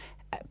of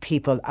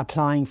people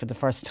applying for the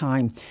first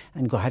time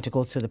and had to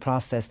go through the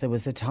process, there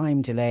was a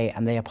time delay,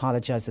 and they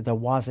apologised that there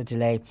was a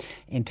delay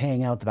in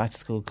paying out the back to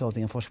school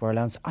clothing and footwear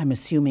allowance. I'm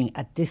assuming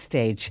at this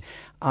stage,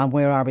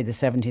 where are we, the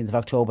 17th of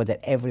October, that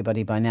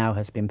everybody by now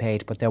has been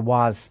paid, but there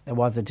was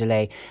a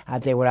delay.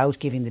 They were out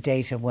giving the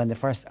date of when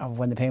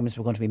the payments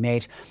were going to be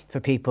made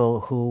for people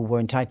who were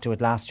entitled to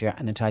it last year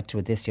and entitled to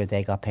it this year.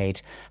 They got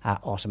paid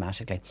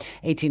automatically.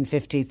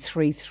 1850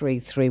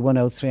 333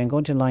 103. I'm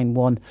going to line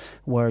 1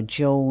 where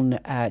Joan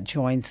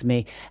joins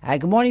me.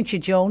 Good morning to you,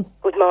 Joan.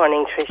 Good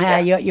morning,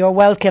 Tricia. You're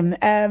welcome.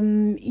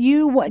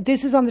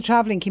 This is on the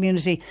travelling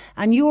community,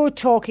 and you're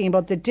talking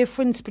about the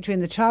difference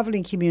between the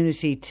travelling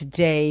community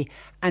today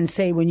and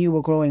say when you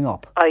were growing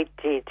up. I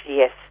did,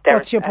 yes.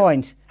 What's your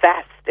point?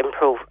 Vast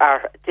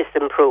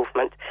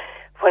disimprovement.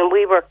 When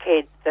we were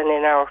kids and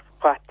in our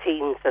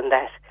teens and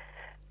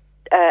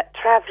that,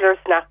 travellers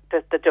knocked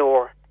at the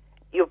door.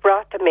 You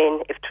brought them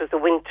in. If it was a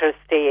winter's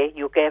day,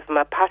 you gave them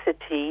a pot of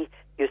tea.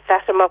 You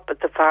sat them up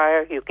at the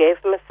fire. You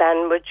gave them a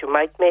sandwich. You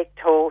might make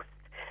toast.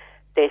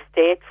 They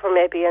stayed for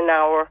maybe an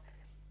hour.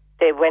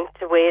 They went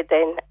away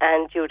then,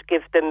 and you'd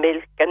give them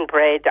milk and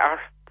bread or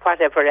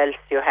whatever else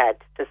you had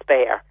to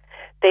spare.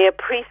 They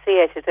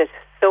appreciated it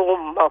so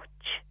much.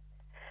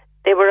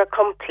 They were a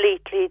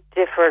completely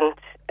different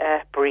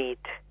breed.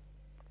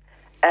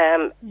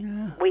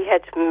 We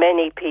had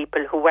many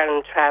people who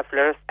weren't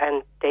travellers,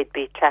 and they'd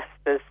be classed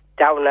as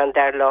down on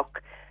their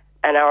luck,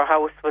 and our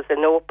house was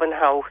an open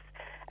house,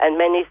 and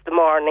many's the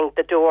morning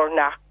the door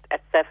knocked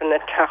at 7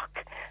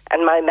 o'clock,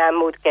 and my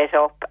mum would get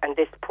up, and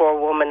this poor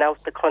woman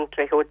out the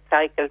country who had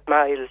cycled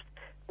miles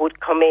would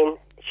come in.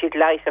 She'd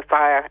light a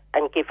fire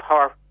and give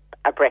her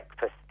a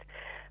breakfast.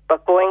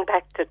 But going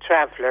back to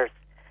travellers,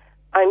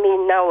 I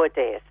mean,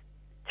 nowadays,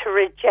 to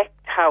reject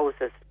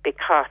houses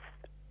because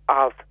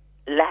of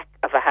lack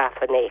of a half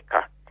an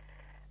acre,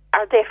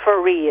 are they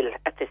for real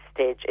at this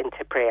stage in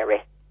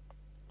Tipperary?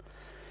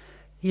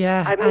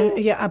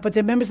 Yeah, but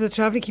the members of the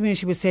travelling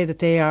community would say that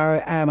they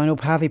are. I know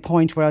Pavy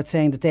Point were out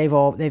saying that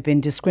they've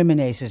been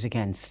discriminated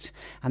against,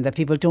 and that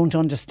people don't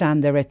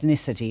understand their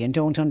ethnicity and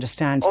don't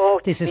understand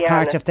this is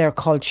part of their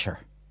culture.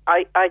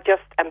 I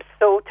just am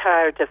so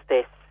tired of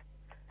this.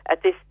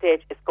 At this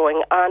stage, it's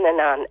going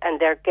on, and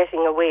they're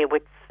getting away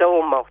with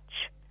so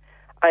much.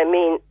 I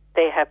mean,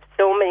 they have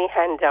so many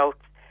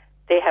handouts.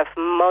 They have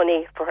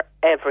money for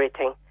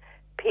everything.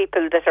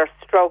 People that are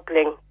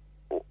struggling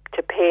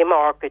to pay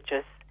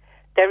mortgages.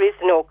 There is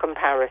no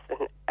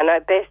comparison, and I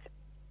bet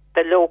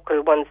the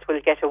local ones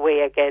will get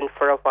away again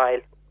for a while.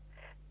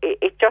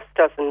 It just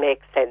doesn't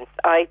make sense.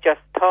 I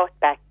just thought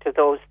back to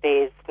those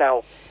days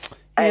now.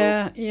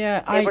 And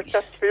they were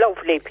such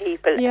lovely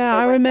people. Yeah,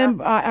 I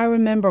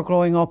remember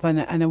growing up,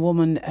 and a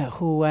woman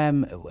who,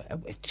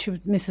 she was,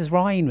 Mrs.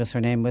 Ryan was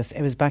her name.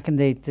 It was back in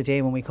the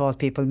day when we called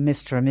people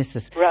Mr. and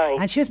Mrs. Right.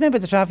 And she was a member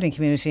of the travelling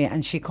community,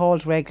 and she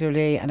called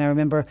regularly. And I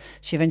remember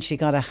she eventually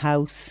got a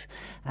house,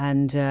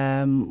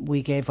 and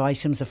we gave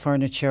items of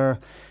furniture.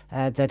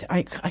 That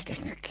I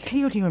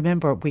clearly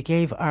remember we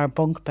gave our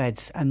bunk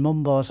beds, and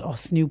Mum bought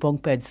us new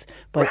bunk beds,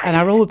 and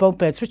our old bunk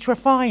beds, which were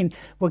fine,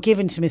 were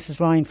given to Mrs.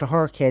 Ryan for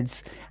her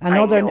kids, and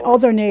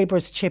other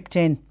neighbours chipped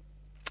in.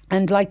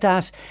 And like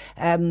that,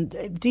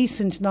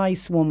 decent,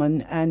 nice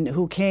woman, and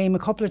who came a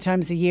couple of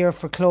times a year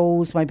for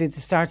clothes, maybe at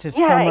the start of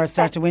summer,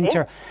 start of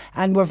winter,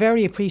 and were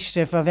very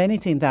appreciative of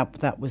anything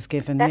that was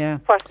given.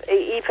 That's what,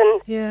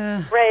 even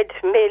bread,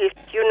 milk,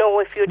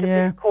 if you'd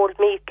have cold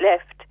meat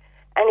left.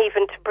 And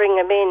even to bring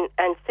them in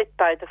and sit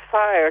by the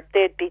fire,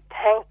 they'd be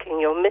thanking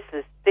you,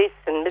 Mrs. This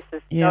and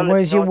Mrs. Yeah,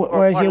 whereas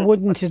you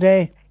wouldn't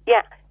today.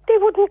 Yeah, they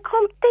wouldn't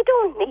come. They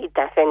don't need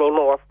that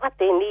anymore. What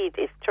they need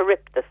is to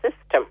rip the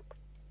system.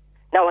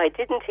 Now, I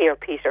didn't hear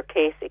Peter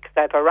Casey because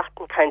I have a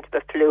rotten kind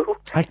of a flu.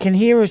 I can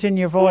hear it in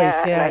your voice.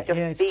 Yeah,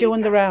 it's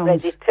doing the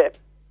rounds. Ready to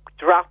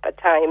drop at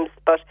times,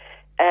 but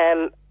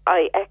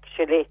I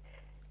actually.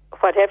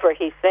 Whatever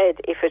he said,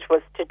 if it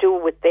was to do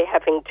with they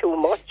having too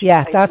much.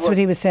 Yeah, that's what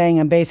he was saying,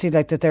 and basically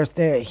like that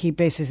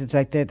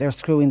they're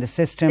screwing the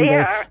system.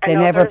 They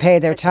never pay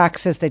their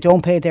taxes, they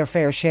don't pay their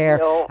fair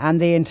share,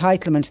 and the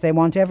entitlement, they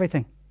want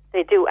everything.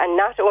 They do, and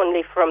not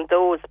only from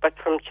those, but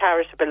from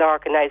charitable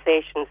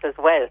organisations as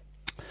well.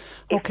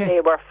 If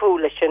they were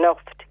foolish enough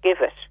to give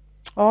it.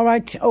 All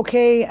right,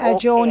 okay.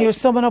 Joan, you're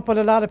summing up what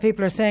a lot of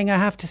people are saying. I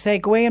have to say,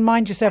 go away and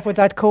mind yourself with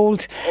that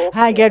cold.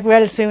 Get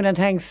well soon, and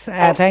thanks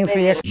for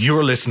you.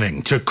 You're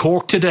listening to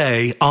Cork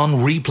Today on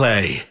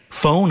replay.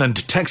 Phone and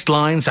text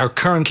lines are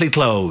currently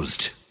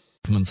closed.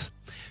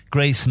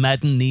 Grace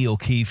Madden, Nee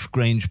O'Keefe,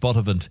 Grange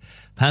Buttevant,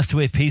 passed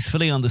away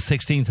peacefully on the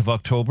 16th of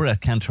October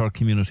at Cantor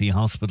Community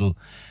Hospital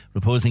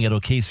reposing at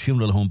O'Keefe's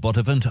Funeral Home,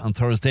 Buttevant, on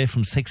Thursday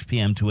from 6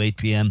 p.m. to 8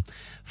 p.m,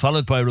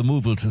 followed by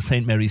removal to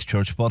St Mary's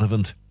Church,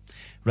 Buttevant.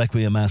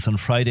 Requiem Mass on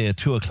Friday at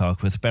 2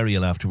 o'clock with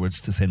burial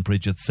afterwards to St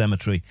Bridget's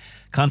Cemetery.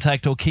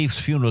 Contact O'Keefe's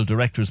Funeral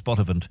Directors,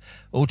 Buttevant,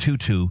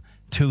 022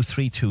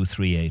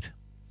 23238.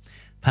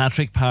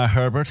 Patrick Parr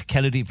Herbert,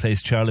 Kennedy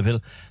Place,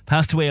 Charleville,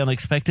 passed away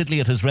unexpectedly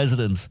at his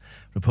residence,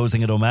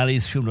 reposing at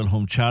O'Malley's Funeral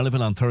Home,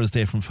 Charleville, on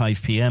Thursday from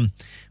 5 p.m,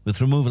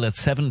 with removal at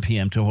 7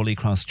 p.m. to Holy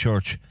Cross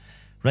Church.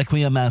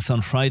 Requiem Mass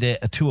on Friday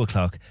at 2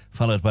 o'clock,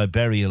 followed by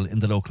burial in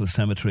the local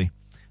cemetery.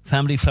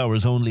 Family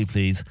flowers only,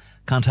 please.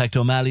 Contact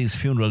O'Malley's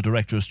Funeral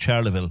Directors,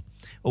 Charleville,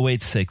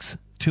 086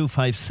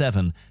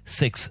 257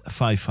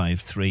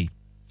 6553.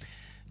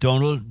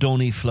 Donald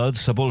Donny Flood,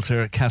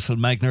 Subaltern,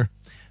 Castlemagner,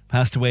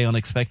 passed away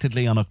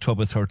unexpectedly on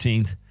October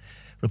 13th.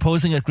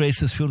 Reposing at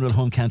Grace's Funeral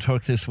Home,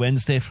 Kanturk, this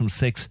Wednesday from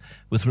 6,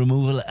 with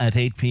removal at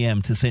 8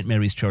 p.m. to St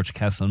Mary's Church,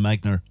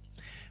 Castlemagner.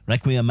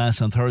 Requiem Mass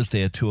on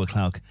Thursday at 2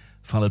 o'clock,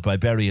 followed by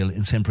burial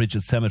in St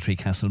Bridget's Cemetery,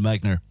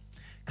 Castlemagner.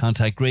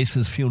 Contact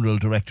Grace's Funeral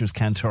Directors,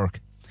 Kanturk,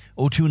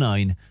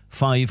 029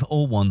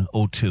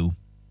 50102.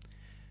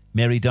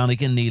 Mary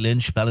Donegan, Neil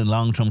Lynch,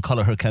 Ballinlong,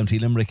 Drumculloher, County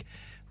Limerick.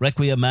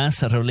 Requiem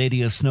Mass at Our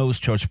Lady of Snows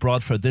Church,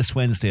 Broadford, this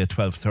Wednesday at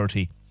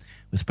 12:30,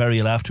 with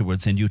burial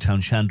afterwards in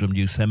Newtown Shandrum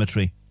New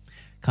Cemetery.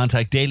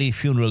 Contact Daily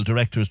Funeral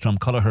Directors,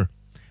 Drumculloher,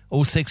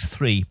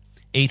 063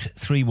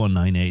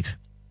 83198.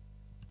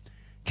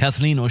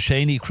 Kathleen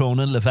O'Shaney,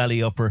 Cronin, La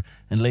Valley Upper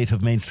and late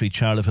of Main Street,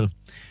 Charleville.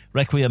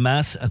 Requiem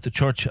Mass at the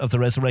Church of the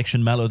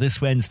Resurrection, Mallow,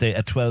 this Wednesday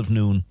at 12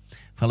 noon,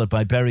 followed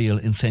by burial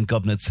in St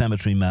Gobnet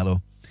Cemetery,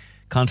 Mallow.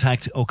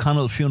 Contact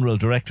O'Connell Funeral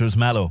Directors,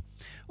 Mallow,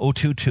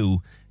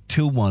 022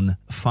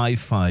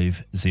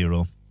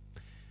 21550.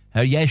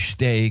 Yesh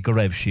Day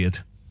Gorev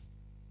Shiad.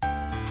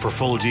 For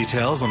full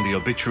details on the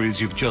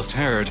obituaries you've just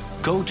heard,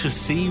 go to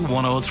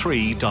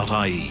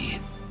c103.ie.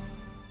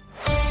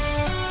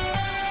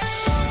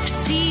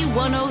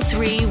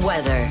 C103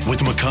 weather.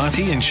 With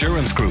McCarthy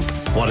Insurance Group.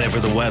 Whatever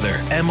the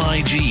weather,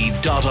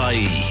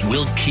 MIG.ie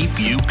will keep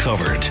you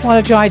covered. Well,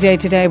 a dry day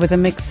today with a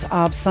mix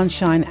of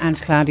sunshine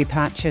and cloudy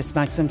patches.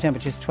 Maximum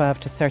temperatures 12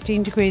 to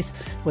 13 degrees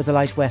with a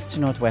light west to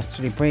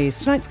northwesterly breeze.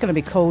 Tonight's going to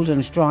be cold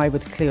and dry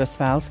with clear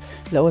spells.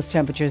 Lowest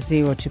temperatures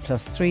 0 to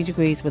 +3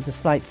 degrees with a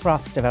slight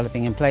frost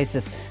developing in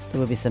places. There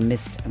will be some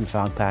mist and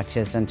fog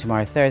patches. And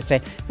tomorrow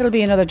Thursday, it'll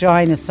be another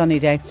dry and a sunny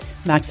day.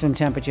 Maximum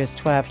temperatures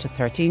 12 to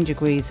 13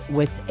 degrees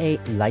with a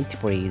light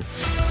breeze.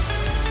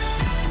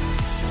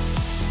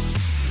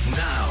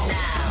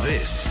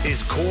 This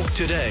is Cork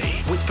Today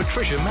with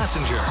Patricia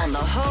Messenger. On the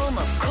home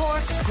of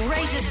Cork's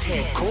greatest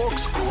hits.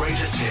 Cork's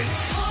greatest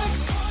hits.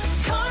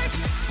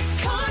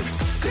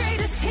 Cork's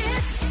greatest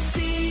hits.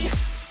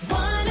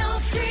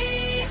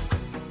 C103.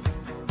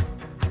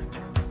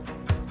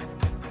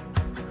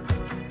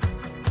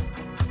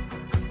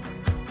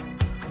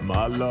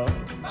 My love.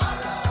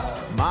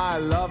 My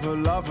lover,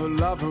 lover,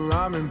 lover.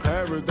 I'm in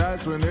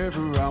paradise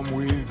whenever I'm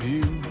with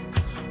you.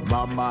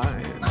 My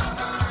mind.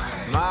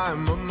 My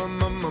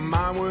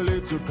mind, well,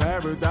 it's a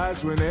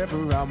paradise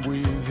whenever I'm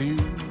with you.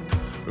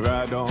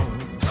 Ride on.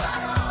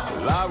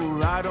 Well, I will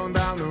ride on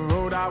down the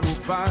road. I will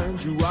find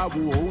you. I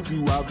will hold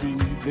you. I'll be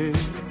there.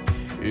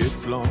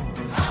 It's long.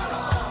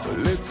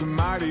 Well, it's a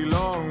mighty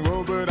long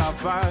road, but I'll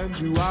find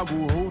you. I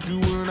will hold you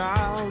and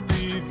I'll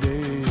be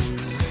there.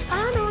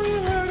 I know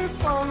you heard it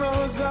from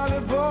those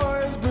other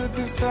boys, but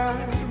this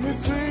time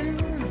it's real.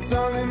 It's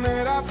something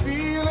that I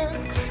feel it.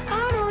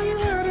 I know you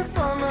heard it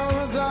from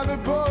those other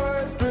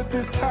boys, but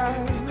this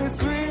time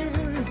it's real.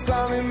 It's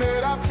something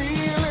that I feel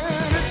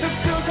it. If it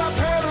feels like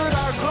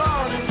paradise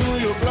running through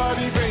your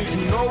bloody veins,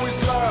 you know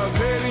it's love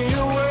heading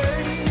your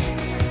way.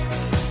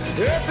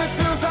 If it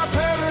feels like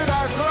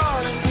paradise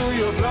running through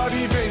your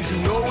bloody veins, you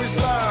know it's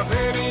love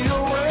heading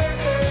your way.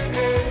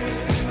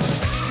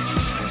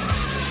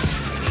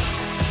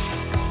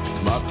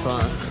 My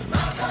time.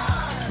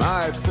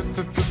 My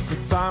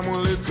time,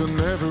 well, it's a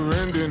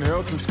never-ending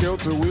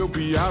helter-skelter. We'll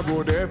be out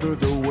whatever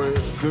the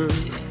weather.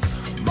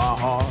 My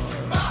heart,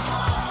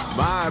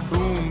 my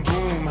boom,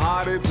 boom,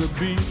 heart, it's a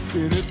beat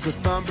and it's a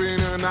thumping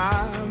and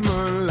I'm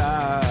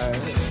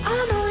alive.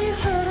 I know you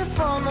heard it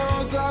from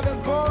those other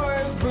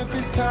boys, but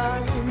this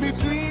time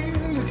it's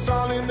real. It's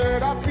something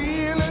that I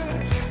feel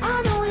it.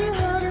 I know you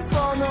heard it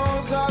from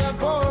those other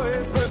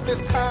boys, but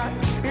this time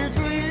it's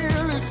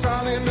real. It's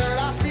something that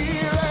I feel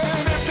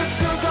it. If it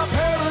feels like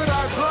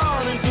paradise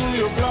running through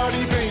your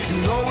bloody veins,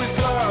 you know it's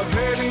love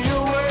heading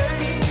your way.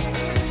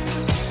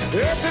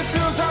 If it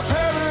feels like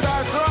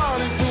paradise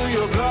running through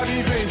your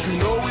bloody veins, you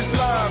know it's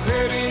love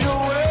heading your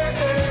way.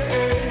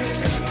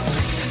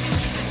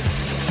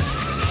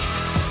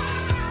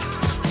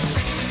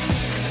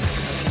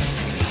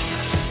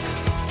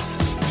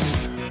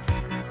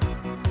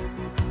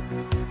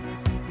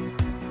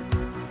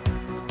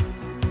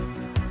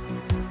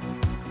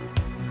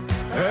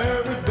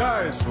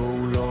 Paradise,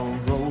 roll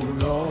on,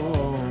 roll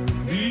on.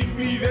 Meet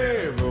me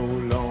there,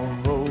 roll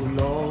on,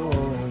 roll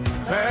on.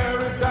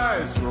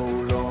 Paradise,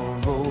 roll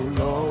on,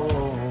 roll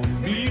on.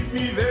 Meet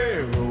me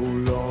there,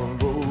 roll on,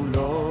 roll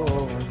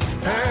on.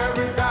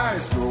 Paradise.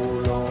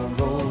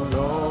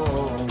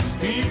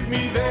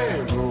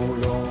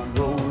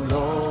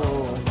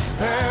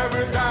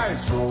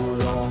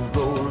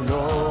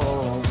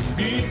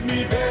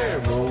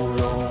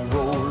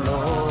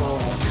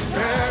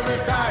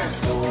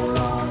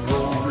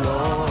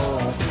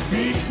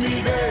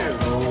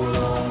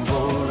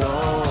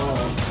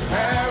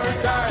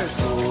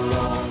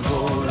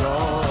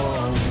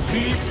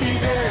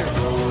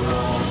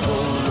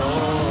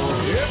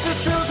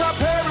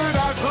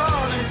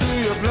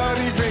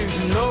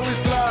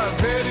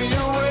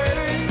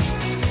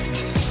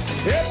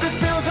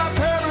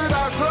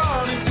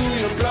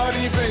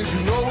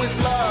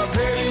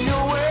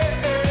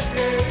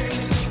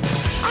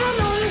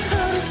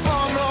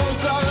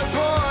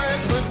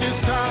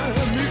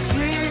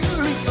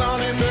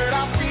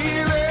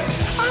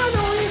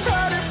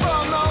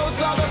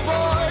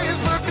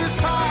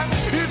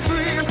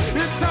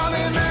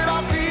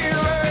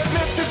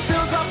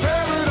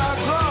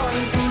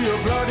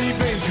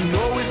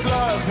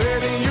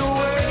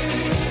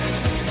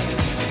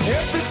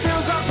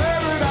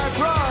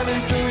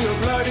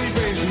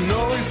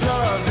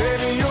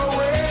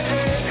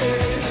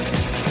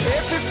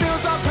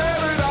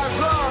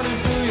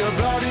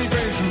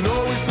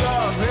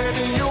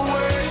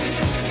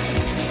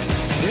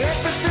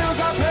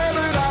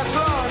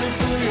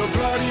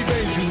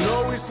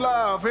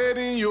 myself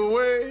heading your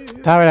way.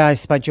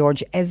 Paradise by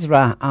George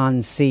Ezra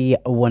on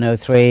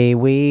C103.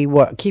 We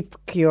keep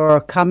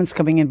your comments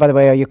coming in, by the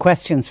way, or your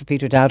questions for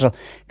Peter Dowdall,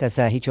 because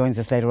he joins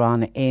us later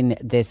on in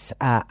this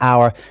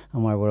hour.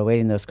 And while we're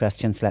awaiting those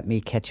questions, let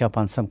me catch up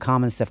on some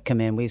comments that have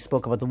come in. We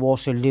spoke about the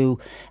Waterloo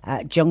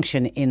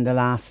junction in the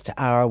last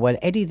hour. Well,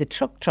 Eddie, the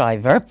truck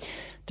driver,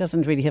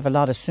 doesn't really have a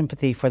lot of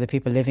sympathy for the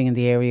people living in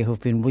the area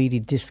who've been really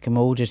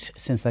discommoded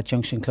since that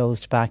junction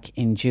closed back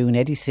in June.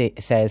 Eddie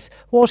says,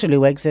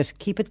 Waterloo exit,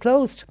 keep it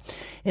closed.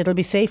 It'll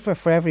be safer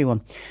for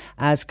everyone.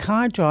 As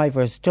car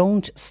drivers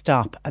don't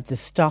stop at the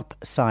stop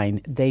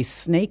sign, they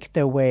snake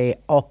their way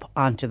up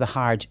onto the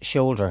hard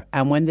shoulder.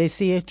 And when they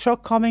see a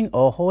truck coming,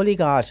 oh, holy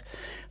God,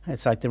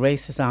 it's like the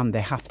race is on,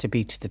 they have to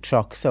beat the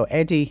truck. So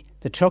Eddie,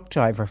 the truck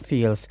driver,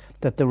 feels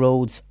that the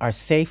roads are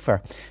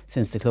safer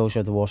since the closure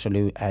of the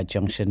Waterloo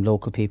junction.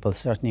 Local people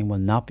certainly will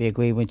not be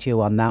agreeing with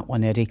you on that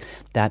one, Eddie.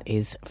 That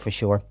is for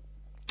sure.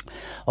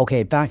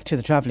 OK, back to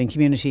the travelling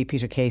community,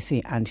 Peter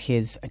Casey and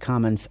his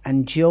comments.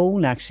 And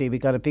Joan, actually, we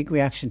got a big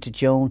reaction to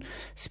Joan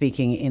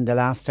speaking in the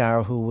last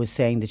hour, who was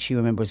saying that she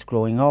remembers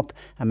growing up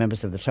and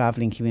members of the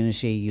travelling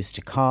community used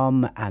to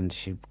come, and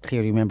she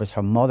clearly remembers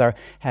her mother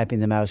helping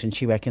them out, and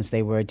she reckons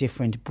they were a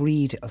different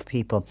breed of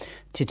people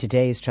to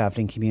today's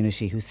travelling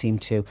community who seem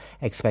to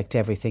expect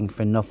everything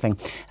for nothing.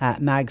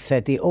 Mag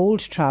said the old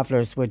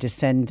travellers were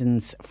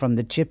descendants from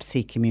the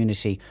gypsy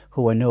community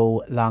who are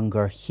no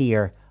longer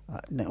here.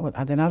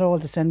 Are they not all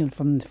descended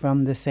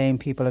from the same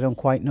people? I don't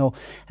quite know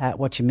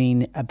what you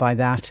mean by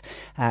that.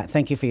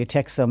 Thank you for your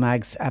text though,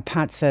 Mags.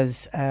 Pat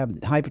says,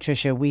 hi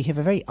Patricia, we have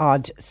a very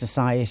odd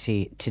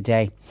society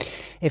today.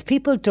 If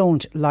people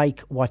don't like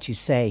what you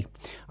say,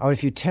 or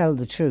if you tell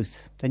the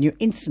truth, then you're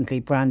instantly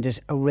branded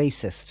a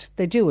racist.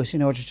 They do it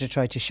in order to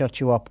try to shut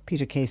you up.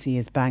 Peter Casey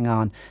is bang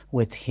on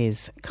with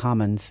his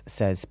comments,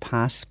 says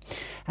Pat.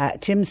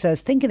 Tim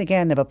says, thinking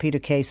again about Peter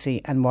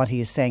Casey and what he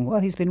is saying, well,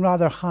 he's been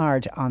rather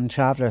hard on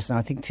travellers, and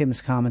I think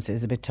Tim's comments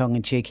is a bit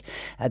tongue-in-cheek.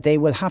 They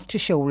will have to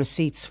show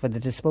receipts for the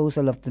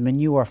disposal of the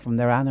manure from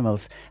their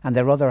animals and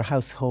their other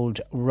household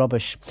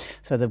rubbish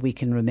so that we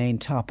can remain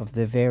top of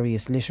the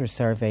various litter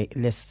survey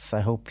lists.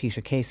 I hope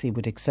Peter Casey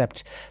would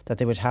accept that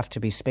there would have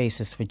to be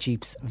spaces for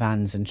jeeps,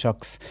 vans and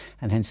trucks,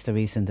 and hence the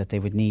reason that they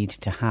would need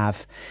to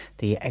have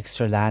the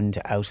extra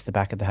land out the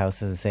back of the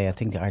house. As I say, I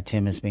think our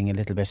Tim is being a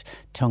little bit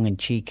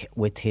tongue-in-cheek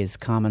with his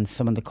comments.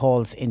 Some of the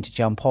calls into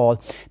John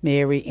Paul.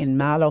 Mary in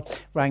Mallow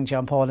rang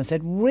John Paul and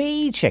said,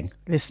 raging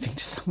listening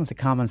to some of the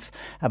comments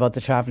about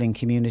the travelling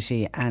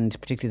community, and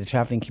particularly the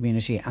travelling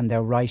community and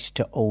their right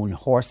to own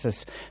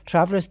horses.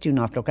 Travellers do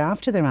not look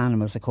after their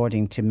animals,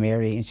 according to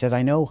Mary. And she said,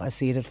 I know, I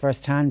see it at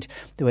first hand,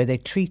 the way they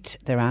treat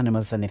their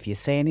animals, and if you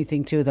say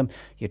anything to them,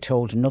 you're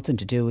told nothing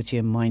to do with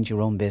you, mind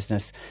your own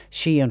business.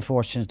 She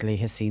unfortunately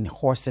has seen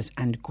horses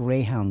and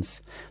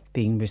greyhounds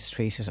being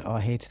mistreated. Oh,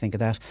 I hate to think of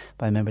that,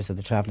 by members of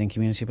the travelling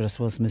community, but I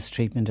suppose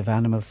mistreatment of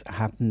animals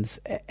happens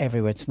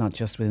everywhere. It's not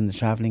just within the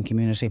travelling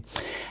community.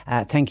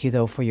 Thank you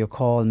though for your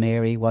call,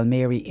 Mary. Well,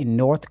 Mary in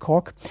North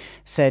Cork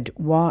said,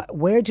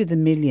 where do the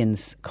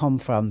millions come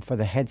from for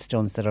the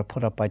headstones that are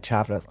put up by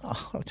travellers?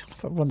 Oh, I don't know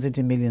if it runs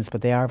into millions,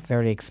 but they are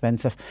very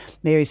expensive.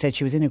 Mary said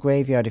she was in a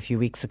graveyard a few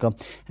weeks ago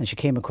and she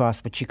came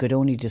across what she could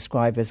only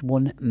describe as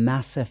one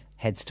massive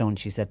headstone.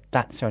 She said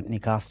that certainly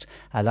cost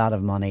a lot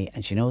of money,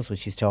 and she knows what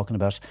she's talking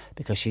about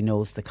because she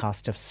knows the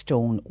cost of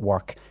stone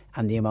work,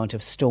 and the amount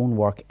of stone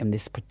work in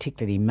this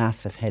particularly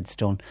massive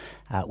headstone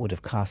would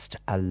have cost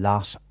a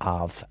lot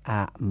of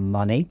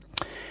money.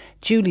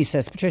 Julie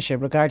says, Patricia,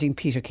 regarding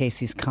Peter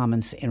Casey's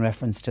comments in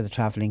reference to the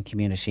travelling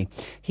community,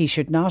 he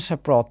should not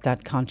have brought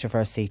that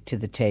controversy to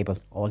the table.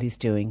 All he's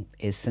doing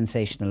is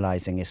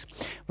sensationalising it.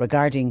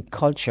 Regarding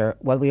culture,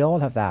 well, we all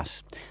have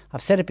that.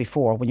 I've said it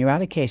before, when you're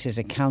allocated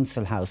a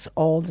council house,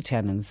 all the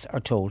tenants are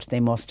told they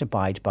must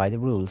abide by the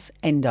rules.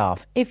 End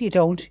of. If you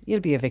don't, you'll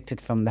be evicted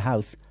from the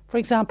house. For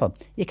example,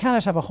 you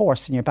cannot have a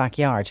horse in your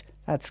backyard.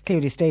 That's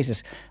clearly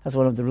stated as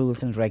one of the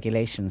rules and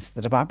regulations.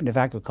 The Department of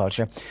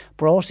Agriculture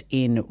brought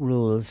in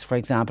rules, for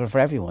example, for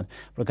everyone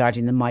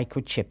regarding the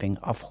microchipping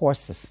of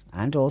horses,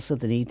 and also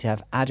the need to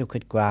have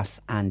adequate grass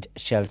and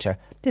shelter.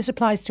 This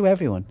applies to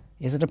everyone.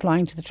 Is it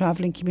applying to the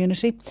travelling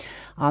community?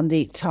 On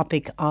the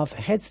topic of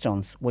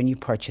headstones, when you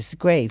purchase a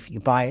grave, you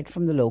buy it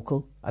from the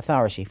local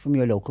authority, from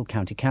your local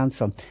county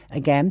council.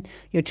 Again,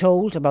 you're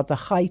told about the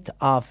height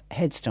of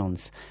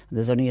headstones.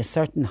 There's only a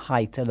certain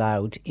height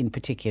allowed in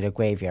particular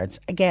graveyards.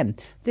 Again,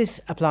 this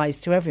applies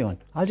to everyone.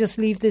 I'll just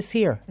leave this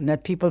here and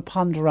let people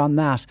ponder on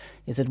that.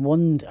 Is it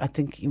one, I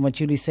think what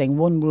Julie's saying,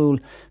 one rule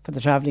for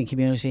the travelling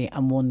community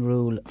and one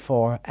rule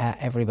for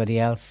everybody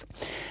else.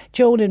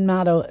 Joan in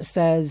Mallow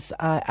says,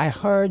 I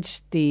heard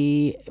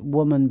the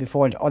woman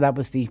before, that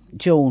was the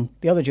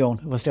other Joan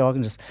who was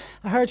talking to us.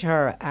 I heard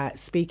her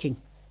speaking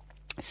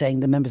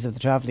saying the members of the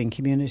travelling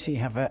community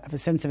have a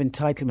sense of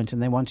entitlement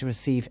and they want to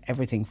receive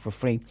everything for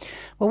free.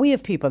 Well, we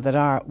have people that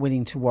are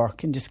willing to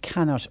work and just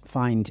cannot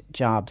find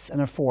jobs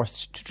and are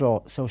forced to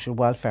draw social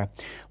welfare.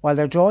 While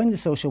they're drawing the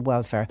social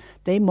welfare,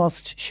 they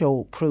must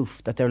show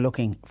proof that they're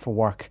looking for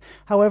work.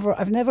 However,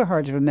 I've never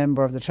heard of a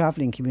member of the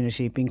travelling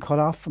community being cut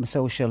off from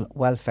social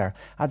welfare.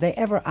 Are they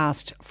ever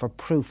asked for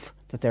proof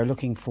that they're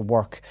looking for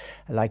work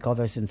like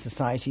others in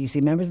society? You see,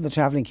 members of the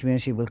travelling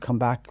community will come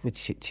back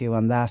to you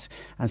on that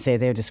and say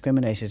they're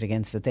discriminated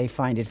against, that they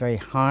find it very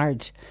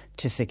hard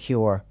to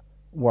secure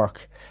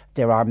work.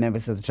 There are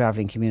members of the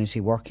travelling community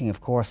working,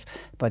 of course,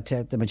 but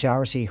the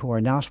majority who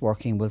are not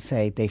working will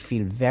say they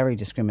feel very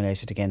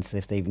discriminated against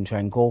if they even try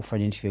and go for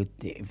an interview.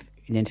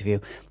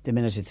 The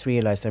minute it's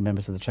realised they're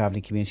members of the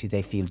travelling community,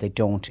 they feel they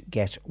don't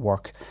get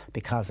work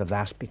because of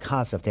that,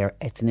 because of their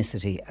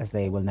ethnicity, as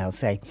they will now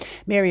say.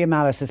 Mary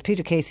O'Malley says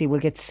Peter Casey will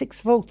get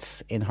 6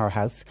 votes in her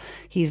house.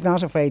 He's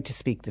not afraid to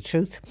speak the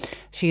truth.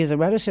 She has a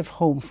relative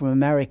home from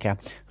America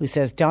who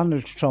says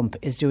Donald Trump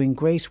is doing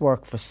great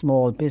work for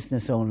small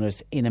business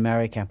owners in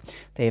America.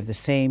 They have the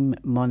same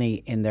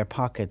money in their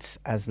pockets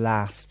at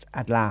last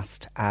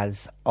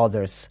as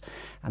others,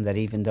 and that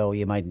even though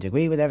you mightn't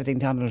agree with everything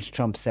Donald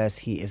Trump says,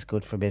 he is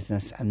good for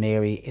business. And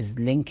Mary is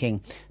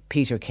linking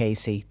Peter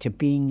Casey to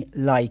being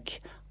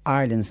like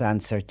Ireland's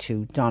answer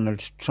to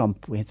Donald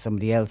Trump. We had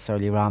somebody else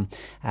earlier on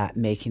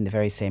making the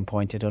very same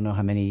point. I don't know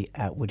how many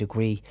would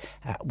agree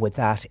with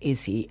that.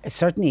 Is he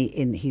certainly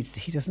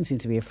he doesn't seem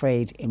to be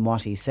afraid in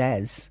what he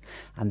says,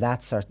 and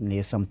that certainly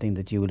is something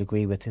that you will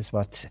agree with. Is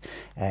what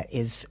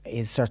is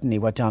certainly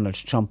what Donald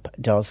Trump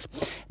does.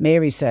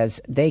 Mary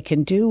says they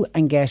can do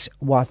and get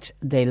what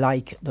they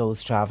like,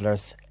 those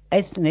travellers.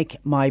 Ethnic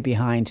my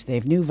behind.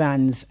 They've new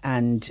vans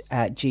and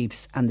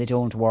jeeps and they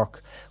don't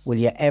work. Will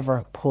you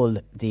ever pull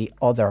the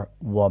other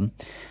one?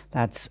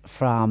 That's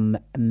from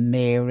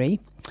Mary.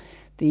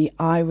 The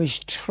Irish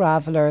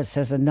Traveller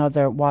says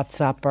another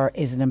WhatsApper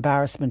is an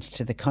embarrassment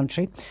to the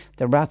country.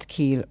 The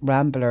Rathkeil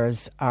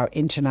Ramblers are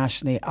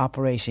internationally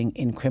operating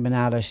in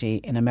criminality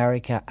in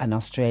America and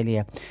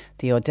Australia.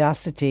 The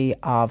audacity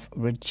of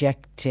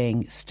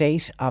rejecting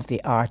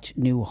state-of-the-art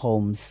new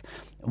homes.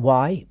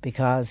 Why?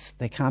 Because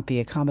they can't be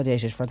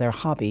accommodated for their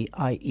hobby,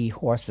 i.e.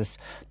 horses.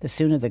 The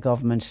sooner the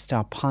government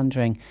stop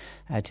pondering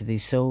to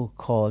these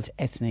so-called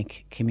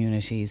ethnic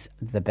communities,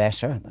 the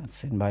better.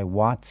 That's in my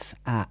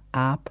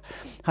WhatsApp.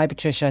 Hi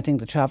Patricia, I think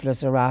the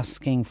travellers are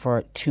asking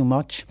for too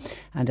much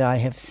and I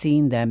have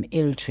seen them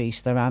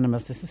ill-treat their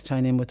animals. This is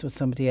tying in with what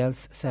somebody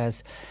else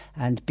says.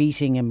 And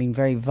beating and being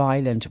very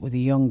violent with a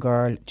young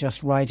girl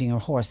just riding her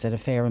horse at a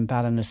fair in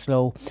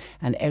Ballinasloe,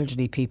 and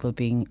elderly people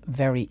being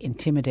very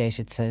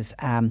intimidated, says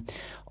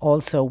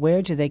also,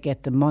 where do they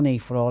get the money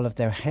for all of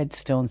their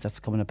headstones? That's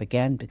coming up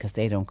again because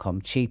they don't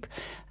come cheap.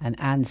 And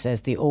Anne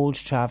says the old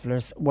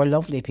travellers were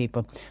lovely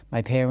people.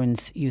 My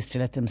parents used to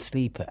let them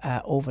sleep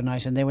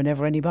overnight and they were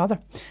never any bother.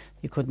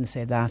 You couldn't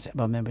say that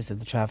about members of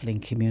the travelling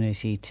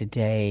community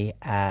today,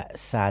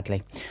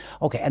 sadly.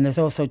 OK, and there's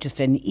also just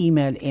an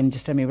email in,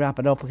 just let me wrap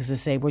it up, because I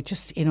say we're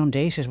just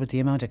inundated with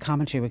the amount of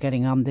commentary we're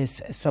getting on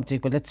this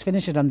subject. But let's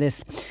finish it on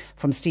this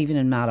from Stephen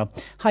in Mallow.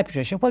 Hi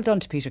Patricia, well done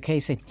to Peter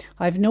Casey.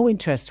 I have no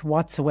interest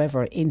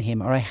whatsoever in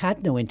him, or I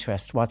had no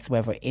interest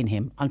whatsoever in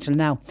him until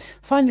now.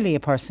 Finally,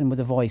 a person with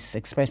a voice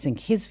expressing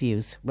his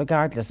views,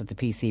 regardless of the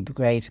PC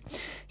brigade.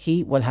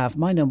 He will have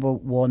my number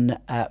one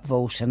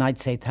vote, and I'd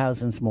say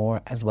thousands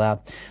more as well.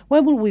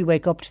 When will we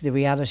wake up to the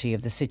reality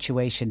of the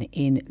situation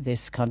in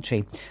this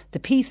country? The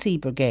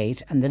PC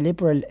brigade and the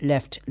liberal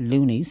left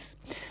loonies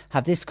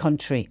have this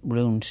country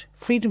ruined.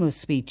 Freedom of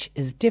speech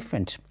is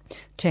different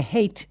to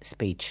hate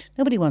speech.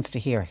 Nobody wants to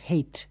hear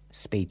hate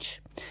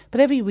speech.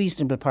 But every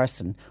reasonable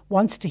person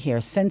wants to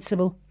hear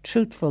sensible,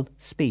 truthful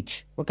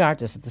speech,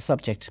 regardless of the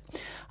subject.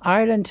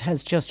 Ireland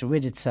has just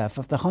rid itself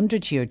of the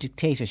 100-year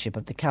dictatorship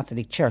of the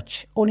Catholic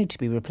Church, only to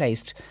be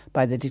replaced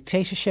by the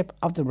dictatorship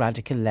of the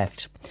radical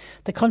left.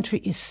 The country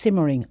is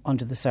simmering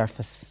under the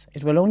surface.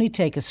 It will only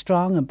take a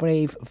strong and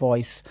brave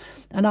voice,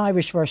 an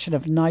Irish version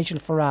of Nigel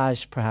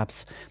Farage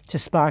perhaps, to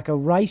spark a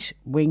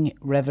right-wing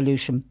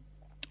revolution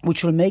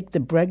which will make the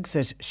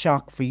Brexit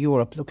shock for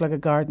Europe look like a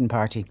garden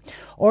party.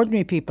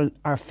 Ordinary people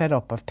are fed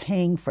up of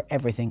paying for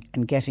everything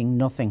and getting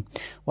nothing,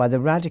 while the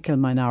radical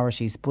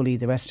minorities bully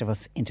the rest of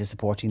us into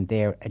supporting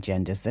their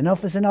agendas.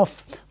 Enough is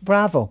enough.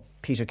 Bravo,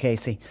 Peter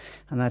Casey.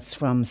 And that's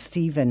from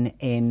Stephen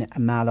in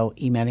Mallow,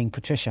 emailing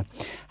Patricia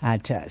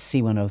at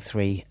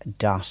c103.ie.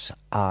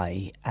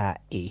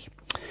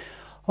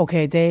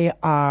 OK, they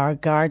are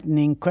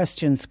gardening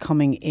questions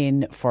coming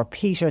in for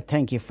Peter.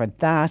 Thank you for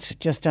that.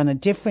 Just on a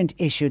different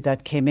issue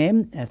that came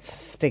in,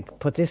 let's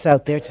put this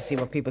out there to see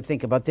what people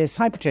think about this.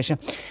 Hi, Patricia.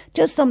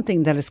 Just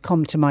something that has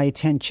come to my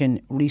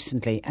attention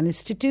recently, and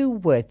it's to do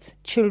with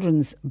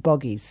children's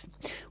buggies.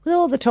 With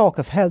all the talk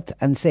of health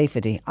and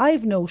safety,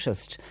 I've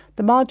noticed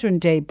the modern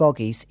day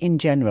buggies in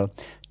general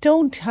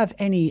don't have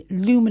any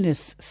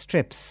luminous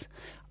strips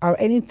or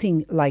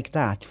anything like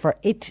that for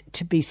it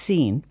to be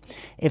seen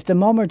if the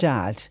mum or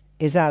dad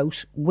is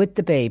out with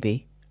the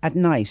baby at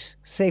night,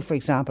 say for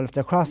example if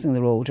they're crossing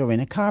the road or in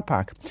a car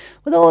park.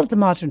 With all the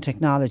modern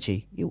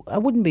technology, I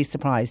wouldn't be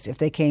surprised if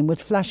they came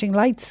with flashing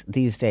lights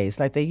these days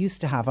like they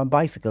used to have on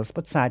bicycles,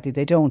 but sadly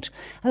they don't.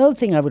 Another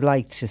thing I would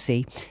like to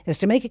see is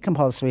to make it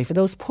compulsory for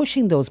those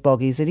pushing those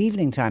buggies at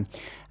evening time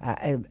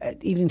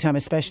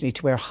especially,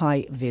 to wear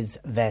high-vis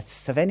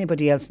vests. Have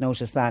anybody else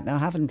noticed that? Now, I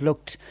haven't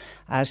looked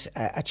at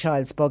a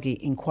child's buggy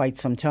in quite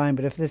some time,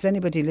 but if there's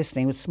anybody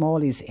listening with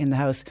smallies in the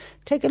house,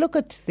 take a look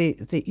at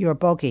your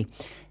buggy.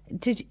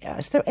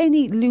 Is there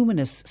any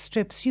luminous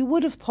strips? You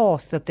would have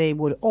thought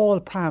that all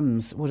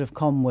prams would have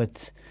come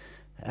with,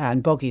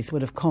 and buggies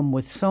would have come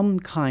with some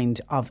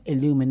kind of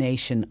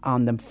illumination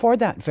on them for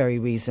that very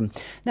reason.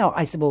 Now,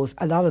 I suppose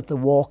a lot of the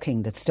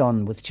walking that's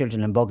done with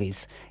children and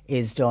buggies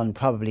is done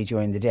probably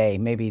during the day.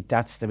 Maybe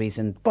that's the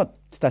reason, but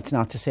that's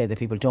not to say that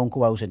people don't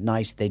go out at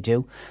night. They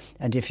do.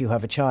 And if you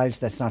have a child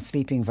that's not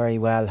sleeping very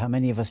well, how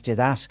many of us did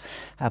that?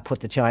 Put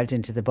the child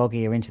into the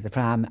buggy or into the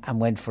pram and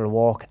went for a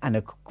walk, and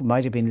it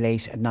might have been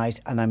late at night,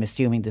 and I'm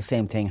assuming the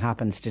same thing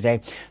happens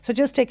today. So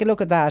just take a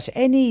look at that.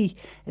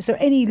 Is there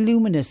any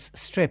luminous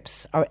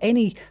strips or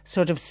any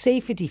sort of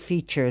safety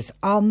features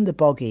on the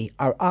buggy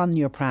or on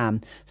your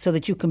pram so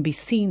that you can be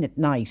seen at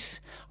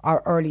night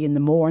or early in the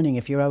morning,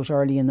 if you're out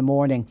early in the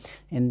morning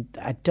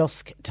at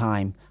dusk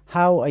time?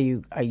 How are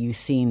you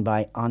seen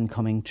by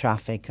oncoming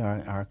traffic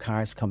or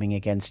cars coming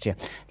against you?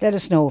 Let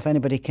us know if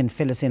anybody can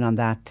fill us in on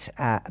that,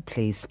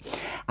 please.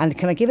 And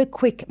can I give a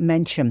quick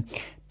mention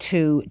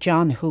to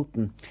John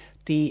Hooton,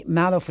 the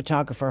Mallow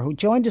photographer, who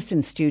joined us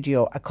in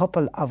studio a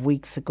couple of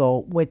weeks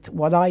ago with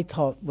what I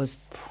thought was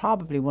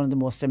probably one of the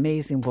most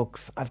amazing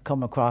books I've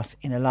come across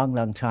in a long,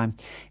 long time.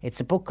 It's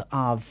a book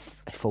of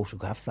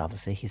photographs,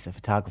 obviously, he's a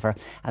photographer,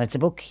 and it's a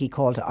book he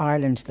called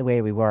Ireland the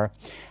Way We Were.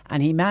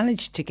 And he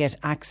managed to get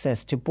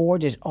access to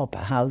boarded up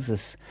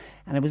houses,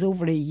 and it was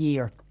over a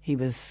year.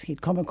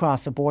 He'd come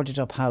across a boarded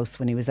up house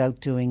when he was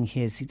out doing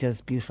he does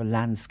beautiful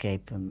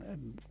landscape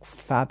and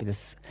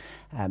fabulous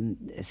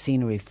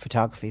scenery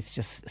photography. It's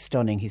just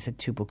stunning. He's had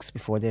 2 books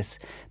before this.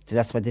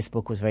 That's why this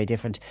book was very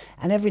different.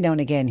 And every now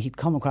and again he'd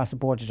come across a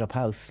boarded up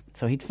house.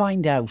 So he'd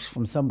find out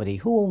from somebody,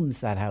 who owns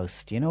that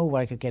house? Do you know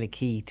where I could get a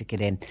key to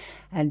get in?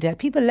 And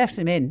people left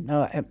him in.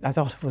 I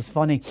thought it was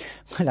funny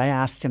when I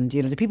asked him,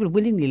 do people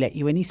willingly let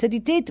you in? He said he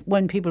did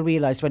when people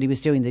realised what he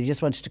was doing. They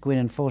just wanted to go in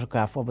and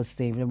photograph what was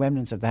the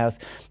remnants of the house.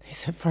 He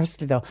said,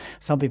 firstly though,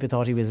 some people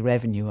thought he was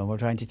revenue and were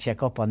trying to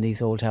check up on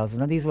these old houses.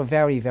 Now these were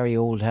very, very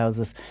old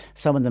houses.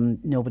 Some of them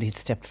nobody had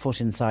stepped foot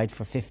inside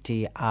for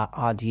 50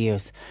 odd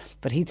years.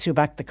 But he threw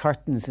back the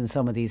curtains in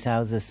some of these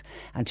houses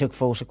and took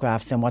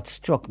photographs. And what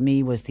struck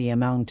me was the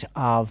amount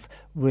of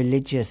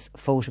religious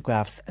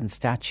photographs and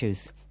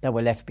statues that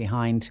were left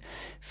behind.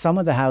 Some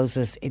of the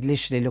houses, it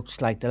literally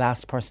looked like the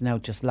last person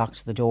out just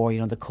locked the door.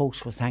 The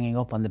coat was hanging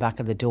up on the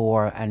back of the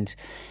door, and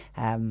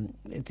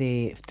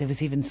there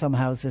was even some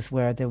houses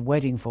where the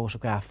wedding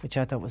photograph, which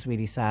I thought was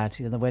really sad,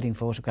 the wedding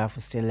photograph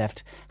was still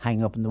left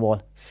hanging up on the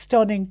wall.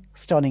 Stunning,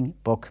 stunning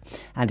book,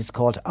 and it's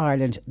called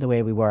Ireland the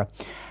Way We Were.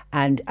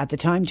 And at the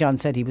time, John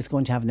said he was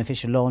going to have an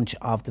official launch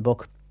of the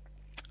book.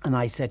 And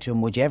I said to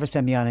him, would you ever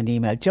send me on an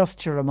email just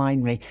to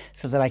remind me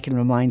so that I can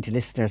remind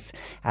listeners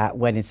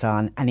when it's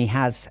on? And he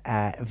has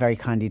very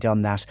kindly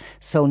done that.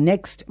 So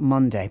next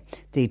Monday,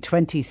 the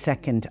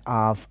 22nd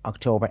of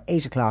October,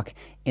 8 o'clock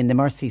in the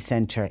Mercy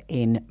Centre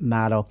in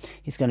Mallow,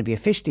 he's going to be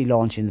officially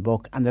launching the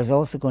book. And there's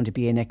also going to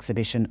be an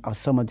exhibition of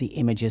some of the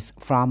images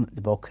from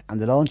the book. And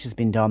the launch has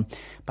been done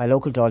by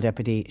local Dáil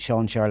Deputy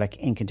Sean Sherlock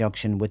in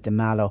conjunction with the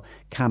Mallow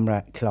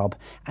Camera Club.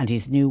 And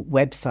his new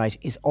website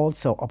is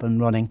also up and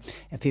running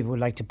if people would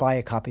like to buy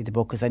a copy of the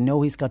book, because I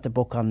know he's got the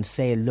book on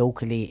sale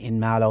locally in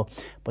Mallow,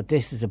 but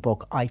this is a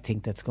book I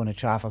think that's going to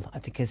travel. I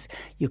think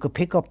you could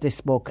pick up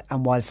this book,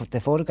 and while the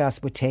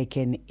photographs were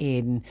taken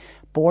in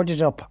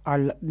boarded up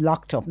or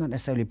locked up, not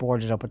necessarily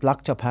boarded up, but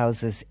locked up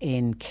houses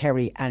in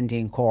Kerry and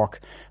in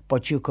Cork,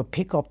 but you could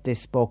pick up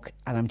this book,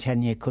 and I'm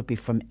telling you, it could be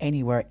from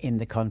anywhere in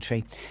the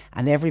country,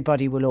 and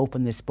everybody will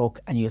open this book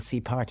and you'll see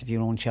part of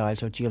your own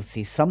childhood. You'll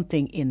see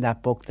something in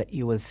that book that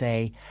you will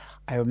say,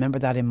 I remember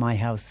that in my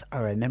house,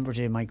 or I remember it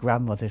in my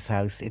grandmother's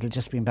house. It'll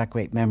just bring back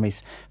great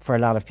memories for a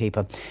lot of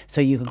people.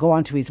 So you can go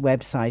onto his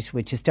website,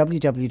 which is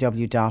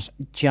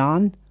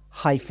www.john-hooton,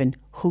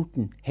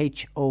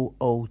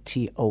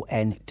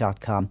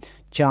 HOOTON.com,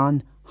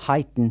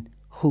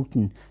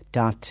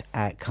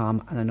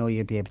 john-hooton.com, and I know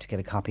you'll be able to get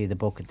a copy of the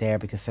book there,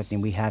 because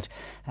certainly we had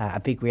a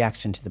big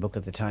reaction to the book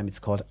at the time. It's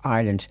called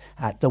Ireland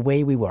the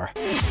Way We Were.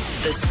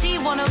 The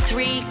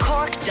C103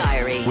 Cork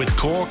Diary. With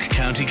Cork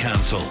County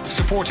Council.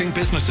 Supporting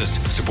businesses,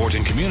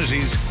 supporting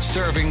communities,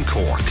 serving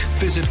Cork.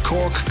 Visit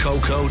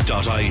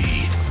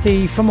corkcoco.ie.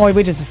 The Fermoy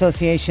Widows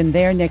Association,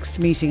 their next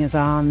meeting is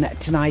on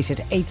tonight at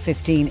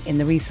 8:15 in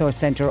the Resource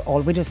Centre. All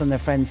widows and their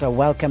friends are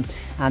welcome,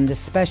 and the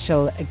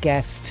special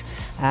guest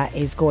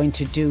is going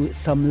to do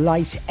some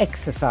light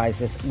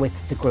exercises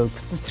with the group.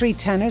 The three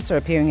tenors are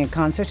appearing in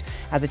concert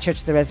at the Church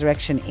of the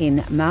Resurrection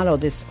in Mallow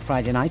this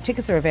Friday night.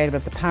 Tickets are available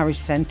at the Parish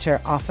Centre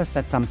office,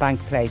 that's on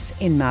Bank Place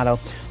in Mallow.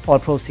 All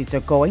proceeds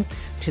are going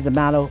to the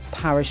Mallow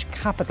Parish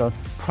Capital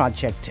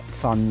Project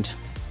Fund.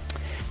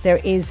 There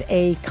is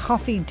a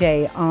coffee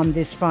day on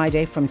this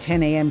Friday from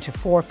 10 a.m. to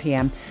 4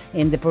 p.m.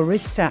 in the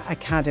Barista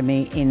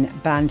Academy in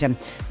Bandon.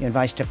 You're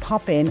invited to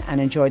pop in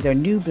and enjoy their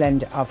new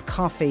blend of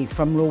coffee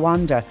from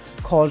Rwanda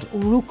called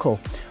Uruko.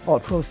 All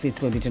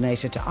proceeds will be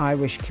donated to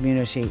Irish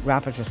Community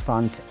Rapid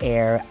Response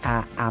Air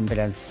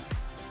Ambulance.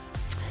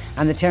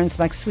 And the Terence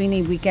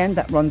McSweeney weekend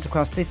that runs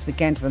across this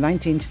weekend to the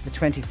 19th to the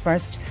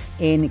 21st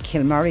in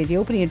Kilmurray. The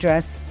opening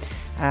address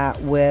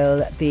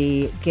will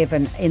be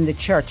given in the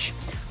church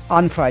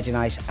on Friday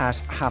night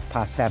at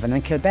 7:30.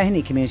 And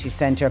Kilbeheny Community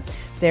Centre,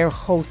 they're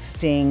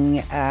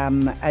hosting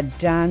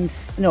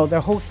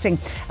they're hosting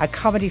a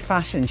comedy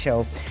fashion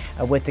show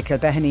with the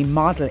Kilbeheny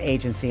Model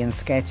Agency and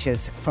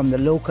sketches from the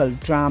local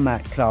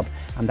drama club,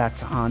 and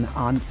that's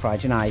on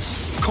Friday night.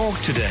 Cork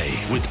Today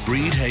with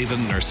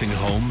Breedhaven Nursing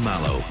Home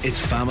Mallow.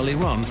 It's family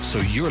run, so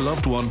your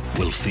loved one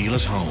will feel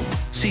at home.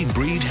 See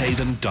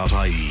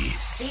breedhaven.ie.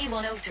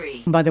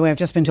 C103. By the way, I've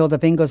just been told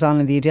that bingo's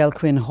on in the Adele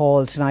Quinn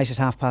Hall tonight at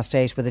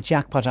 8:30 with a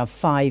jackpot of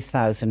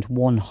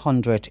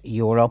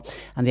 €5,100.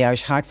 And the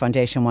Irish Heart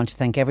Foundation want to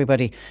thank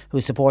everybody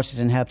who supported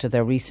and helped at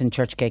their recent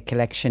Churchgate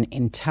collection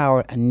in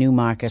Tower and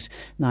Newmarket.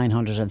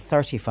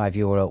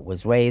 €935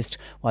 was raised,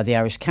 while the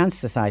Irish Cancer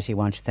Society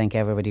want to thank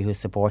everybody who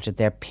supported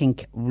their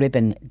Pink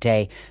Ribbon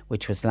Day,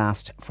 which was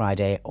last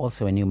Friday,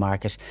 also in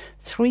Newmarket.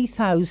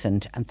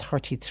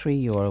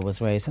 €3,033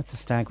 was raised. That's a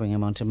staggering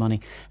amount of money.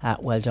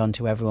 Well done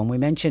to everyone. We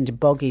mentioned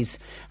buggies,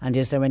 and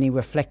is there any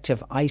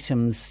reflective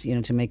items,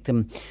 to make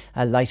them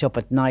light up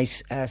at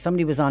night?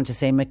 Somebody was on to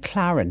say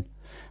McLaren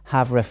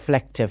have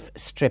reflective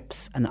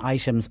strips and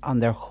items on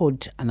their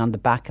hood and on the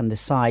back and the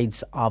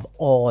sides of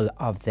all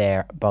of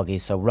their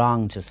buggies. So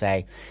wrong to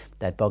say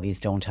that buggies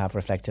don't have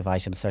reflective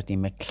items.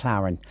 Certainly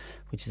McLaren,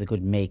 which is a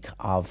good make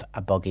of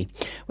a buggy.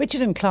 Richard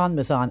in Clon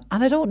was on,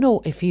 and I don't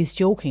know if he's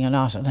joking or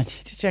not, and I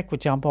need to check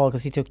with John Paul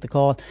because he took the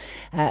call.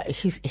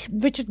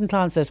 Richard in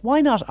Clon says,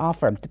 why not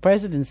offer the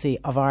presidency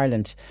of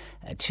Ireland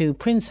to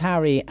Prince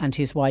Harry and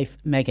his wife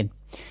Meghan?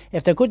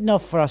 If they're good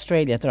enough for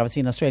Australia, they're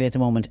obviously in Australia at the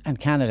moment, and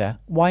Canada,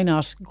 why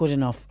not good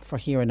enough for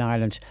here in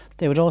Ireland?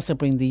 They would also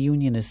bring the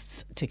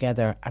unionists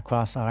together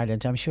across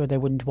Ireland. I'm sure they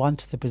wouldn't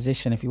want the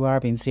position if you are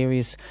being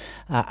serious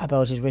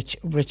about it,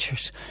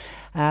 Richard.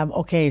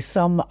 OK,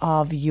 some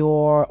of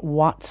your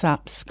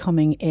WhatsApps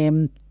coming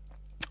in.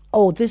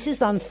 Oh, this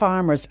is on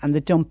farmers and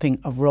the dumping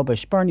of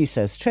rubbish. Bernie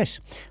says, Trish,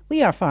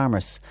 we are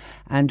farmers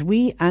and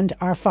we and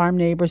our farm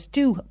neighbours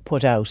do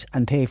put out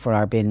and pay for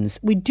our bins.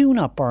 We do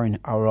not burn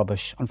our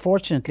rubbish.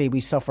 Unfortunately,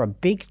 we suffer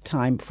big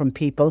time from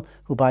people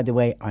who, by the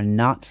way, are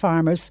not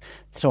farmers,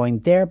 throwing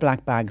their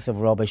black bags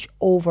of rubbish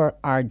over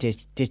our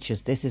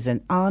ditches. This is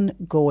an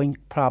ongoing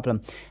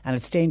problem, and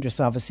it's dangerous,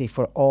 obviously,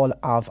 for all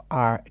of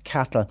our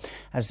cattle,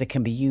 as there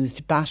can be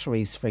used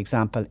batteries, for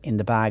example, in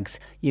the bags.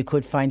 You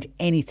could find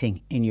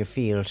anything in your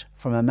field,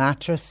 from a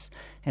mattress,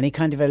 any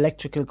kind of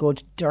electrical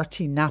good,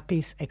 dirty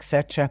nappies,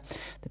 etc.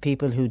 The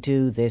people who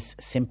do this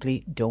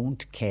simply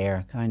don't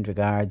care. Kind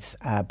regards,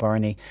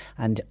 Bernie.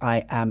 And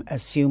I am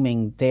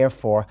assuming,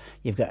 therefore,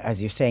 you've got,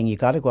 as you're saying, you've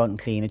got to go out and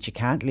clean it. You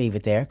can't leave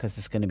it there because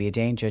there's going to be a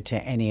danger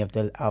to any of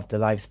the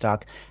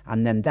livestock,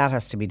 and then that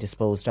has to be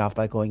disposed of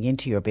by going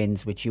into your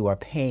bins, which you are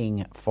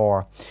paying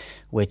for,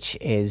 which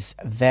is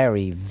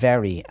very,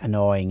 very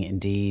annoying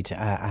indeed,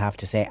 I have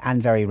to say,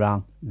 and very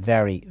wrong.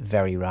 Very,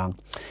 very wrong.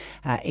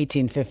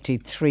 1850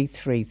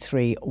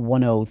 333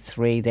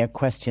 103. They're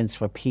questions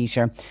for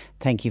Peter.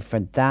 Thank you for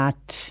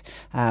that.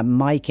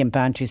 Mike in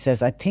Bantry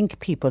says, I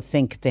think people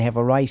think they have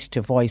a right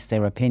to voice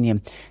their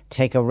opinion.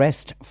 Take a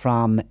rest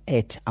from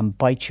it and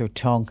bite your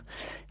tongue,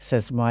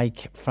 says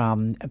Mike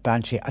from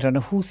Bantry. I don't know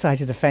whose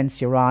side of the fence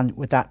you're on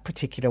with that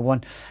particular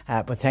one,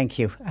 but thank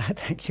you.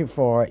 Thank you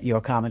for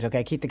your comment.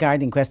 Okay, keep the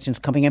gardening questions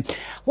coming in. I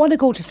want to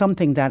go to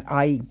something that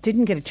I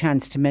didn't get a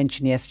chance to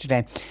mention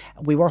yesterday.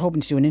 We were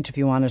hoping to do an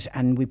interview on it,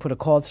 and we put a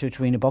call through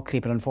to Rena Buckley,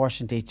 but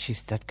unfortunately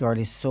that girl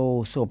is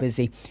so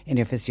busy in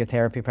her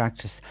physiotherapy practice.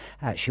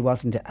 She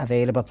wasn't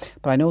available,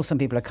 but I know some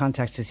people have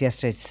contacted us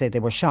yesterday to say they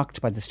were shocked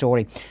by the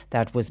story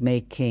that was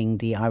making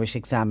the Irish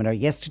Examiner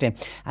yesterday,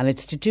 and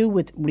it's to do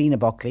with Rena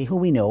Buckley, who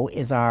we know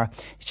is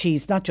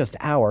she's not just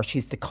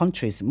she's the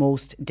country's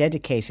most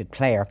dedicated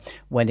player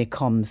when it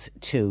comes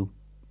to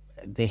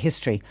the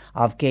history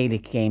of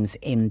Gaelic games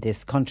in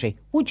this country.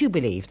 Would you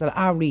believe that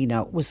our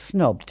Rena was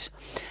snubbed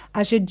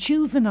at a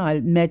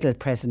juvenile medal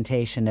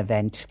presentation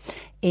event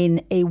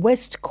in a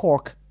West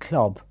Cork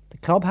club?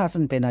 Club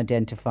hasn't been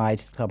identified,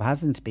 the club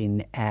hasn't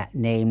been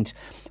named.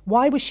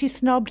 Why was she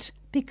snubbed?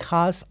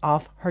 because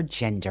of her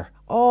gender.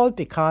 All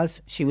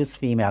because she was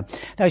female.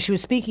 Now, she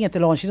was speaking at the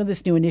launch. You know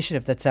this new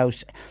initiative that's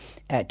out,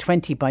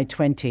 20 by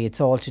 20.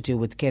 It's all to do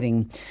with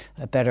getting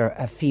a better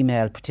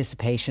female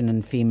participation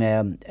and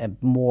female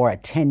more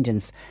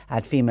attendance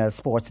at female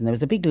sports. And there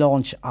was a big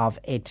launch of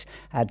it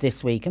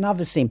this week. And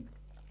obviously,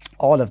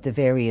 all of the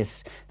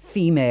various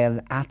female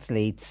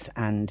athletes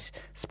and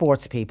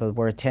sports people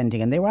were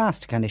attending, and they were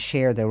asked to kind of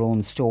share their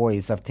own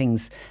stories of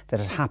things that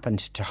had happened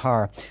to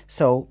her.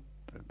 So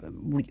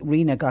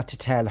Rena got to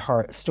tell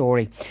her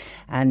story,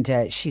 and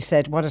she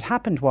said what had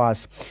happened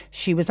was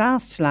she was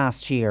asked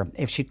last year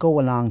if she'd go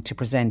along to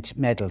present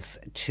medals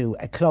to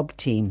a club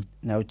team.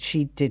 Now,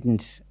 she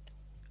didn't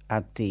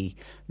at the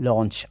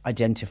launch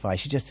identify.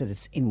 She just said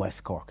it's in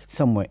West Cork. It's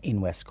somewhere in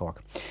West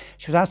Cork.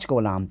 She was asked to go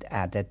along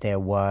that there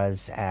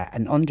was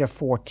an under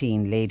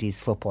 14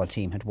 ladies football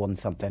team had won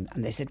something,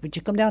 and they said, would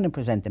you come down and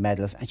present the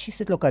medals? And she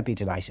said, look, I'd be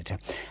delighted to.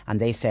 And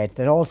they said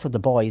that also the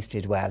boys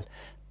did well.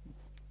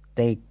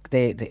 The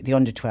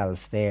under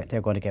 12s,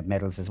 they're going to get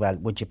medals as well.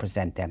 Would you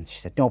present them? She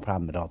said, no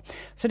problem at all.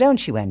 So down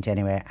she went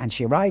anyway, and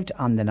she arrived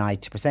on the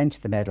night to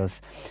present the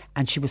medals,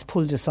 and she was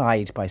pulled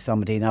aside by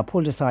somebody. Now,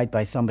 pulled aside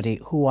by somebody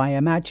who I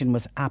imagine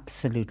was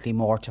absolutely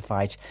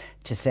mortified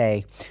to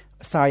say,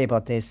 sorry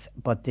about this,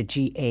 but the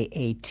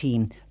GAA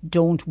team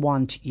don't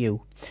want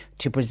you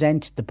to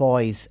present the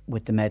boys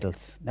with the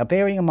medals. Now,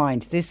 bearing in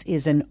mind, this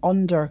is an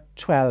under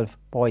 12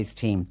 boys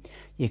team.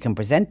 You can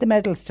present the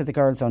medals to the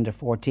girls under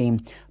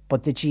 14,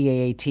 but the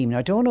GAA team. Now,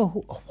 I don't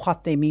know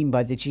what they mean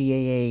by the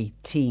GAA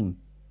team.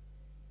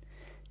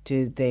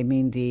 Do they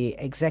mean the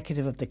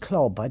executive of the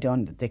club?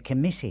 The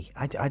committee.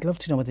 I'd love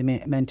to know what they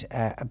meant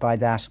by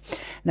that.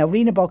 Now,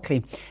 Rena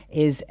Buckley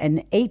is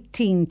an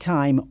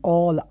 18-time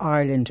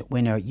All-Ireland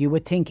winner. You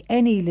would think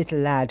any little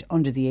lad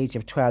under the age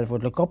of 12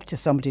 would look up to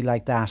somebody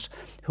like that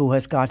who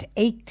has got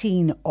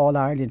 18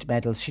 All-Ireland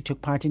medals. She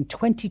took part in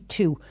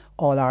 22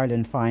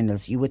 All-Ireland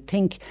finals. You would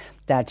think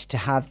that to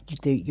have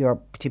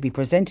to be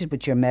presented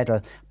with your medal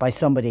by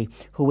somebody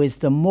who is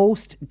the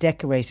most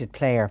decorated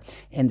player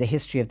in the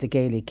history of the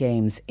Gaelic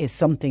Games is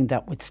something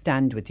that would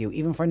stand with you.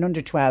 Even for an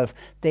under 12,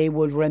 they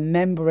would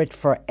remember it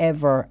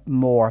forever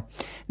more.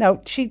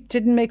 Now, she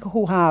didn't make a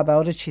hoo-ha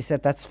about it. She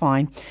said that's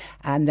fine.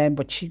 And then,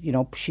 but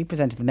she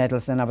presented the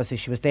medals, and obviously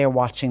she was there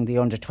watching the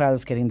under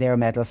 12s getting their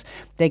medals.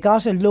 They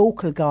got a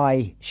local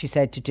guy, she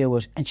said, to do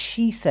it, and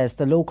she says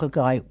the local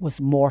guy was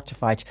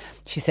mortified.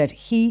 She said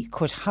he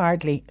could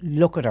hardly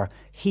look at her.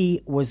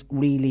 He was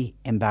really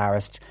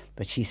embarrassed.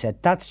 But she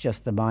said that's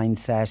just the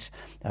mindset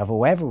of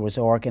whoever was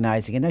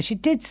organising it. Now, she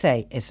did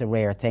say it's a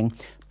rare thing,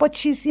 but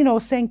she's,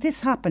 saying this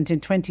happened in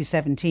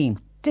 2017.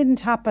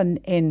 Didn't happen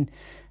in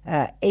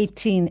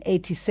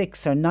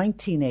 1886 or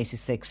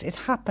 1986. It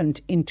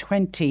happened in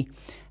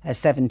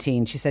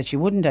 2017. She said she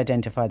wouldn't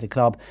identify the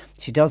club.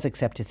 She does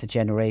accept it's a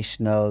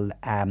generational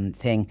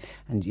thing,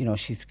 and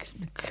she's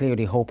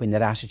clearly hoping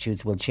that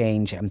attitudes will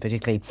change, and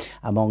particularly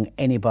among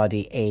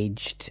anybody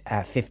aged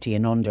 50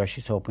 and under.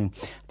 She's hoping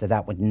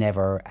that would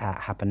never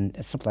happen.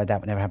 Something like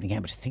that would never happen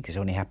again. But I think it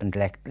only happened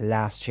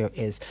last year.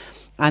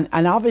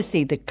 And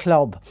obviously the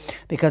club,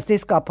 because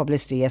this got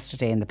publicity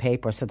yesterday in the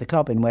paper. So the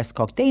club in West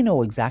Cork, they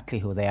know exactly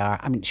who they are.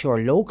 I mean,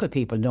 sure, local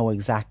people know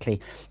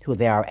exactly who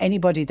they are.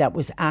 Anybody that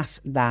was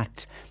at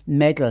that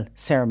medal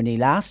ceremony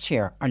last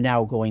year are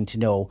now going to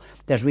know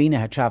that Rena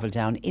had travelled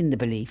down in the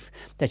belief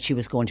that she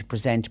was going to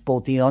present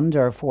both the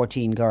under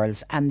 14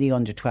 girls and the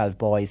under 12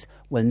 boys.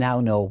 Will now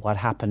know what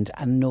happened,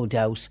 and no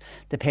doubt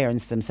the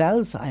parents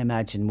themselves, I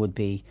imagine, would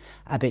be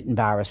a bit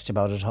embarrassed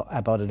about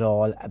it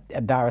all,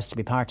 embarrassed to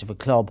be part of a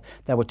club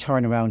that would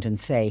turn around and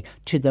say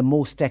to the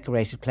most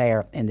decorated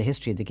player in the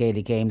history of the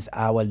Gaelic Games,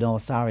 well, no,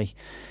 sorry,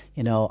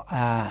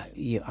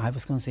 I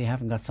was going to say you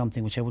haven't got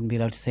something which I wouldn't be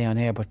allowed to say on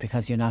air, but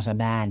because you're not a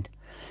man,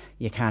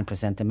 you can't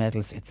present the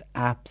medals. It's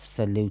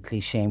absolutely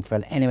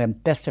shameful. Anyway,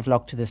 best of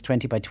luck to this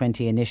 20 by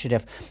 20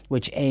 initiative,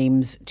 which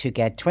aims to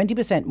get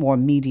 20% more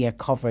media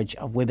coverage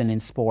of women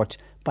in sport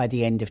by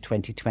the end of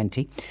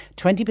 2020,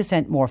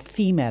 20% more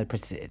female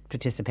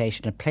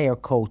participation at player,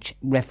 coach,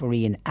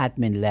 referee and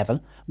admin level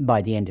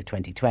by the end of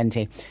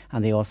 2020,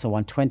 and they also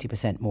want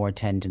 20% more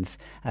attendance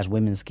at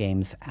women's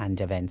games and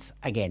events,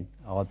 again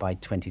all by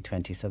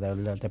 2020. So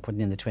they're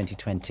putting in the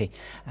 2020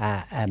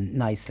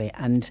 nicely,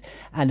 and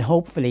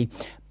hopefully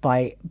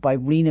by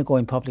Rena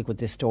going public with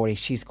this story,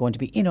 she's going to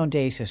be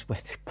inundated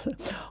with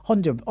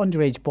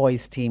underage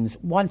boys teams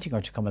wanting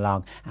her to come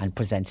along and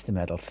present the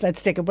medals.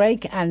 Let's take a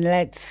break and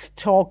let's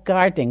talk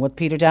gardening with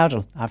Peter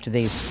Dowdall after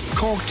these.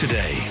 Cork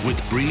Today with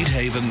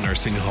Breedhaven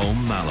Nursing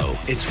Home Mallow.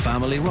 It's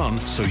family run,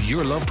 so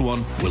your loved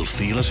one will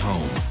feel at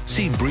home.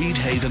 See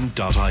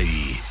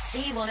breedhaven.ie.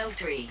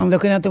 C103. I'm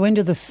looking out the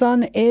window. The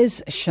sun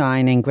is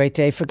shining. Great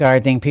day for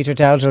gardening. Peter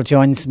Dowdall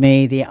joins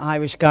me, the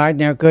Irish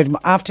gardener. Good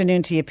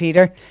afternoon to you,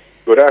 Peter.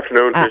 Good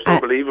afternoon. It's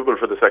unbelievable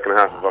for the second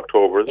half of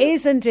October.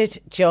 Isn't it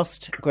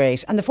just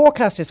great? And the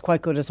forecast is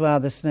quite good as well.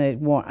 This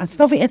warm. It's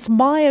lovely. It's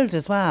mild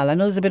as well. I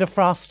know there's a bit of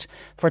frost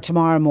for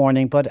tomorrow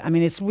morning, but I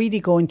mean, it's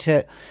really going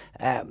to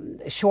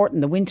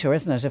shorten the winter,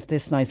 isn't it, if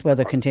this nice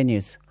weather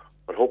continues?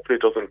 But hopefully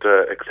hopefully it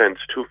doesn't extend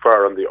too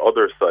far on the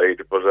other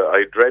side, but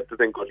I dread to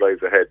think what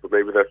lies ahead, but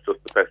maybe that's just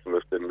the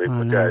pessimist in me.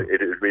 But yeah,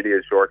 it really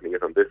is shortening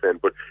it on this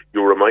end. But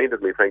you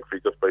reminded me,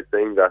 thankfully, just by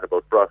saying that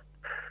about frost.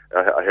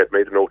 I had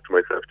made a note to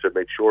myself to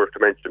make sure to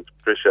mention to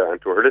Patricia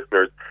and to her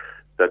listeners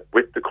that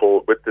with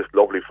this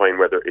lovely fine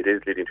weather, it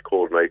is leading to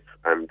cold nights,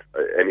 and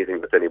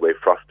anything that's anyway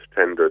frost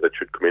tender that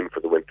should come in for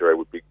the winter, I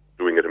would be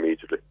doing it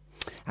immediately.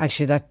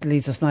 Actually, that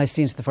leads us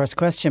nicely into the first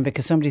question,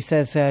 because somebody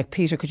says,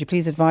 Peter, could you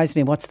please advise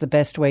me what's the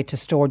best way to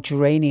store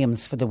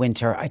geraniums for the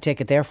winter? I take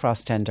it they're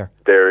frost tender.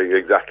 They're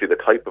exactly the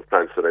type of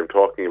plants that I'm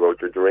talking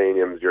about. Your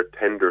geraniums, your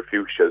tender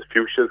fuchsias.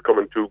 Fuchsias come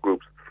in two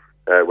groups,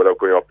 without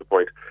going off the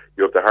point.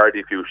 You have the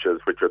hardy fuchsias,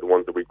 which are the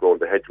ones that we grow in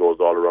the hedgerows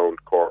all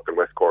around Cork and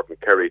West Cork and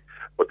Kerry.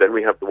 But then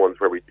we have the ones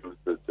where we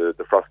use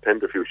the frost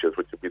tender fuchsias,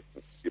 which would be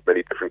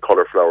many different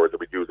colour flowers that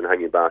we use in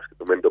hanging baskets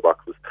and window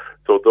boxes.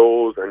 So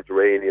those and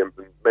geraniums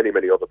and many,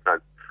 many other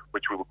plants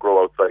which we would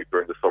grow outside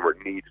during the summer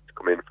need to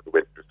come in for the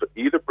winter. So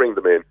either bring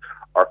them in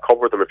or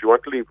cover them. If you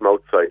want to leave them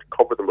outside,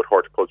 cover them with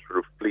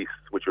horticultural fleece,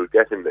 which you'll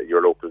get in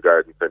your local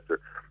garden centre,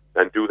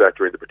 and do that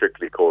during the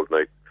particularly cold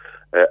nights.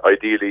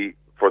 Ideally,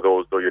 for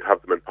those, though, you'd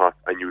have them in pots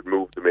and you'd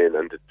move them in.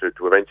 And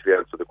to eventually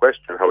answer the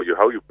question, how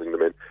you bring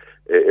them in,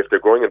 if they're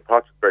growing in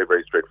pots, it's very,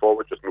 very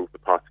straightforward. Just move the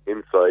pots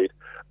inside.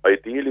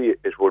 Ideally,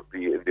 it would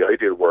be, in the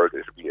ideal world,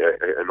 it would be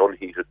an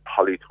unheated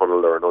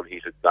polytunnel or an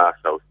unheated glass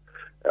house.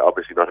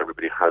 Obviously, not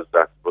everybody has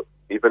that, but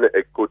even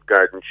a good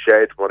garden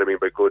shed, what I mean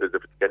by good is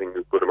if it's getting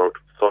a good amount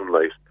of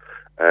sunlight,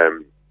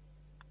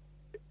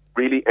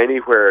 really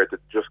anywhere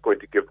that's just going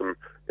to give them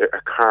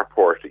a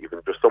carport,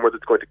 even just somewhere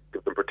that's going to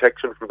give them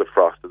protection from the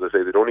frost. As I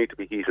say, they don't need to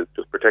be heated,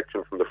 just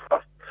protection from the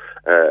frost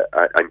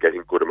and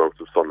getting good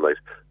amounts of sunlight.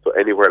 So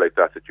anywhere like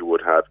that you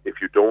would have.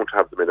 If you don't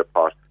have them in a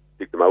pot,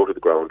 dig them out of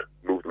the ground,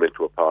 move them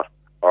into a pot,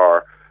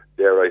 or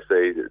dare I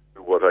say, do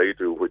what I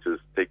do, which is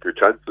take your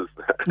chances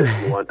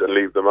if you want and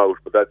leave them out.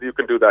 But that you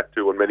can do that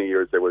too, and many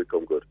years they will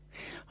come good.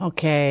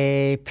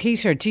 Okay,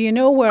 Peter, do you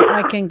know where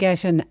I can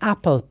get an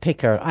apple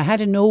picker? I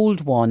had an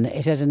old one.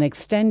 It had an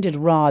extended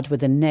rod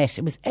with a net.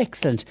 It was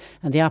excellent,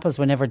 and the apples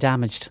were never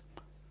damaged.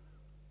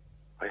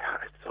 I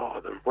saw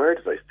them. Where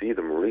did I see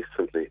them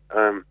recently?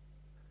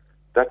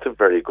 That's a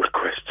very good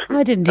question.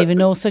 I didn't even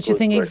know such a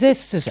thing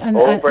existed, and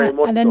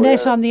a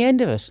net on the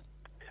end of it.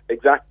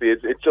 Exactly,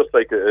 it's just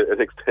like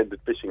an extended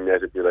fishing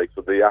net, if you like.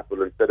 So the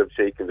apple, instead of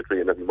shaking the tree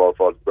and letting the ball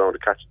fall to the ground,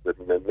 it catches it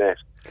in a net.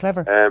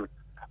 Clever.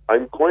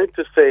 I'm going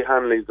to say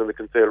Hanley's on the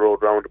Kinsale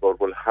Road roundabout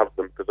will have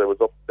them, because I was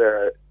up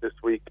there this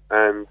week,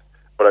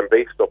 but I'm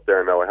based up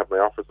there now. I have my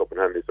office up in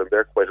Hanley's, so I'm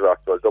there quite a lot,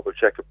 so I'll double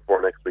check it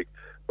before next week.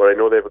 But I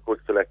know they have a good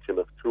selection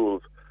of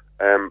tools.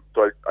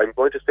 So I'm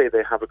going to say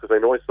they have it, because I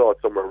know I saw it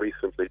somewhere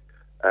recently.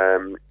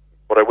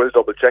 But I will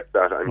double check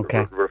that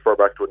and refer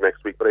back to it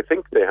next week. But I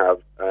think they have.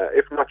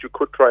 If not, you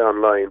could try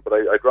online. But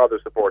I'd rather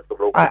support the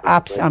local.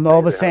 I'm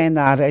always saying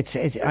that.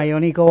 I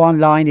only go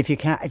online if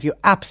you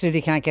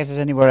absolutely can't get it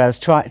anywhere else.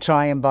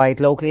 Try and buy it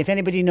locally. If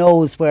anybody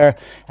knows where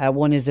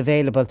one is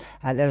available,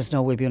 let us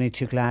know. We'll be only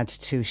too glad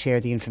to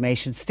share the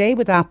information. Stay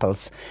with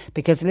apples,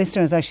 because the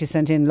listeners actually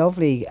sent in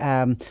lovely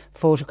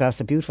photographs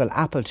of beautiful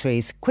apple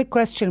trees. Quick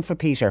question for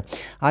Peter.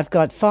 I've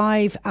got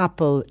 5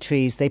 apple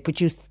trees. They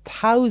produce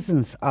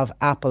thousands of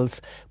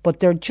apples, but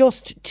they're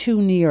just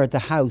too near the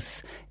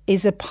house.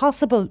 Is it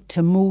possible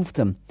to move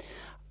them,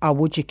 or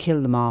would you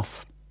kill them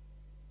off?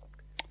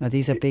 Now,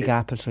 these are big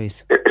apple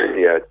trees.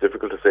 Yeah, it's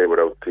difficult to say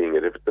without seeing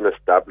it. If it's an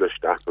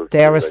established apple tree...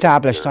 They're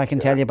established, I can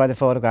tell you by the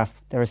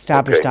photograph. They're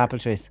established apple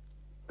trees.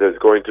 There's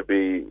going to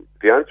be...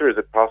 The answer, is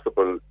it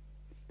possible,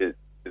 is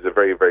a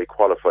very, very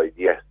qualified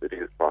yes, it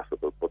is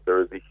possible, but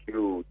there is a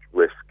huge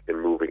risk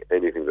in moving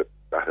anything that's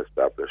that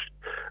established.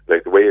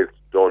 Like, the way it's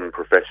done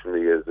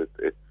professionally is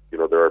it's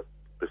there are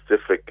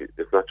specific,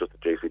 it's not just the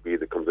JCB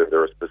that comes in,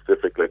 there are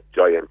specific like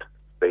giant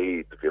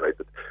spades, if you like,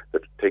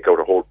 that take out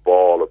a whole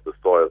ball of the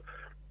soil,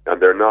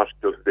 and they're not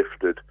just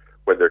lifted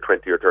when they're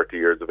 20 or 30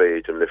 years of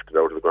age and lifted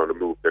out of the ground and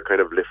moved. They're kind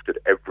of lifted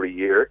every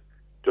year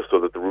just so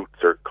that the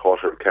roots are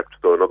caught and kept.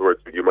 So in other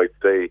words, you might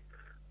say,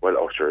 well,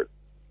 sure,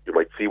 you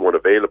might see one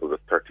available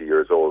that's 30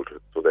 years old,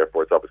 so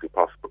therefore it's obviously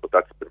possible, but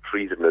that's been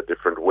treated in a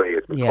different way.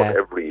 It's been cut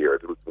every year.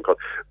 The roots been cut.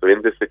 So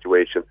in this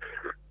situation,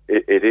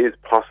 it is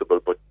possible,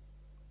 but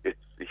it's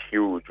a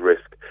huge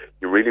risk.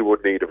 You really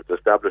would need, if it's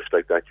established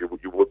like that, you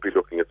would be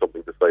looking at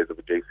something the size of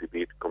a JCB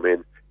to come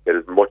in, get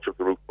as much of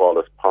the root ball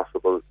as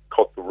possible,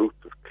 cut the roots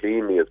as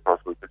cleanly as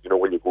possible, because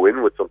when you go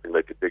in with something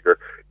like a digger,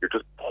 you're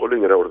just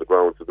pulling it out of the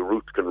ground, so the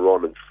roots can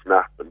run and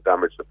snap and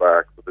damage the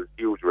bark, so there's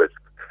huge risk.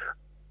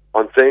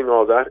 On saying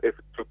all that, if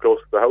it's too close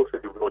to the house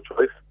and you have no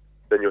choice,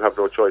 then you have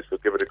no choice, so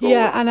give it a go.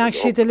 Yeah, and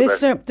actually the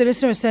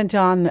listener sent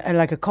on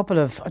like a couple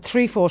of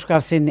 3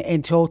 photographs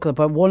in total,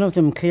 but one of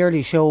them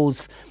clearly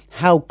shows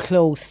how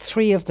close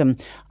 3 of them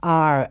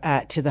are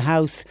to the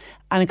house,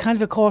 and a kind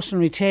of a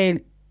cautionary tale.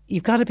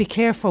 You've got to be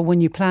careful when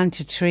you plant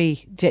a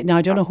tree. Now,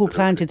 I don't know who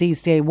planted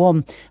these day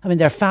one. I mean,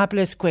 they're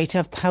fabulous, great to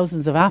have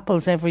thousands of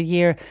apples every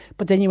year,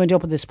 but then you end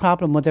up with this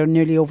problem where they're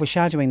nearly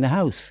overshadowing the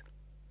house.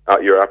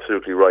 You're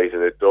absolutely right,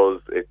 and it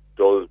does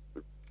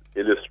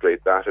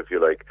illustrate that, if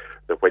you like,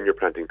 that when you're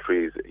planting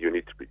trees, you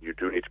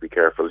do need to be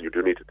careful. You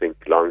do need to think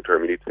long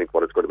term. You need to think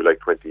what it's going to be like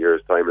 20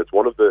 years time. It's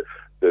one of the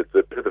bit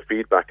of the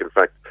feedback, in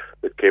fact,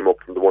 that came up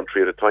from the One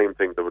Tree at a Time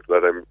thing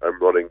that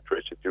I'm running,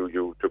 Trish, that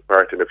you took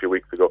part in a few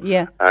weeks ago.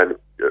 Yeah. And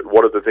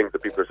one of the things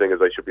that people are saying is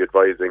I should be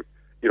advising,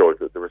 you know,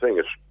 they were saying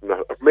it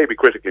not, maybe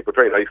critically, but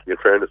very nicely in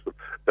fairness,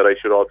 that I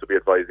should also be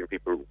advising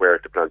people where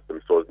to plant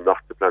them, so as not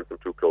to plant them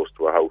too close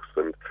to a house,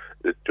 and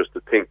it's just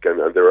to think, and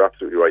they're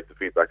absolutely right, the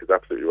feedback is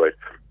absolutely right,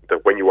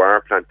 that when you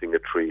are planting a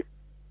tree,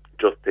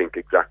 just think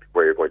exactly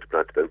where you're going to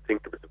plant it and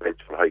think of its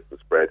eventual height and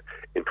spread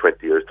in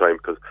 20 years' time,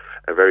 because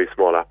a very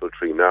small apple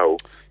tree now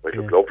might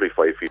look lovely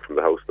 5 feet from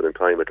the house, but in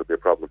time it'll be a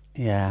problem.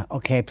 Yeah,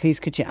 okay. Please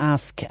could you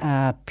ask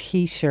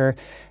Peter,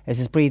 this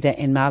is Breda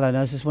in Mallow.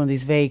 Now, this is one of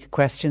these vague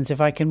questions.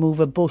 If I can move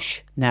a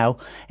bush now,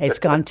 it's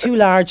gone too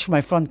large for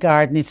my front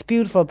garden. It's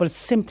beautiful, but it's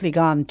simply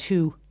gone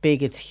too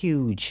big. It's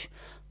huge.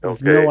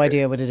 I've no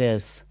idea what it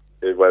is.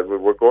 Well,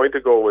 we're going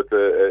to go with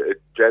a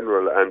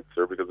general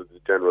answer because it's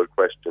a general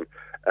question,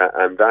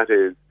 and that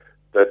is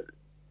that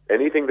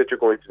anything that you're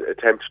going to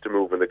attempt to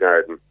move in the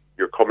garden,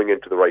 you're coming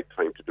into the right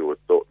time to do it.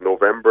 So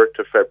November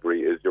to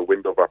February is your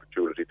window of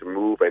opportunity to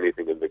move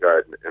anything in the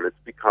garden, and it's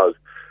because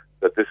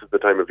that this is the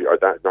time of year, or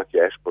that not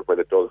yet, but when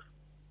it does,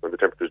 when the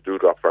temperatures do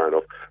drop far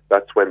enough,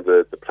 that's when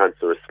the plants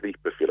are asleep,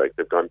 if you like.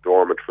 They've gone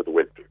dormant for the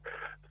winter.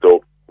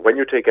 So when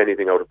you take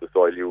anything out of the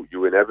soil,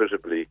 you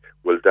inevitably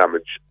will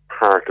damage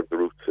part of the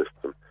root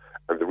system.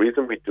 And the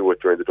reason we do it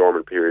during the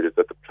dormant period is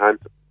that the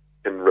plant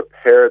can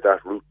repair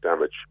that root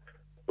damage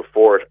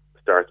before it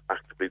starts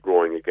actively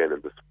growing again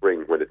in the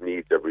spring, when it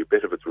needs every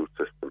bit of its root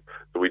system.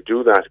 So we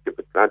do that to give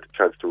the plant a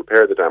chance to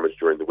repair the damage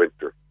during the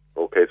winter.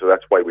 Okay, so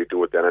that's why we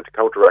do it then. And to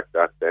counteract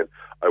that, then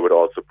I would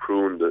also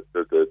prune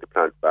the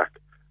plant back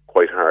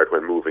quite hard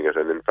when moving it.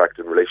 And in fact,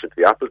 in relation to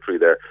the apple tree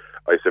there,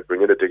 I said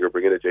bring in a digger,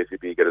 bring in a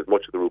JCB, get as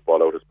much of the root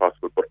ball out as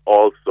possible, but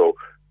also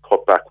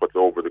cut back what's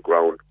over the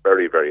ground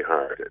very, very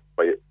hard,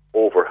 by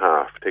over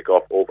half, take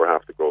off over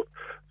half the growth.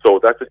 So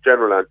that's a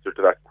general answer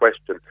to that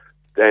question.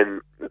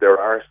 Then there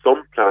are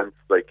some plants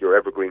like your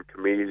evergreen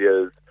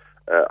camellias,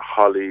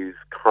 hollies,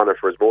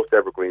 conifers. Most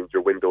evergreens,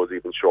 your window is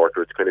even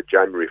shorter. It's kind of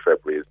January,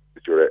 February is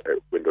your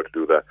window to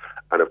do that.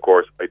 And of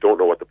course, I don't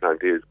know what the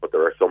plant is, but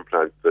there are some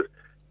plants that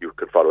you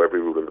can follow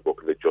every rule in the book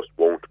and they just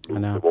won't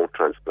move, they won't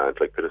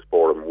transplant, like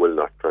Pittosporum will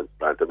not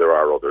transplant, and there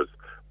are others.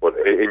 But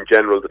in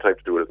general, the time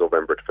to do it is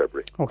November to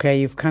February. Okay,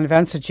 you've kind of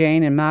answered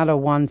Jane in Mallow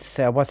once.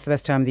 What's the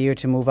best time of the year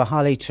to move a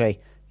holly tree?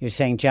 You're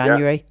saying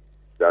January?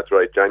 Yeah, that's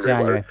right,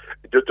 January.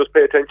 Just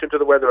pay attention to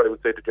the weather, I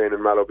would say to Jane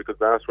in Mallow, because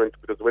last winter,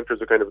 because the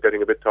winters are kind of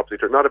getting a bit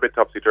topsy-turvy, not a bit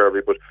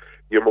topsy-turvy, but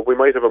we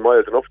might have a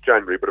mild enough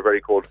January, but a very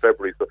cold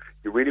February. So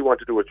you really want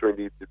to do it during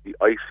the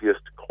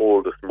iciest,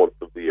 coldest month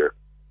of the year.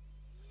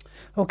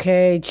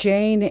 Okay,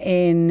 Jane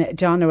in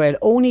Doneraile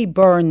only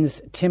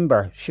burns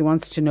timber. She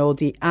wants to know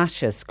the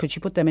ashes. Could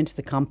you put them into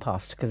the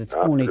compost because it's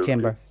only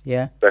timber?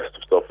 Yeah, best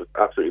of stuff. It's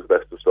absolutely the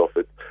best of stuff.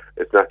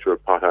 It's natural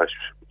potash,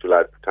 which will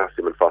add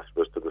potassium and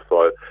phosphorus to the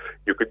soil.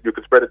 You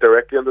could spread it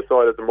directly on the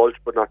soil as a mulch,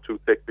 but not too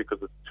thick because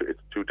it's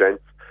too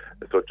dense,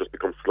 so it just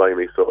becomes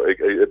slimy.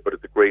 But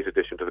it's a great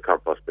addition to the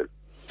compost bin.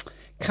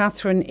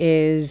 Catherine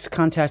is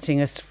contacting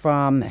us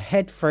from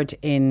Headford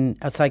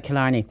outside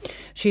Killarney.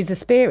 She's a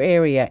spare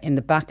area in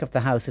the back of the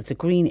house. It's a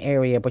green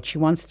area, but she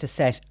wants to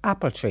set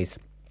apple trees.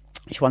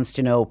 She wants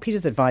to know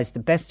Peter's advice, the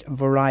best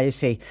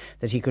variety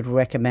that he could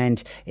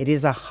recommend. It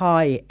is a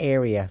high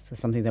area, so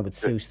something that would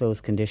suit those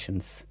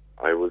conditions.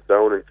 I was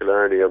down in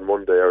Killarney on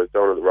Monday. I was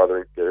down on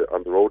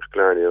the road to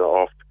Killarney and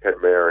off to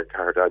Kenmare and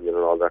Cardanian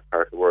and all that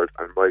part of the world.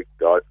 And my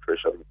God,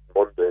 Trish, on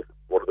Monday,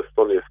 one of the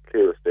sunniest,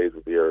 clearest days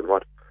of the year. And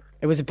what?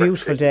 It was a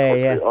beautiful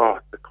day, yeah. Oh,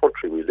 the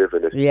country we live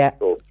in is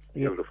so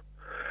beautiful.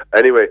 Yeah.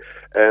 Anyway,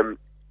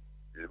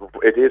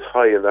 it is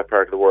high in that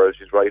part of the world.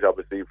 She's right,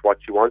 obviously. What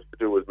she wants to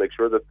do is make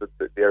sure that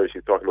the area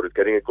she's talking about is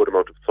getting a good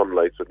amount of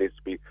sunlight, so it needs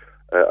to be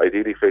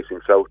ideally facing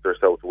south or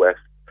southwest.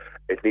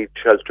 It needs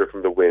shelter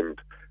from the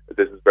wind.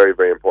 This is very,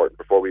 very important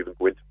before we even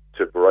go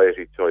into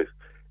variety choice.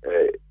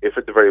 If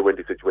it's a very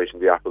windy situation,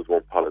 the apples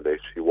won't pollinate.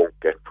 You won't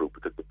get fruit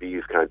because the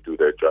bees can't do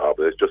their job.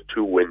 It's just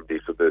too windy,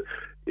 so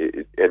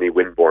any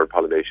windborne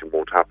pollination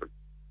won't happen.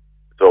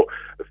 So,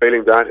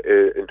 failing that,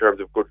 in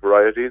terms of good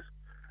varieties,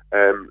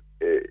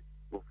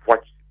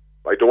 what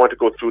I don't want to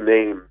go through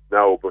names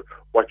now, but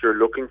what you're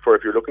looking for,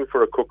 if you're looking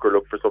for a cooker,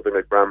 look for something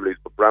like Bramley's.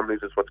 But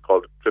Bramley's is what's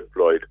called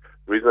triploid.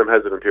 The reason I'm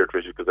hesitant here,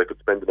 Trish, is because I could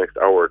spend the next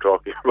hour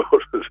talking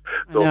about it.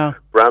 So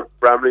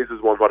Bramley's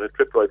is one. What a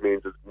triploid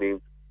means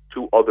means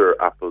two other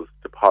apples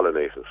to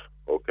pollinate it.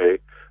 Okay,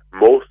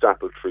 most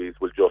apple trees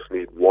will just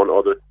need one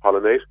other to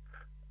pollinate.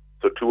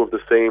 So two of the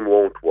same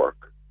won't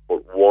work,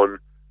 but one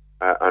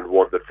and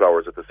one that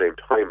flowers at the same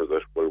time as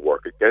it will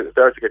work. It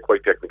starts to get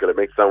quite technical. It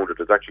may sound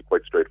it's actually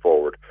quite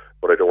straightforward,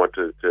 but I don't want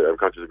to I'm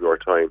conscious of your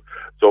time.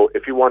 So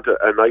if you want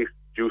a nice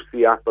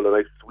juicy apple, a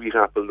nice sweet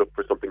apple, look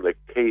for something like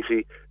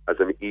Katie as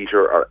an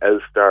eater, or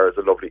Elstar as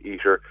a lovely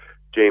eater.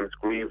 James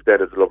Grieve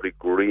then is a lovely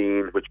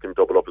green, which can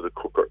double up as a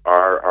cooker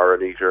or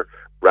an eater.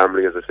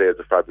 Ramley, as I say, is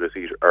a fabulous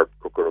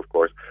cooker, of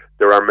course.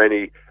 There are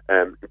many,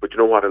 but you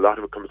know what? A lot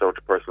of it comes down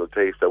to personal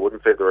taste. I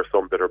wouldn't say there are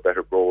some that are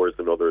better growers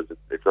than others.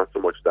 It's not so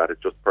much that;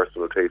 it's just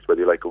personal taste.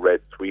 Whether you like a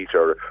red sweet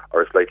or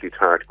a slightly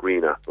tart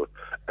green apple.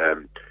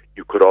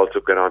 You could also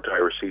get onto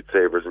Irish Seed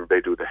Savers, and they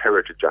do the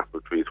heritage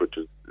apple trees, which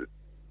is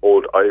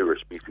old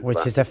Irish species.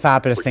 Which is a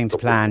fabulous thing to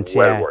plant.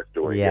 Well worth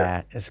doing.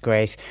 Yeah, it's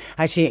great.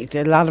 Actually,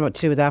 a lot of it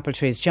to do with apple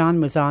trees.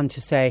 John was on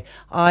to say,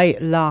 I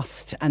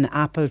lost an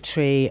apple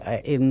tree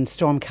in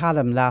Storm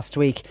Callum last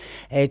week.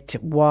 It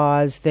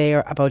was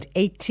there about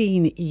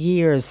 18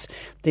 years.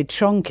 The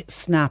trunk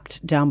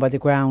snapped down by the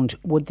ground.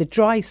 Would the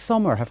dry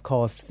summer have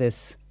caused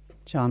this?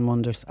 John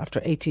wonders,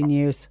 after 18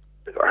 years.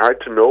 It's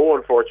hard to know,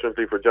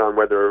 unfortunately, for John,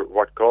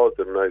 what caused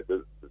it.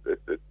 And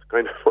it's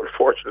kind of,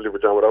 unfortunately for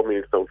John, without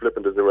meaning to sound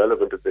flippant, is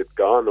irrelevant. It's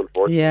gone,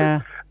 unfortunately.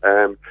 Yeah.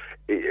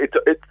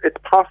 It's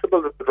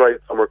possible that the dry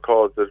summer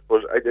caused it,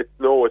 but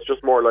it's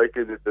just more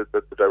likely that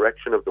the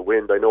direction of the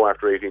wind. I know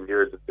after 18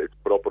 years it's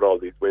put up with all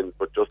these winds,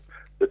 but just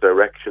the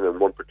direction and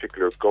one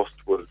particular gust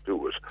will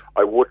do it.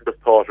 I wouldn't have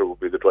thought it would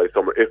be the dry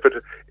summer. If it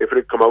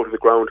had come out of the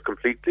ground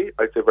completely,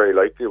 I'd say very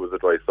likely it was a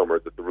dry summer,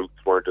 that the roots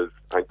weren't as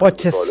anchored. But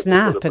to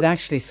snap, it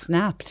actually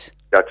snapped.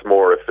 That's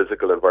more a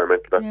physical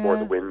environmental. That's more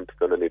the wind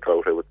than any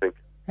drought, I would think.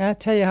 I'll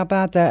tell you how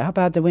bad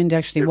the wind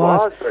actually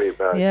was. It was very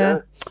bad, yeah.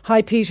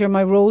 Hi Peter,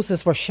 my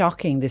roses were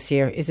shocking this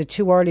year. Is it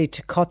too early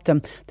to cut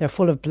them? They're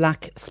full of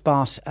black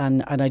spot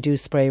and I do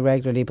spray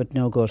regularly, but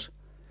no good.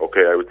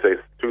 Okay, I would say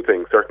two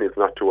things. Certainly it's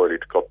not too early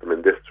to cut them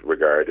in this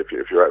regard. If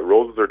your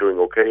roses are doing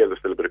okay and there's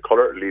still a bit of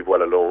colour, leave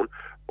well alone.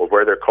 But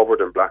where they're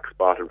covered in black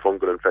spot and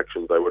fungal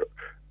infections, I would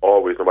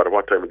always, no matter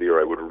what time of the year,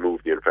 I would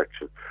remove the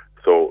infection.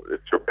 So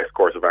it's your best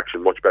course of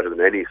action, much better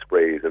than any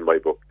sprays in my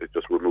book. It's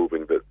just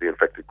removing the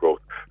infected growth.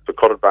 So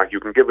cut it back. You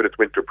can give it its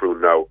winter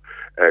prune now.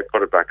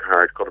 Cut it back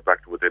hard, cut it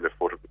back to within a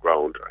foot of the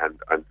ground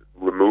and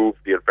remove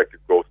the infected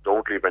growth.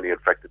 Don't leave any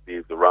infected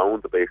leaves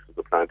around the base of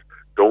the plant.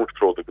 Don't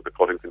throw the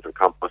cuttings into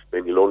compost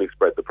bin. You'll only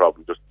spread the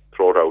problem. Just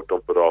throw it out,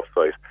 dump it off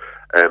site.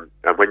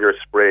 And when you're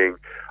spraying,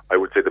 I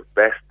would say the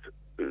best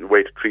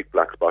way to treat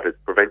black spot is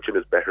prevention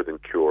is better than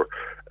cure.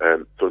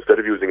 So instead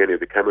of using any of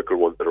the chemical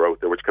ones that are out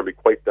there, which can be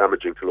quite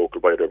damaging to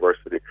local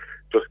biodiversity,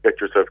 just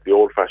get yourself the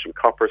old-fashioned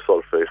copper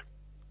sulphate,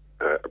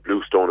 a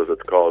bluestone as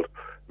it's called,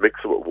 mix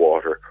it with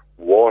water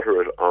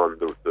it on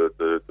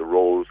the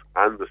rows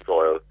and the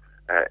soil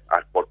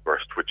at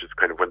budburst, which is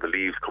kind of when the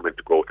leaves come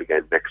into growth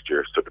again next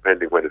year. So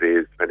depending when it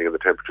is, depending on the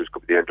temperatures,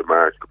 could be the end of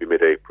March, could be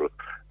mid-April.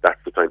 That's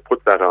the time.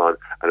 Put that on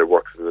and it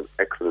works as an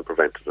excellent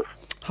preventative.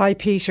 Hi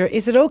Peter,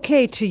 is it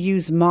okay to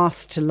use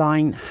moss to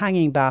line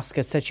hanging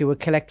baskets that you would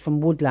collect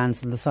from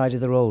woodlands on the side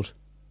of the road?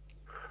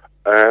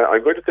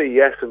 I'm going to say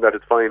yes, and that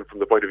it's fine from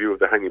the point of view of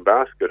the hanging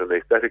basket, and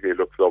aesthetically it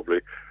looks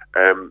lovely.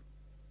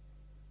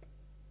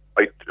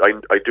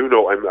 I do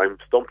know, I'm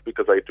stumped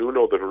because I do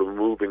know that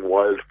removing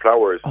wild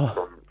flowers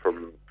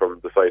from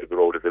the side of the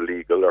road is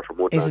illegal, or from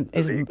woodlands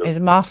is illegal. Is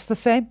moss the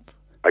same?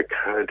 I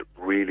can't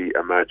really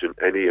imagine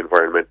any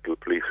environmental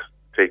police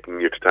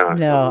taking you to task.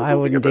 No, I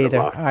wouldn't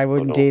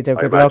either.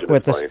 Good luck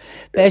with it. Yeah.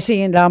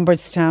 Betty in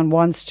Lambertstown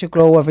wants to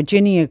grow a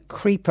Virginia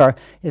creeper.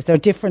 Is there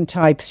different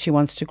types? She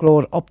wants to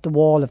grow it up the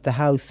wall of the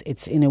house.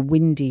 It's in a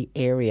windy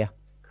area.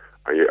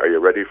 Are you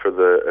ready for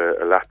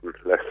the Latin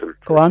lesson?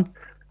 Go on.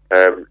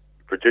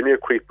 Virginia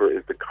creeper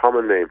is the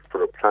common name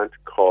for a plant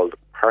called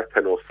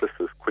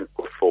Parthenocissus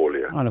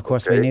quinquefolia. And of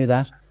course we knew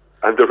that.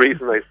 And the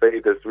reason I say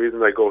this, the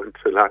reason I go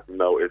into Latin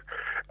now is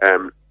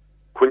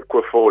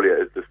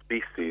quinquefolia is the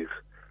species,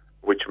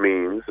 which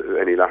means,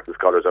 any Latin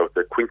scholars out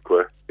there,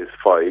 quinque is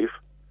 5,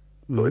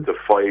 so it's a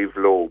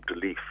 5-lobed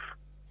leaf,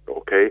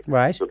 okay?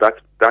 Right. So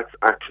that's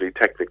actually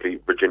technically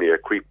Virginia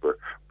creeper.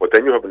 But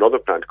then you have another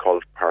plant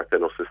called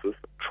Parthenocissus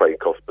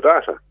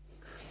tricuspidata.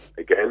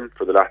 Again,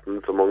 for the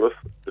Latins among us,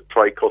 the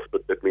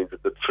tricuspid, that means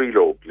it's a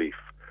 3-lobed leaf.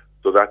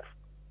 So that's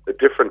a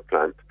different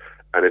plant,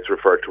 and it's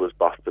referred to as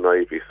Boston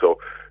ivy. So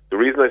the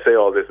reason I say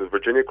all this is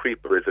Virginia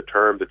creeper is a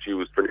term that's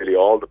used for nearly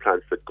all the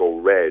plants that go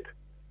red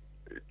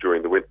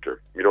during the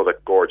winter. You know,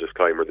 that gorgeous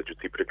climber that you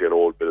see particularly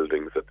in old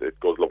buildings, that it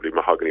goes lovely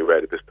mahogany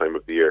red at this time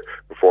of the year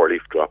before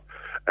leaf drop.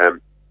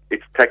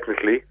 It's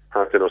technically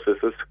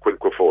Parthenocissus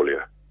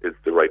quinquefolia is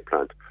the right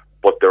plant,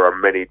 but there are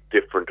many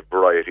different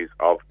varieties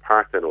of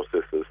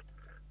Parthenocissus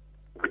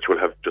which will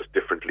have just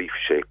different leaf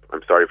shape.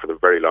 I'm sorry for the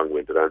very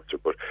long-winded answer,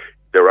 but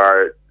there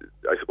are,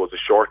 I suppose the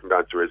shortened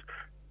answer is,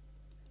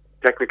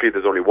 technically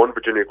there's only one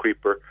Virginia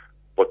creeper,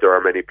 but there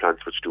are many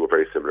plants which do a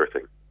very similar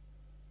thing.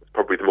 It's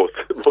probably the most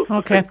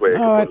okay. way.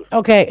 All right.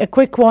 Okay, a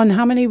quick one.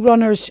 How many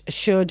runners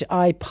should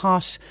I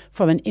pot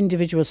from an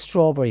individual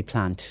strawberry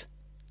plant?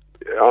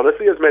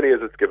 Honestly, as many as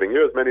it's giving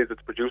you, as many as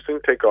it's producing,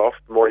 take off.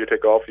 The more you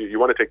take off, you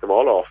want to take them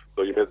all off,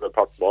 so you may as well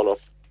pot them all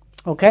off.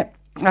 Okay,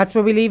 that's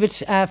where we leave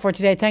it for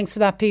today. Thanks for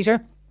that, Peter.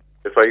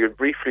 If I could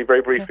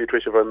very briefly,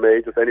 Trish, if I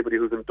may, just anybody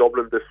who's in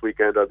Dublin this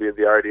weekend, I'll be in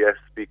the RDS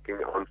speaking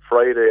on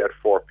Friday at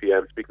 4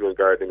 p.m, speaking on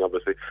gardening,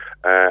 obviously,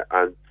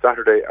 and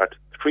Saturday at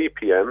 3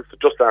 p.m, so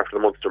just after the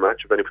Munster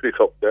match, if anybody's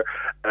up there,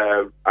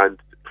 and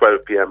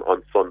 12 p.m.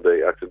 on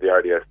Sunday at the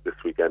RDS this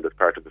weekend as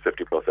part of the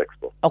 50 Plus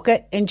Expo.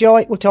 Okay,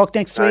 enjoy. We'll talk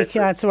next week.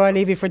 So I'll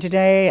leave you for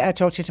today. I'll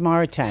talk to you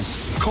tomorrow at 10.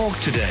 Cork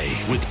Today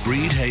with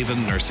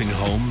Breedhaven Nursing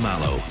Home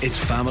Mallow. It's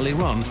family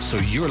run, so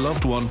your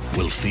loved one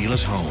will feel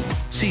at home.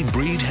 See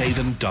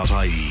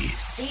breedhaven.ie.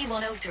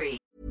 C103.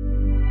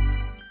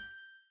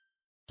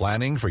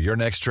 Planning for your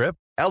next trip?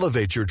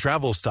 Elevate your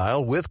travel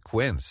style with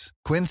Quince.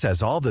 Quince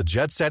has all the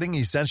jet-setting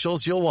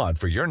essentials you'll want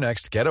for your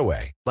next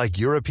getaway, like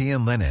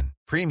European linen,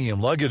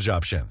 premium luggage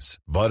options,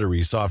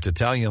 buttery soft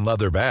Italian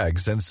leather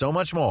bags, and so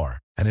much more.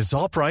 And it's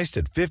all priced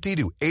at 50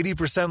 to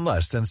 80%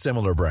 less than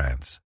similar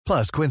brands.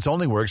 Plus, Quince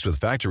only works with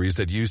factories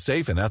that use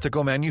safe and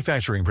ethical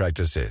manufacturing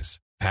practices.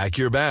 Pack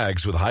your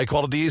bags with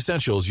high-quality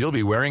essentials you'll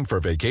be wearing for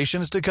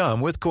vacations to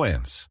come with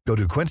Quince. Go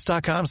to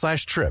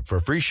quince.com/trip for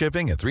free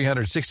shipping and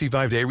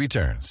 365-day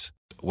returns.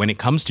 When it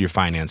comes to your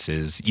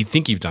finances, you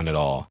think you've done it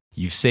all.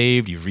 You've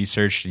saved, you've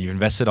researched, and you've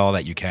invested all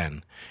that you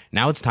can.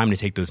 Now it's time to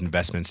take those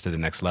investments to the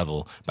next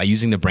level by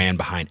using the brand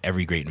behind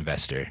every great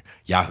investor,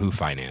 Yahoo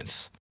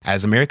Finance.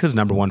 As America's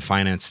 #1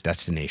 finance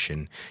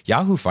destination,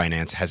 Yahoo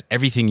Finance has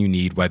everything you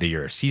need, whether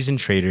you're a seasoned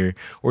trader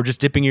or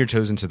just dipping your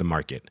toes into the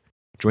market.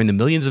 Join the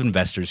millions of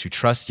investors who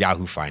trust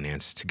Yahoo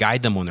Finance to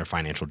guide them on their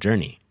financial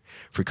journey.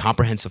 For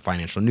comprehensive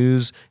financial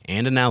news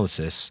and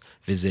analysis,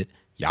 visit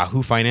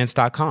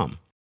yahoofinance.com.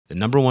 The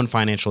 #1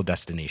 financial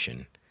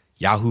destination,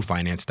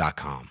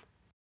 yahoofinance.com.